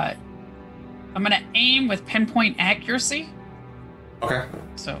to I'm gonna aim with pinpoint accuracy. Okay.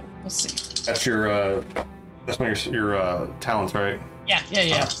 So we'll see. That's your that's one of your talents, right? Yeah.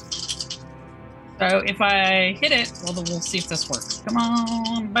 So if I hit it, well, then we'll see if this works. Come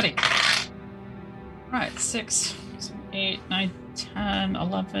on, buddy. All right, 6, 7, 8, 9, 10,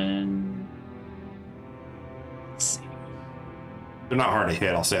 11. Let's see. They're not hard to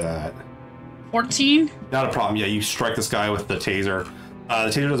hit, I'll say that. 14? Not a problem. Yeah, you strike this guy with the taser. The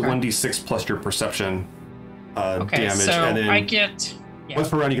taser does 1d6 plus your perception damage. So and then I get... once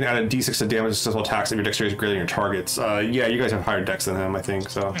per round, you can add a d6 to damage successful attacks if your dexterity is greater than your targets. Yeah, you guys have higher dex than him, I think.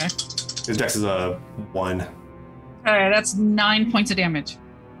 So okay. His dex is a 1. All right, that's 9 points of damage.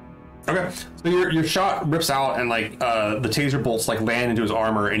 Okay, so your shot rips out and like the taser bolts like land into his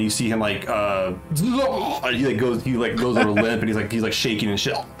armor, and you see him like he goes over limp, and he's like shaking and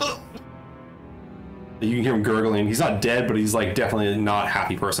shit. You can hear him gurgling. He's not dead, but he's like definitely not a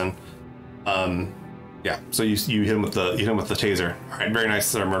happy person. Yeah. So you hit him with the taser. All right, very nice,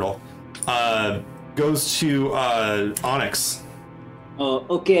 Sir Myrtle. Goes to Onyx. Oh,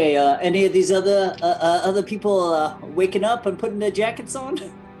 okay. Any of these other people waking up and putting their jackets on?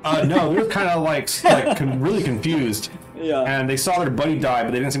 No, they're kind of really confused. Yeah. And they saw their buddy die,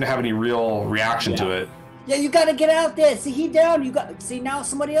 but they didn't seem to have any real reaction to it. Yeah, you gotta get out there. See, he down. Now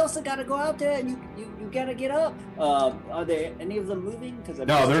somebody else has got to go out there, and you gotta get up. Are there any of them moving?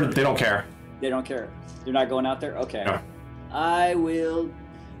 No, they don't care. They don't care. They're not going out there. Okay. No. I will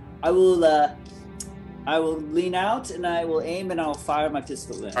lean out and I will aim and I'll fire my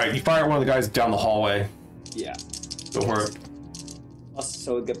pistol then. All right, you fire at one of the guys down the hallway. Yeah. Go for it.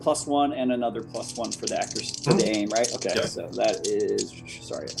 So we get +1 and another +1 for the accuracy for the aim, right? Okay. Yep. So that is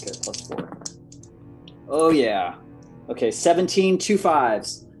 +4. Oh yeah. Okay, 17, 2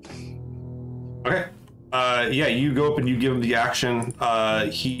 5s. Okay. Yeah, you go up and you give him the action. Can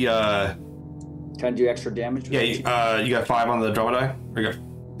I do extra damage? Yeah, you got 5 on the drama die? Or you got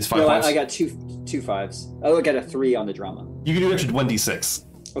these 5 points? I got two 5s. Oh, I got a 3 on the drama. You can do extra 1d6.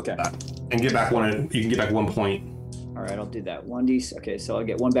 Okay. And get back one. You can get back 1 point. All right, I'll do that. 1d. Okay, so I'll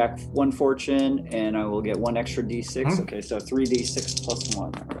get 1 back, 1 fortune, and I will get 1 extra d6. Mm-hmm. Okay, so 3d6 +1.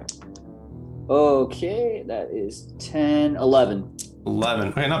 All right. Okay, that is 10, 11. 11.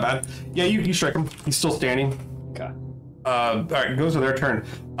 Okay, not bad. Yeah, you strike him. He's still standing. Okay. All right, it goes to their turn.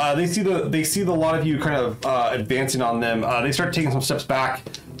 They see the lot of you kind of advancing on them. They start taking some steps back,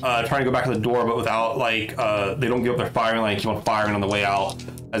 trying to go back to the door, but without they don't give up their firing line. Keep on firing on the way out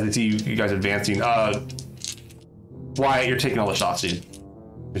as they see you guys advancing. Wyatt, you're taking all the shots, dude,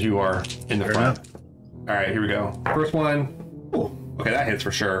 because you are in the front. All right, here we go. First one. Ooh, okay, that hits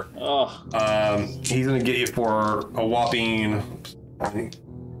for sure. Oh. He's gonna get you for a whopping.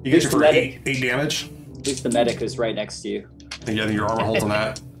 He gets you for 8 damage. At least the medic is right next to you. Yeah, your armor holds on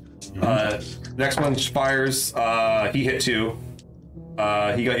that. Next one fires. He hit 2. He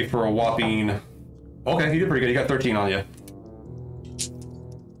got you for a whopping. Okay, he did pretty good. He got 13 on you.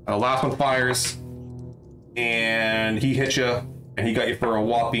 Last one fires, and he hit you, and he got you for a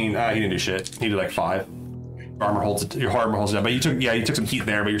whopping. He didn't do shit. He did like 5. Your armor holds it. Your armor holds it down. But you took some heat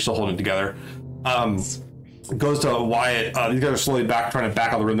there, but you're still holding it together. Goes to Wyatt. These guys are slowly trying to back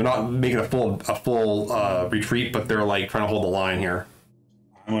out of the room. They're not making a full retreat, but they're trying to hold the line here.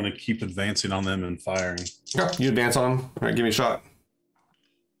 I'm going to keep advancing on them and firing. Okay, you advance on them. All right, give me a shot.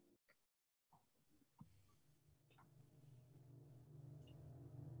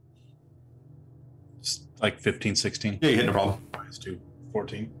 Just like 15, 16. Yeah, you hit, no problem. -2,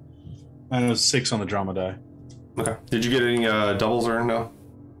 14. And it was 6 on the drama die. Okay. Did you get any doubles or no?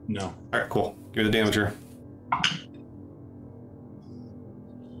 No. All right, cool. Give me the damager.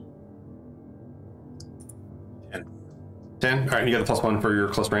 10. All right, and you got the +1 for your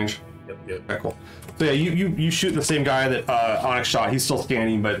close range. Yep. Okay, cool. So yeah, you shoot the same guy that Onyx shot. He's still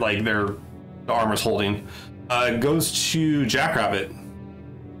standing, but the armor's holding. Goes to Jackrabbit.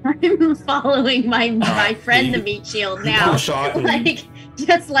 I'm following my friend the meat shield now. Shot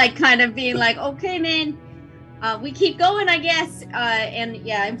just kind of being okay, man. We keep going, I guess. And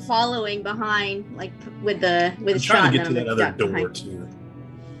yeah, I'm following behind, with the shot. Trying to get to that other door too.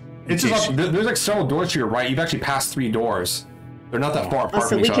 It's just there's several doors to your right. You've actually passed 3 doors. They're not that far apart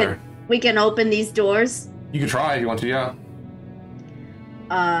from each other. We can open these doors. You can try if you want to, yeah.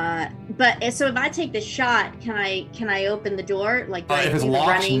 But so if I take the shot, can I open the door? If it's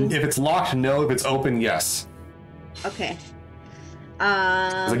locked, no. If it's open, yes. Okay.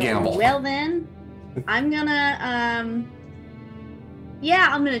 It's a gamble. Well then, I'm gonna yeah,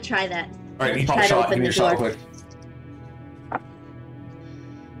 I'm gonna try that. All right, you pop a shot. Give me your shot quick.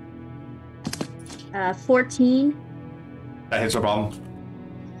 14. That hits, no problem.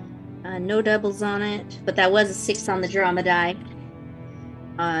 No doubles on it, but that was a 6 on the drama die.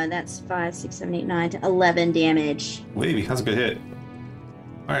 That's 5, 6, 7, 8, 9, 10, 11 damage. Wavy, that's a good hit.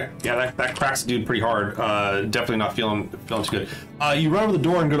 All right, yeah, that cracks the dude pretty hard. Definitely not feeling too good. You run over the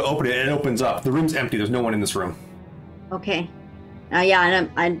door and go to open it, and it opens up. The room's empty. There's no one in this room. Okay. Yeah,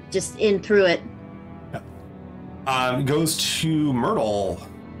 and I'm just in through it. Yeah. Goes to Myrtle.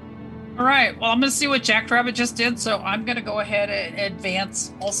 All right. Well, I'm gonna see what Jackrabbit just did, so I'm gonna go ahead and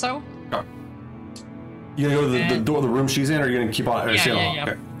advance also. Okay. You gonna go to the door of the room she's in, or are you gonna keep on? Yeah.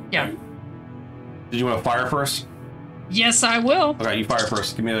 Okay. Yeah. Did you want to fire first? Yes, I will. Okay, you fire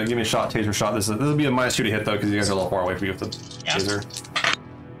first. Give me a shot, taser shot. This will be a -2 to hit though, because you guys are a little far away from you with the taser.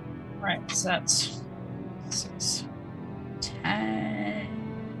 All right, so that's 6, 10,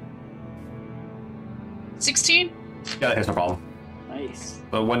 16. Yeah, that hits, no problem. Nice.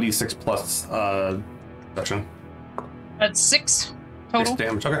 So 1d6 plus section. That's 6 total. 6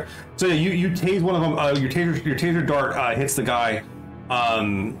 damage. Okay. So yeah, you tase one of them. Your taser dart hits the guy,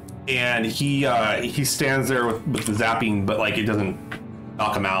 and he stands there with the zapping, but it doesn't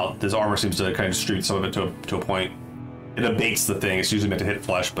knock him out. His armor seems to kind of distribute some of it to a point. It abates the thing. It's usually meant to hit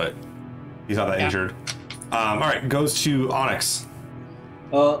flesh, but he's not that injured. All right, goes to Onyx.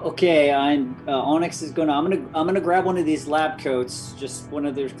 Okay, Onyx is gonna. I'm gonna grab one of these lab coats, just one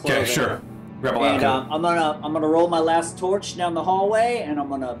of their clothing. Okay, sure. Grab a lab coat. I'm gonna roll my last torch down the hallway, and I'm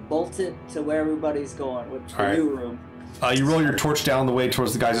gonna bolt it to where everybody's going, which the new room. You roll your torch down the way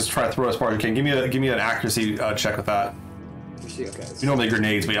towards the guys. Just try to throw as far as you can. Give me an accuracy check with that. Okay. You normally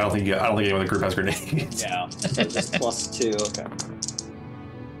grenades, but I don't think anyone in the group has grenades. Yeah. So just +2. Okay.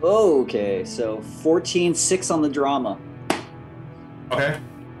 Okay, so 14, 6 on the drama. Okay.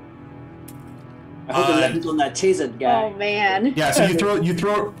 I hope it lands on that taser guy. Oh man. Yeah, so you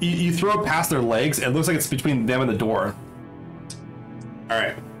throw it past their legs. It looks like it's between them and the door. All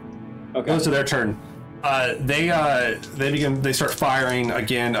right. Okay. Goes to their turn. They start firing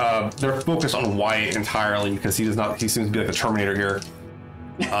again. They're focused on Wyatt entirely because he seems to be like the Terminator here.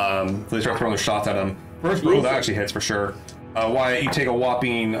 So they start throwing their shots at him. First blow that actually hits for sure. Wyatt, you take a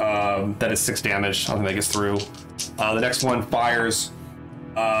whopping that is 6 damage. I don't think that gets through. The next one fires.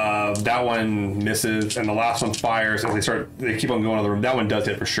 That one misses, and the last one fires as they keep on going to the room. That one does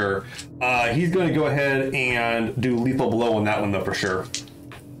hit for sure. He's going to go ahead and do lethal blow on that one though for sure.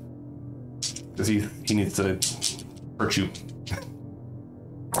 Because he needs to hurt you.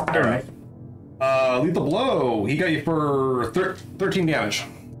 Alright. Lethal blow. He got you for 13 damage.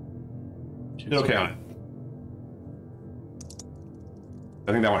 Did okay on it.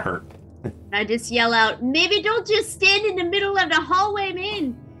 I think that one hurt. I just yell out, maybe don't just stand in the middle of the hallway,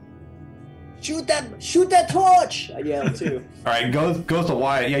 man. Shoot that torch! I yell too. Alright, goes to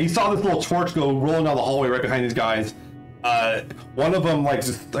Wyatt. Yeah, you saw this little torch go rolling down the hallway right behind these guys. One of them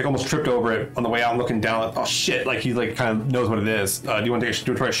just almost tripped over it on the way out and looking down. Like, oh shit! Like he kind of knows what it is. Do you want to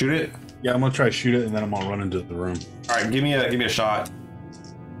try to shoot it? Yeah, I'm gonna try to shoot it and then I'm gonna run into the room. All right, give me a shot.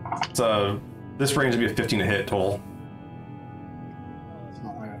 So this range would be a 15 to hit total.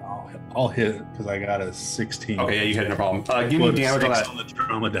 I'll hit it because I got a 16. Okay, yeah, you hit no problem. Give me damage on that. On the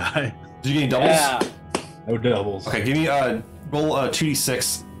drama die. Did you get any doubles? Yeah. No doubles. Okay, give me roll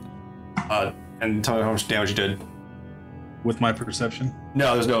 2d6 and tell me how much damage you did. With my perception?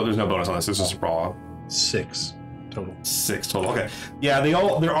 No, there's no bonus on this. This is just a brawl. 6 total. 6 total. Okay. Yeah,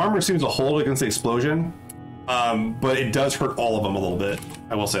 their armor seems to hold against the explosion, but it does hurt all of them a little bit.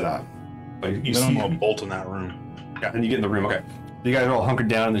 I will say that. Like you see, I'm gonna bolt in that room. Yeah, and you get in the room. Okay. You guys are all hunkered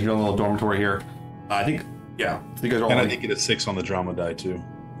down in this little dormitory here. I think, yeah. So you guys are all. And I did get a 6 on the drama die too.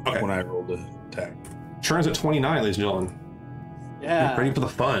 Okay. When I rolled the attack. Turns at 29, ladies and gentlemen. Yeah. Ready for the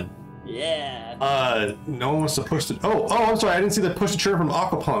fun. Yeah. No one wants to push the. Oh, I'm sorry. I didn't see the push the trigger from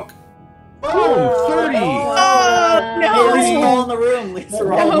Aquapunk. Boom! 30. Oh No. Hey, no! Lisa, all in the room. Lisa,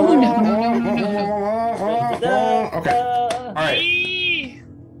 No. Okay. All right.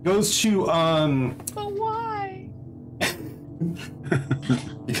 Goes to But why?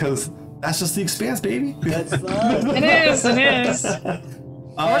 because that's just the Expanse, baby. That's fun. It is.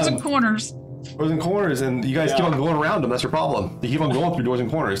 Doors and corners. Doors and corners, and you guys keep on going around them. That's your problem. You keep on going through doors and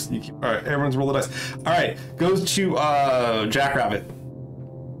corners. All right, everyone's roll the dice. All right, goes to Jackrabbit.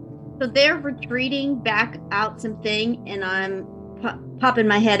 So they're retreating back out something, and I'm popping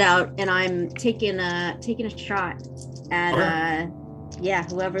my head out, and I'm taking a shot at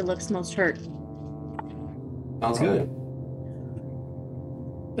whoever looks most hurt. Sounds good.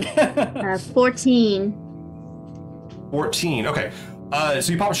 14. 14. Okay.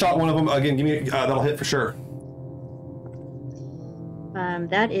 So you pop a shot at one of them. Again, give me that'll hit for sure.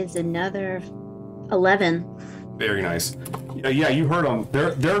 That is another 11. Very nice. Yeah, you heard them.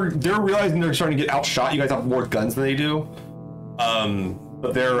 They're realizing they're starting to get outshot. You guys have more guns than they do.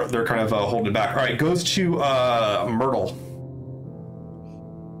 But they're kind of holding it back. All right, goes to Myrtle.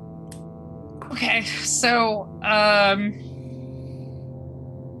 Okay, so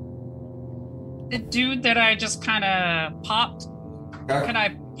the dude that I just kind of popped. Okay. Can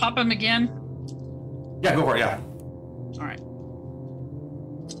I pop him again? Yeah, go for it. Yeah. All right.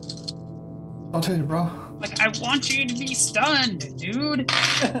 I'll tell you, bro. Like, I want you to be stunned, dude.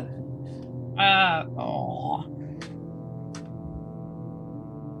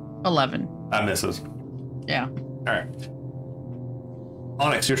 11. That misses. Yeah. All right.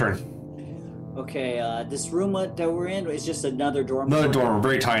 Onyx, your turn. Okay, this room that we're in is just another dorm. Another dorm,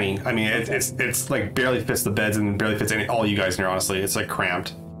 very tiny. I mean, it's like barely fits the beds and barely fits all you guys in here. Honestly, it's like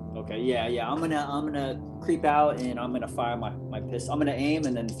cramped. Okay, yeah. I'm gonna creep out and I'm gonna fire my pistol. I'm gonna aim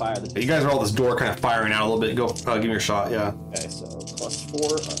and then fire the pistol. You guys are all this door kind of firing out a little bit. Go, give me your shot. Yeah. Okay, so +4.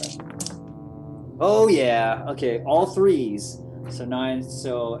 All right. Oh yeah. Okay, all 3s. So 9.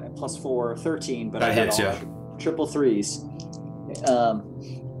 So +4, 13. But That I got hits, all yeah. triple 3s.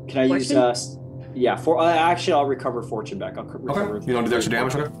 Can I use yeah, actually I'll recover fortune back. I'll recover. Okay. You don't do the extra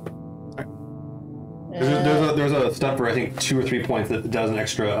damage, okay? There's a step for I think 2 or 3 points that does an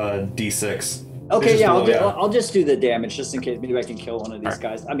extra D6. Okay, yeah, I'll just do the damage just in case. Maybe I can kill one of these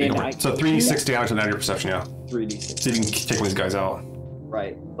guys. I mean, so 3d6 damage and add your perception, yeah. 3d6. So you can take one of these guys out.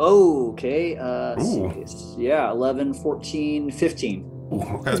 Right. Oh, okay. Yeah, 11, 14, 15. Ooh,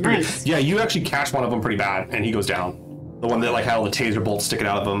 okay, that's pretty good. Yeah, you actually catch one of them pretty bad, and he goes down. The one that like had all the taser bolts sticking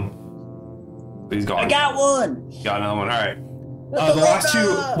out of him. But he's gone. I got one. Got another one. All right. The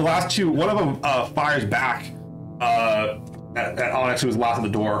last two. One of them fires back at Onyx, who was last at the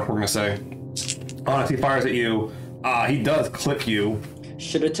door. We're gonna say. Onyx, he fires at you. He does clip you.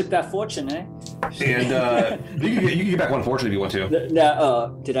 Should have took that fortune, eh? And you can get back one fortune if you want to.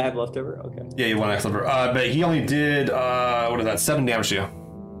 No, did I have leftover? Okay. Yeah, you want leftover. But he only did what is that? 7 damage to you.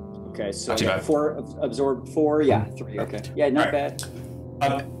 Okay, so not too bad. 4 absorb 4. Yeah, 3. Okay. Yeah, not bad.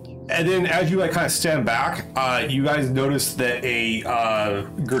 And then as you like kind of stand back, you guys notice that a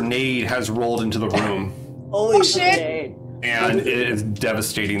grenade has rolled into the room. Holy shit! And it is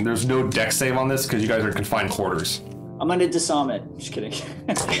devastating. There's no dex save on this because you guys are in confined quarters. I'm gonna disarm it. Just kidding.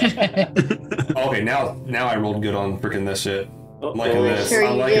 Okay, now I rolled good on freaking this shit. I'm liking this. Sure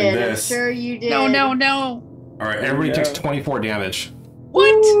I'm liking did. this. I'm sure you did. No. All right, everybody takes 24 damage.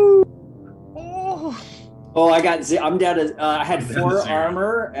 What? Oh, I'm down to. I had 4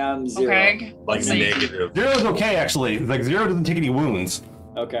 armor. 0. Okay. Like negative. 0 is okay actually. Like 0 doesn't take any wounds.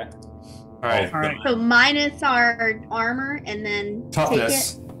 Okay. All right. So minus our armor and then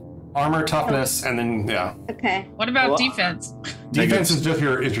Toughness. take it. Armor, toughness, and then yeah. Okay. What about defense? Defense is just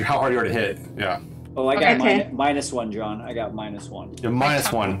your how hard you are to hit. Yeah. Oh, I got -1, John. I got -1. You're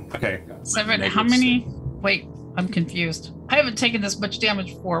 -1. Okay. 7. How many? Wait, I'm confused. I haven't taken this much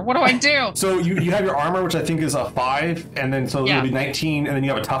damage before. What do I do? So you have your armor, which I think is a 5, and then so it'll be 19, and then you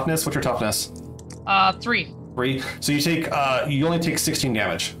have a toughness. What's your toughness? 3. 3. So you take you only take 16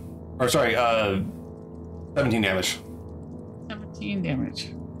 damage, or sorry, 17 damage. 17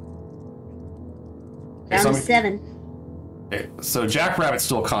 damage. Down to 7. Okay, so Jackrabbit's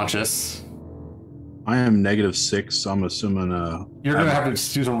still conscious. I am -6, so I'm assuming You're gonna have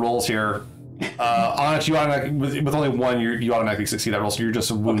to do some rolls here. Onyx, you automatically with only 1, you automatically succeed that roll, so you're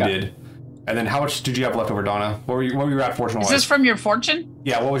just wounded. Okay. And then how much did you have left over, Donna? What were you at fortune-wise? Is this from your fortune?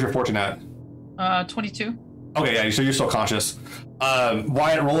 Yeah, what was your fortune at? 22. Okay, yeah, so you're still conscious.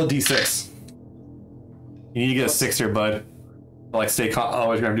 Wyatt, roll a d6. You need to get a 6 here, bud. Like stay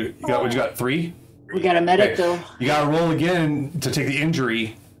what you gonna do? You got 3? We got a medic though. You gotta roll again to take the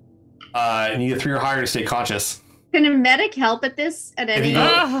injury. And you get 3 or higher to stay conscious. Can a medic help at this at any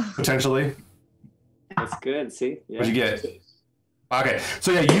point? Potentially. That's good. See? Yeah. What'd you get? Okay,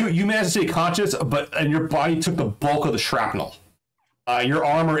 so yeah, you managed to stay conscious, and your body took the bulk of the shrapnel. Your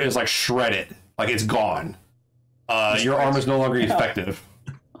armor is like shredded, like it's gone. Your armor is no longer effective.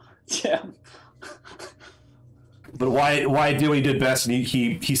 Yeah. But why did what he did best, and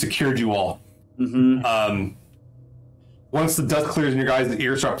he secured you all. Mm-hmm. Once the dust clears and your guys'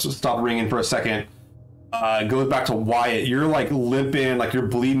 ears stop ringing for a second, goes back to Wyatt. You're like limping, like you're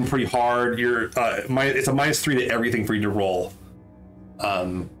bleeding pretty hard. You're it's a -3 to everything for you to roll.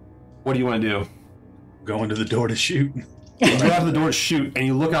 What do you want to do? Go into the door to shoot. You go out to the door to shoot, and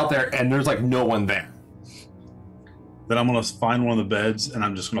you look out there, and there's like no one there. Then I'm gonna find one of the beds, and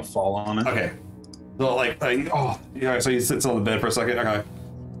I'm just gonna fall on it. Okay. So so he sits on the bed for a second. Okay.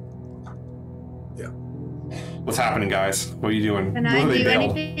 Yeah. What's happening, guys? What are you doing? Can I do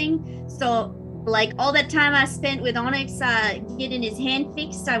anything? So, like all that time I spent with Onyx getting his hand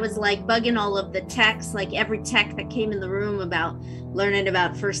fixed, I was like bugging all of the techs, like every tech that came in the room about learning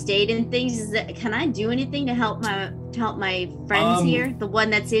about first aid and things. Can I do anything to help my friends here? The one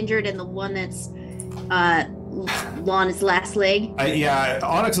that's injured and the one that's on his last leg. Yeah,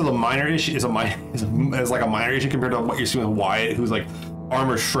 Onyx is a minor issue. Is like a minor issue compared to what you're seeing with Wyatt, who's like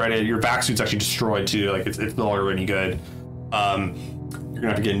armor shredded. Your back suit's actually destroyed too. Like it's no longer any good. You're gonna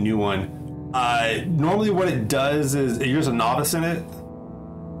have to get a new one. Normally, what it does is you're just a novice in it.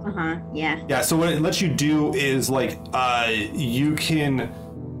 Yeah. Yeah. So what it lets you do is like you can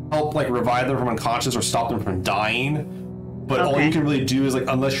help like revive them from unconscious or stop them from dying. But all you can really do is like,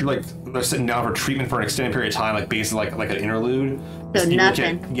 unless you're like they're sitting down for treatment for an extended period of time, like basically like an interlude. So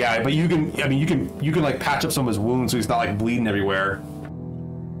nothing. Yeah, but you can. I mean, you can like patch up some of his wounds so he's not like bleeding everywhere.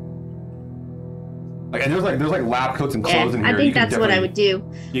 Like, and there's like lab coats and clothes in here. I think that's what I would do.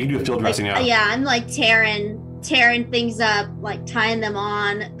 You can do a field dressing, Yeah, I'm like tearing tearing things up, like tying them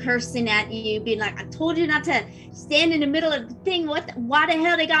on, cursing at you, being like, I told you not to stand in the middle of the thing. Why the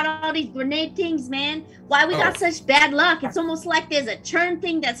hell they got all these grenade things, man? Why we got such bad luck? It's almost like there's a churn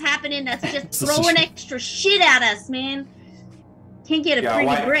thing that's happening that's just throwing extra shit at us, man. Can't get a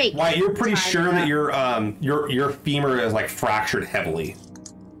pretty break. Why you're pretty sure that your femur is like fractured heavily.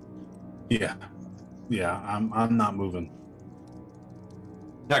 Yeah. Yeah, I'm not moving.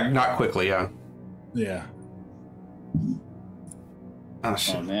 Not quickly, yeah. Yeah. Oh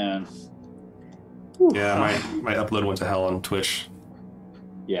shit. Oh man. Yeah, my upload went to hell on Twitch.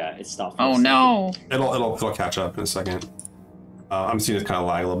 Yeah, it stopped. Oh no. It'll catch up in a second. I'm seeing it kind of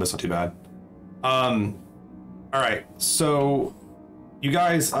lag a little bit. It's not too bad. All right, so you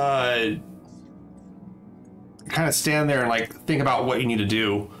guys kind of stand there and like think about what you need to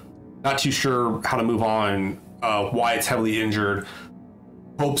do. Not too sure how to move on. Why it's heavily injured.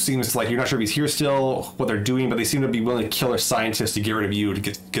 Hope seems like you're not sure if he's here still, what they're doing, but they seem to be willing to kill their scientists to get rid of you to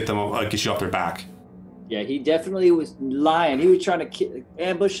get you off their back. Yeah, he definitely was lying. He was trying to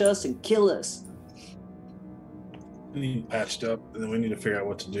ambush us and kill us. We need patched up, and then we need to figure out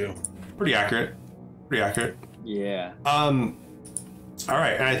what to do. Pretty accurate. Yeah. All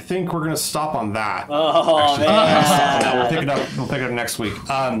right, and I think we're gonna stop on that. Oh man. We'll pick it up next week.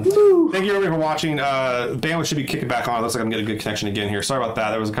 Thank you everybody for watching. Bandwidth should be kicking back on. It looks like I'm getting a good connection again here. Sorry about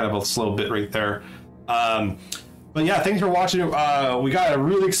that. There was kind of a slow bit right there. But yeah, thanks for watching. We got a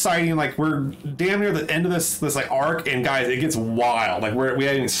really exciting, like we're damn near the end of this like arc, and guys, it gets wild. Like we haven't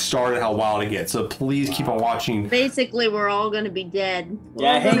even started how wild it gets. So please keep on watching. Basically, we're all gonna be dead.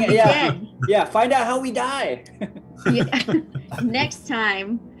 Yeah. Find out how we die. Next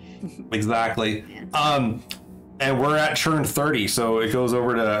time. Exactly. Yeah. And we're at churn 30, so it goes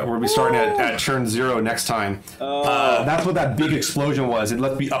over to we'll be starting at churn 0 next time. That's what that big explosion was. It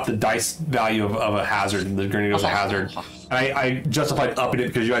let me up the dice value of a hazard, and the grenade was a hazard. And I justified upping it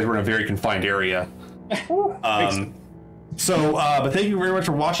because you guys were in a very confined area. But thank you very much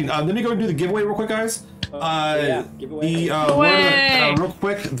for watching. Let me go and do the giveaway real quick, guys. Giveaway. Real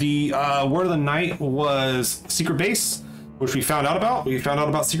quick, the word of the night was secret base, which we found out about. We found out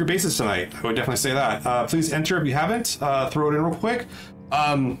about secret bases tonight. I would definitely say that. Please enter if you haven't. Throw it in real quick.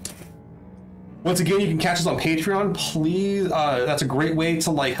 Once again, you can catch us on Patreon. Please, that's a great way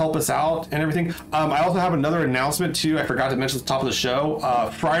to like help us out and everything. I also have another announcement too. I forgot to mention at the top of the show.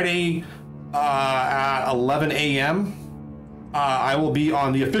 Friday at 11 a.m. I will be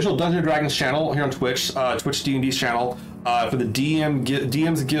on the official Dungeons & Dragons channel here on Twitch, Twitch D&D's channel, for the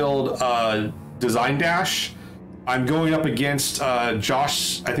DM's Guild Design Dash. I'm going up against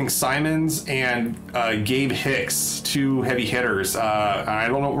Josh, I think Simons, and Gabe Hicks, two heavy hitters. I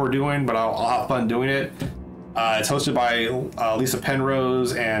don't know what we're doing, but I'll have fun doing it. It's hosted by Lisa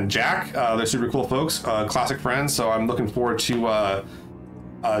Penrose and Jack. They're super cool folks, classic friends, so I'm looking forward to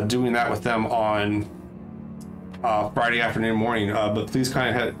doing that with them on Friday afternoon, morning. But please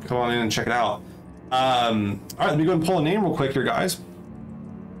kind of come on in and check it out. All right, let me go and pull a name real quick here, guys.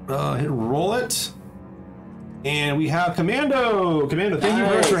 Hit roll it. And we have Commando. Thank you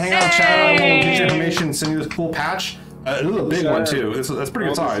very much for hanging out, chat. We'll get your information, send you this cool patch. This is a big one too. That's pretty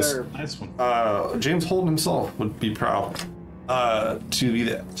good size. Nice one. James Holden himself would be proud to be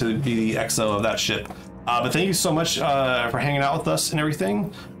the XO of that ship. But thank you so much for hanging out with us and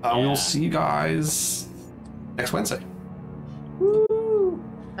everything. We will see you guys next Wednesday.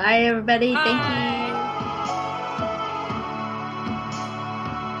 Bye, everybody. Thank you.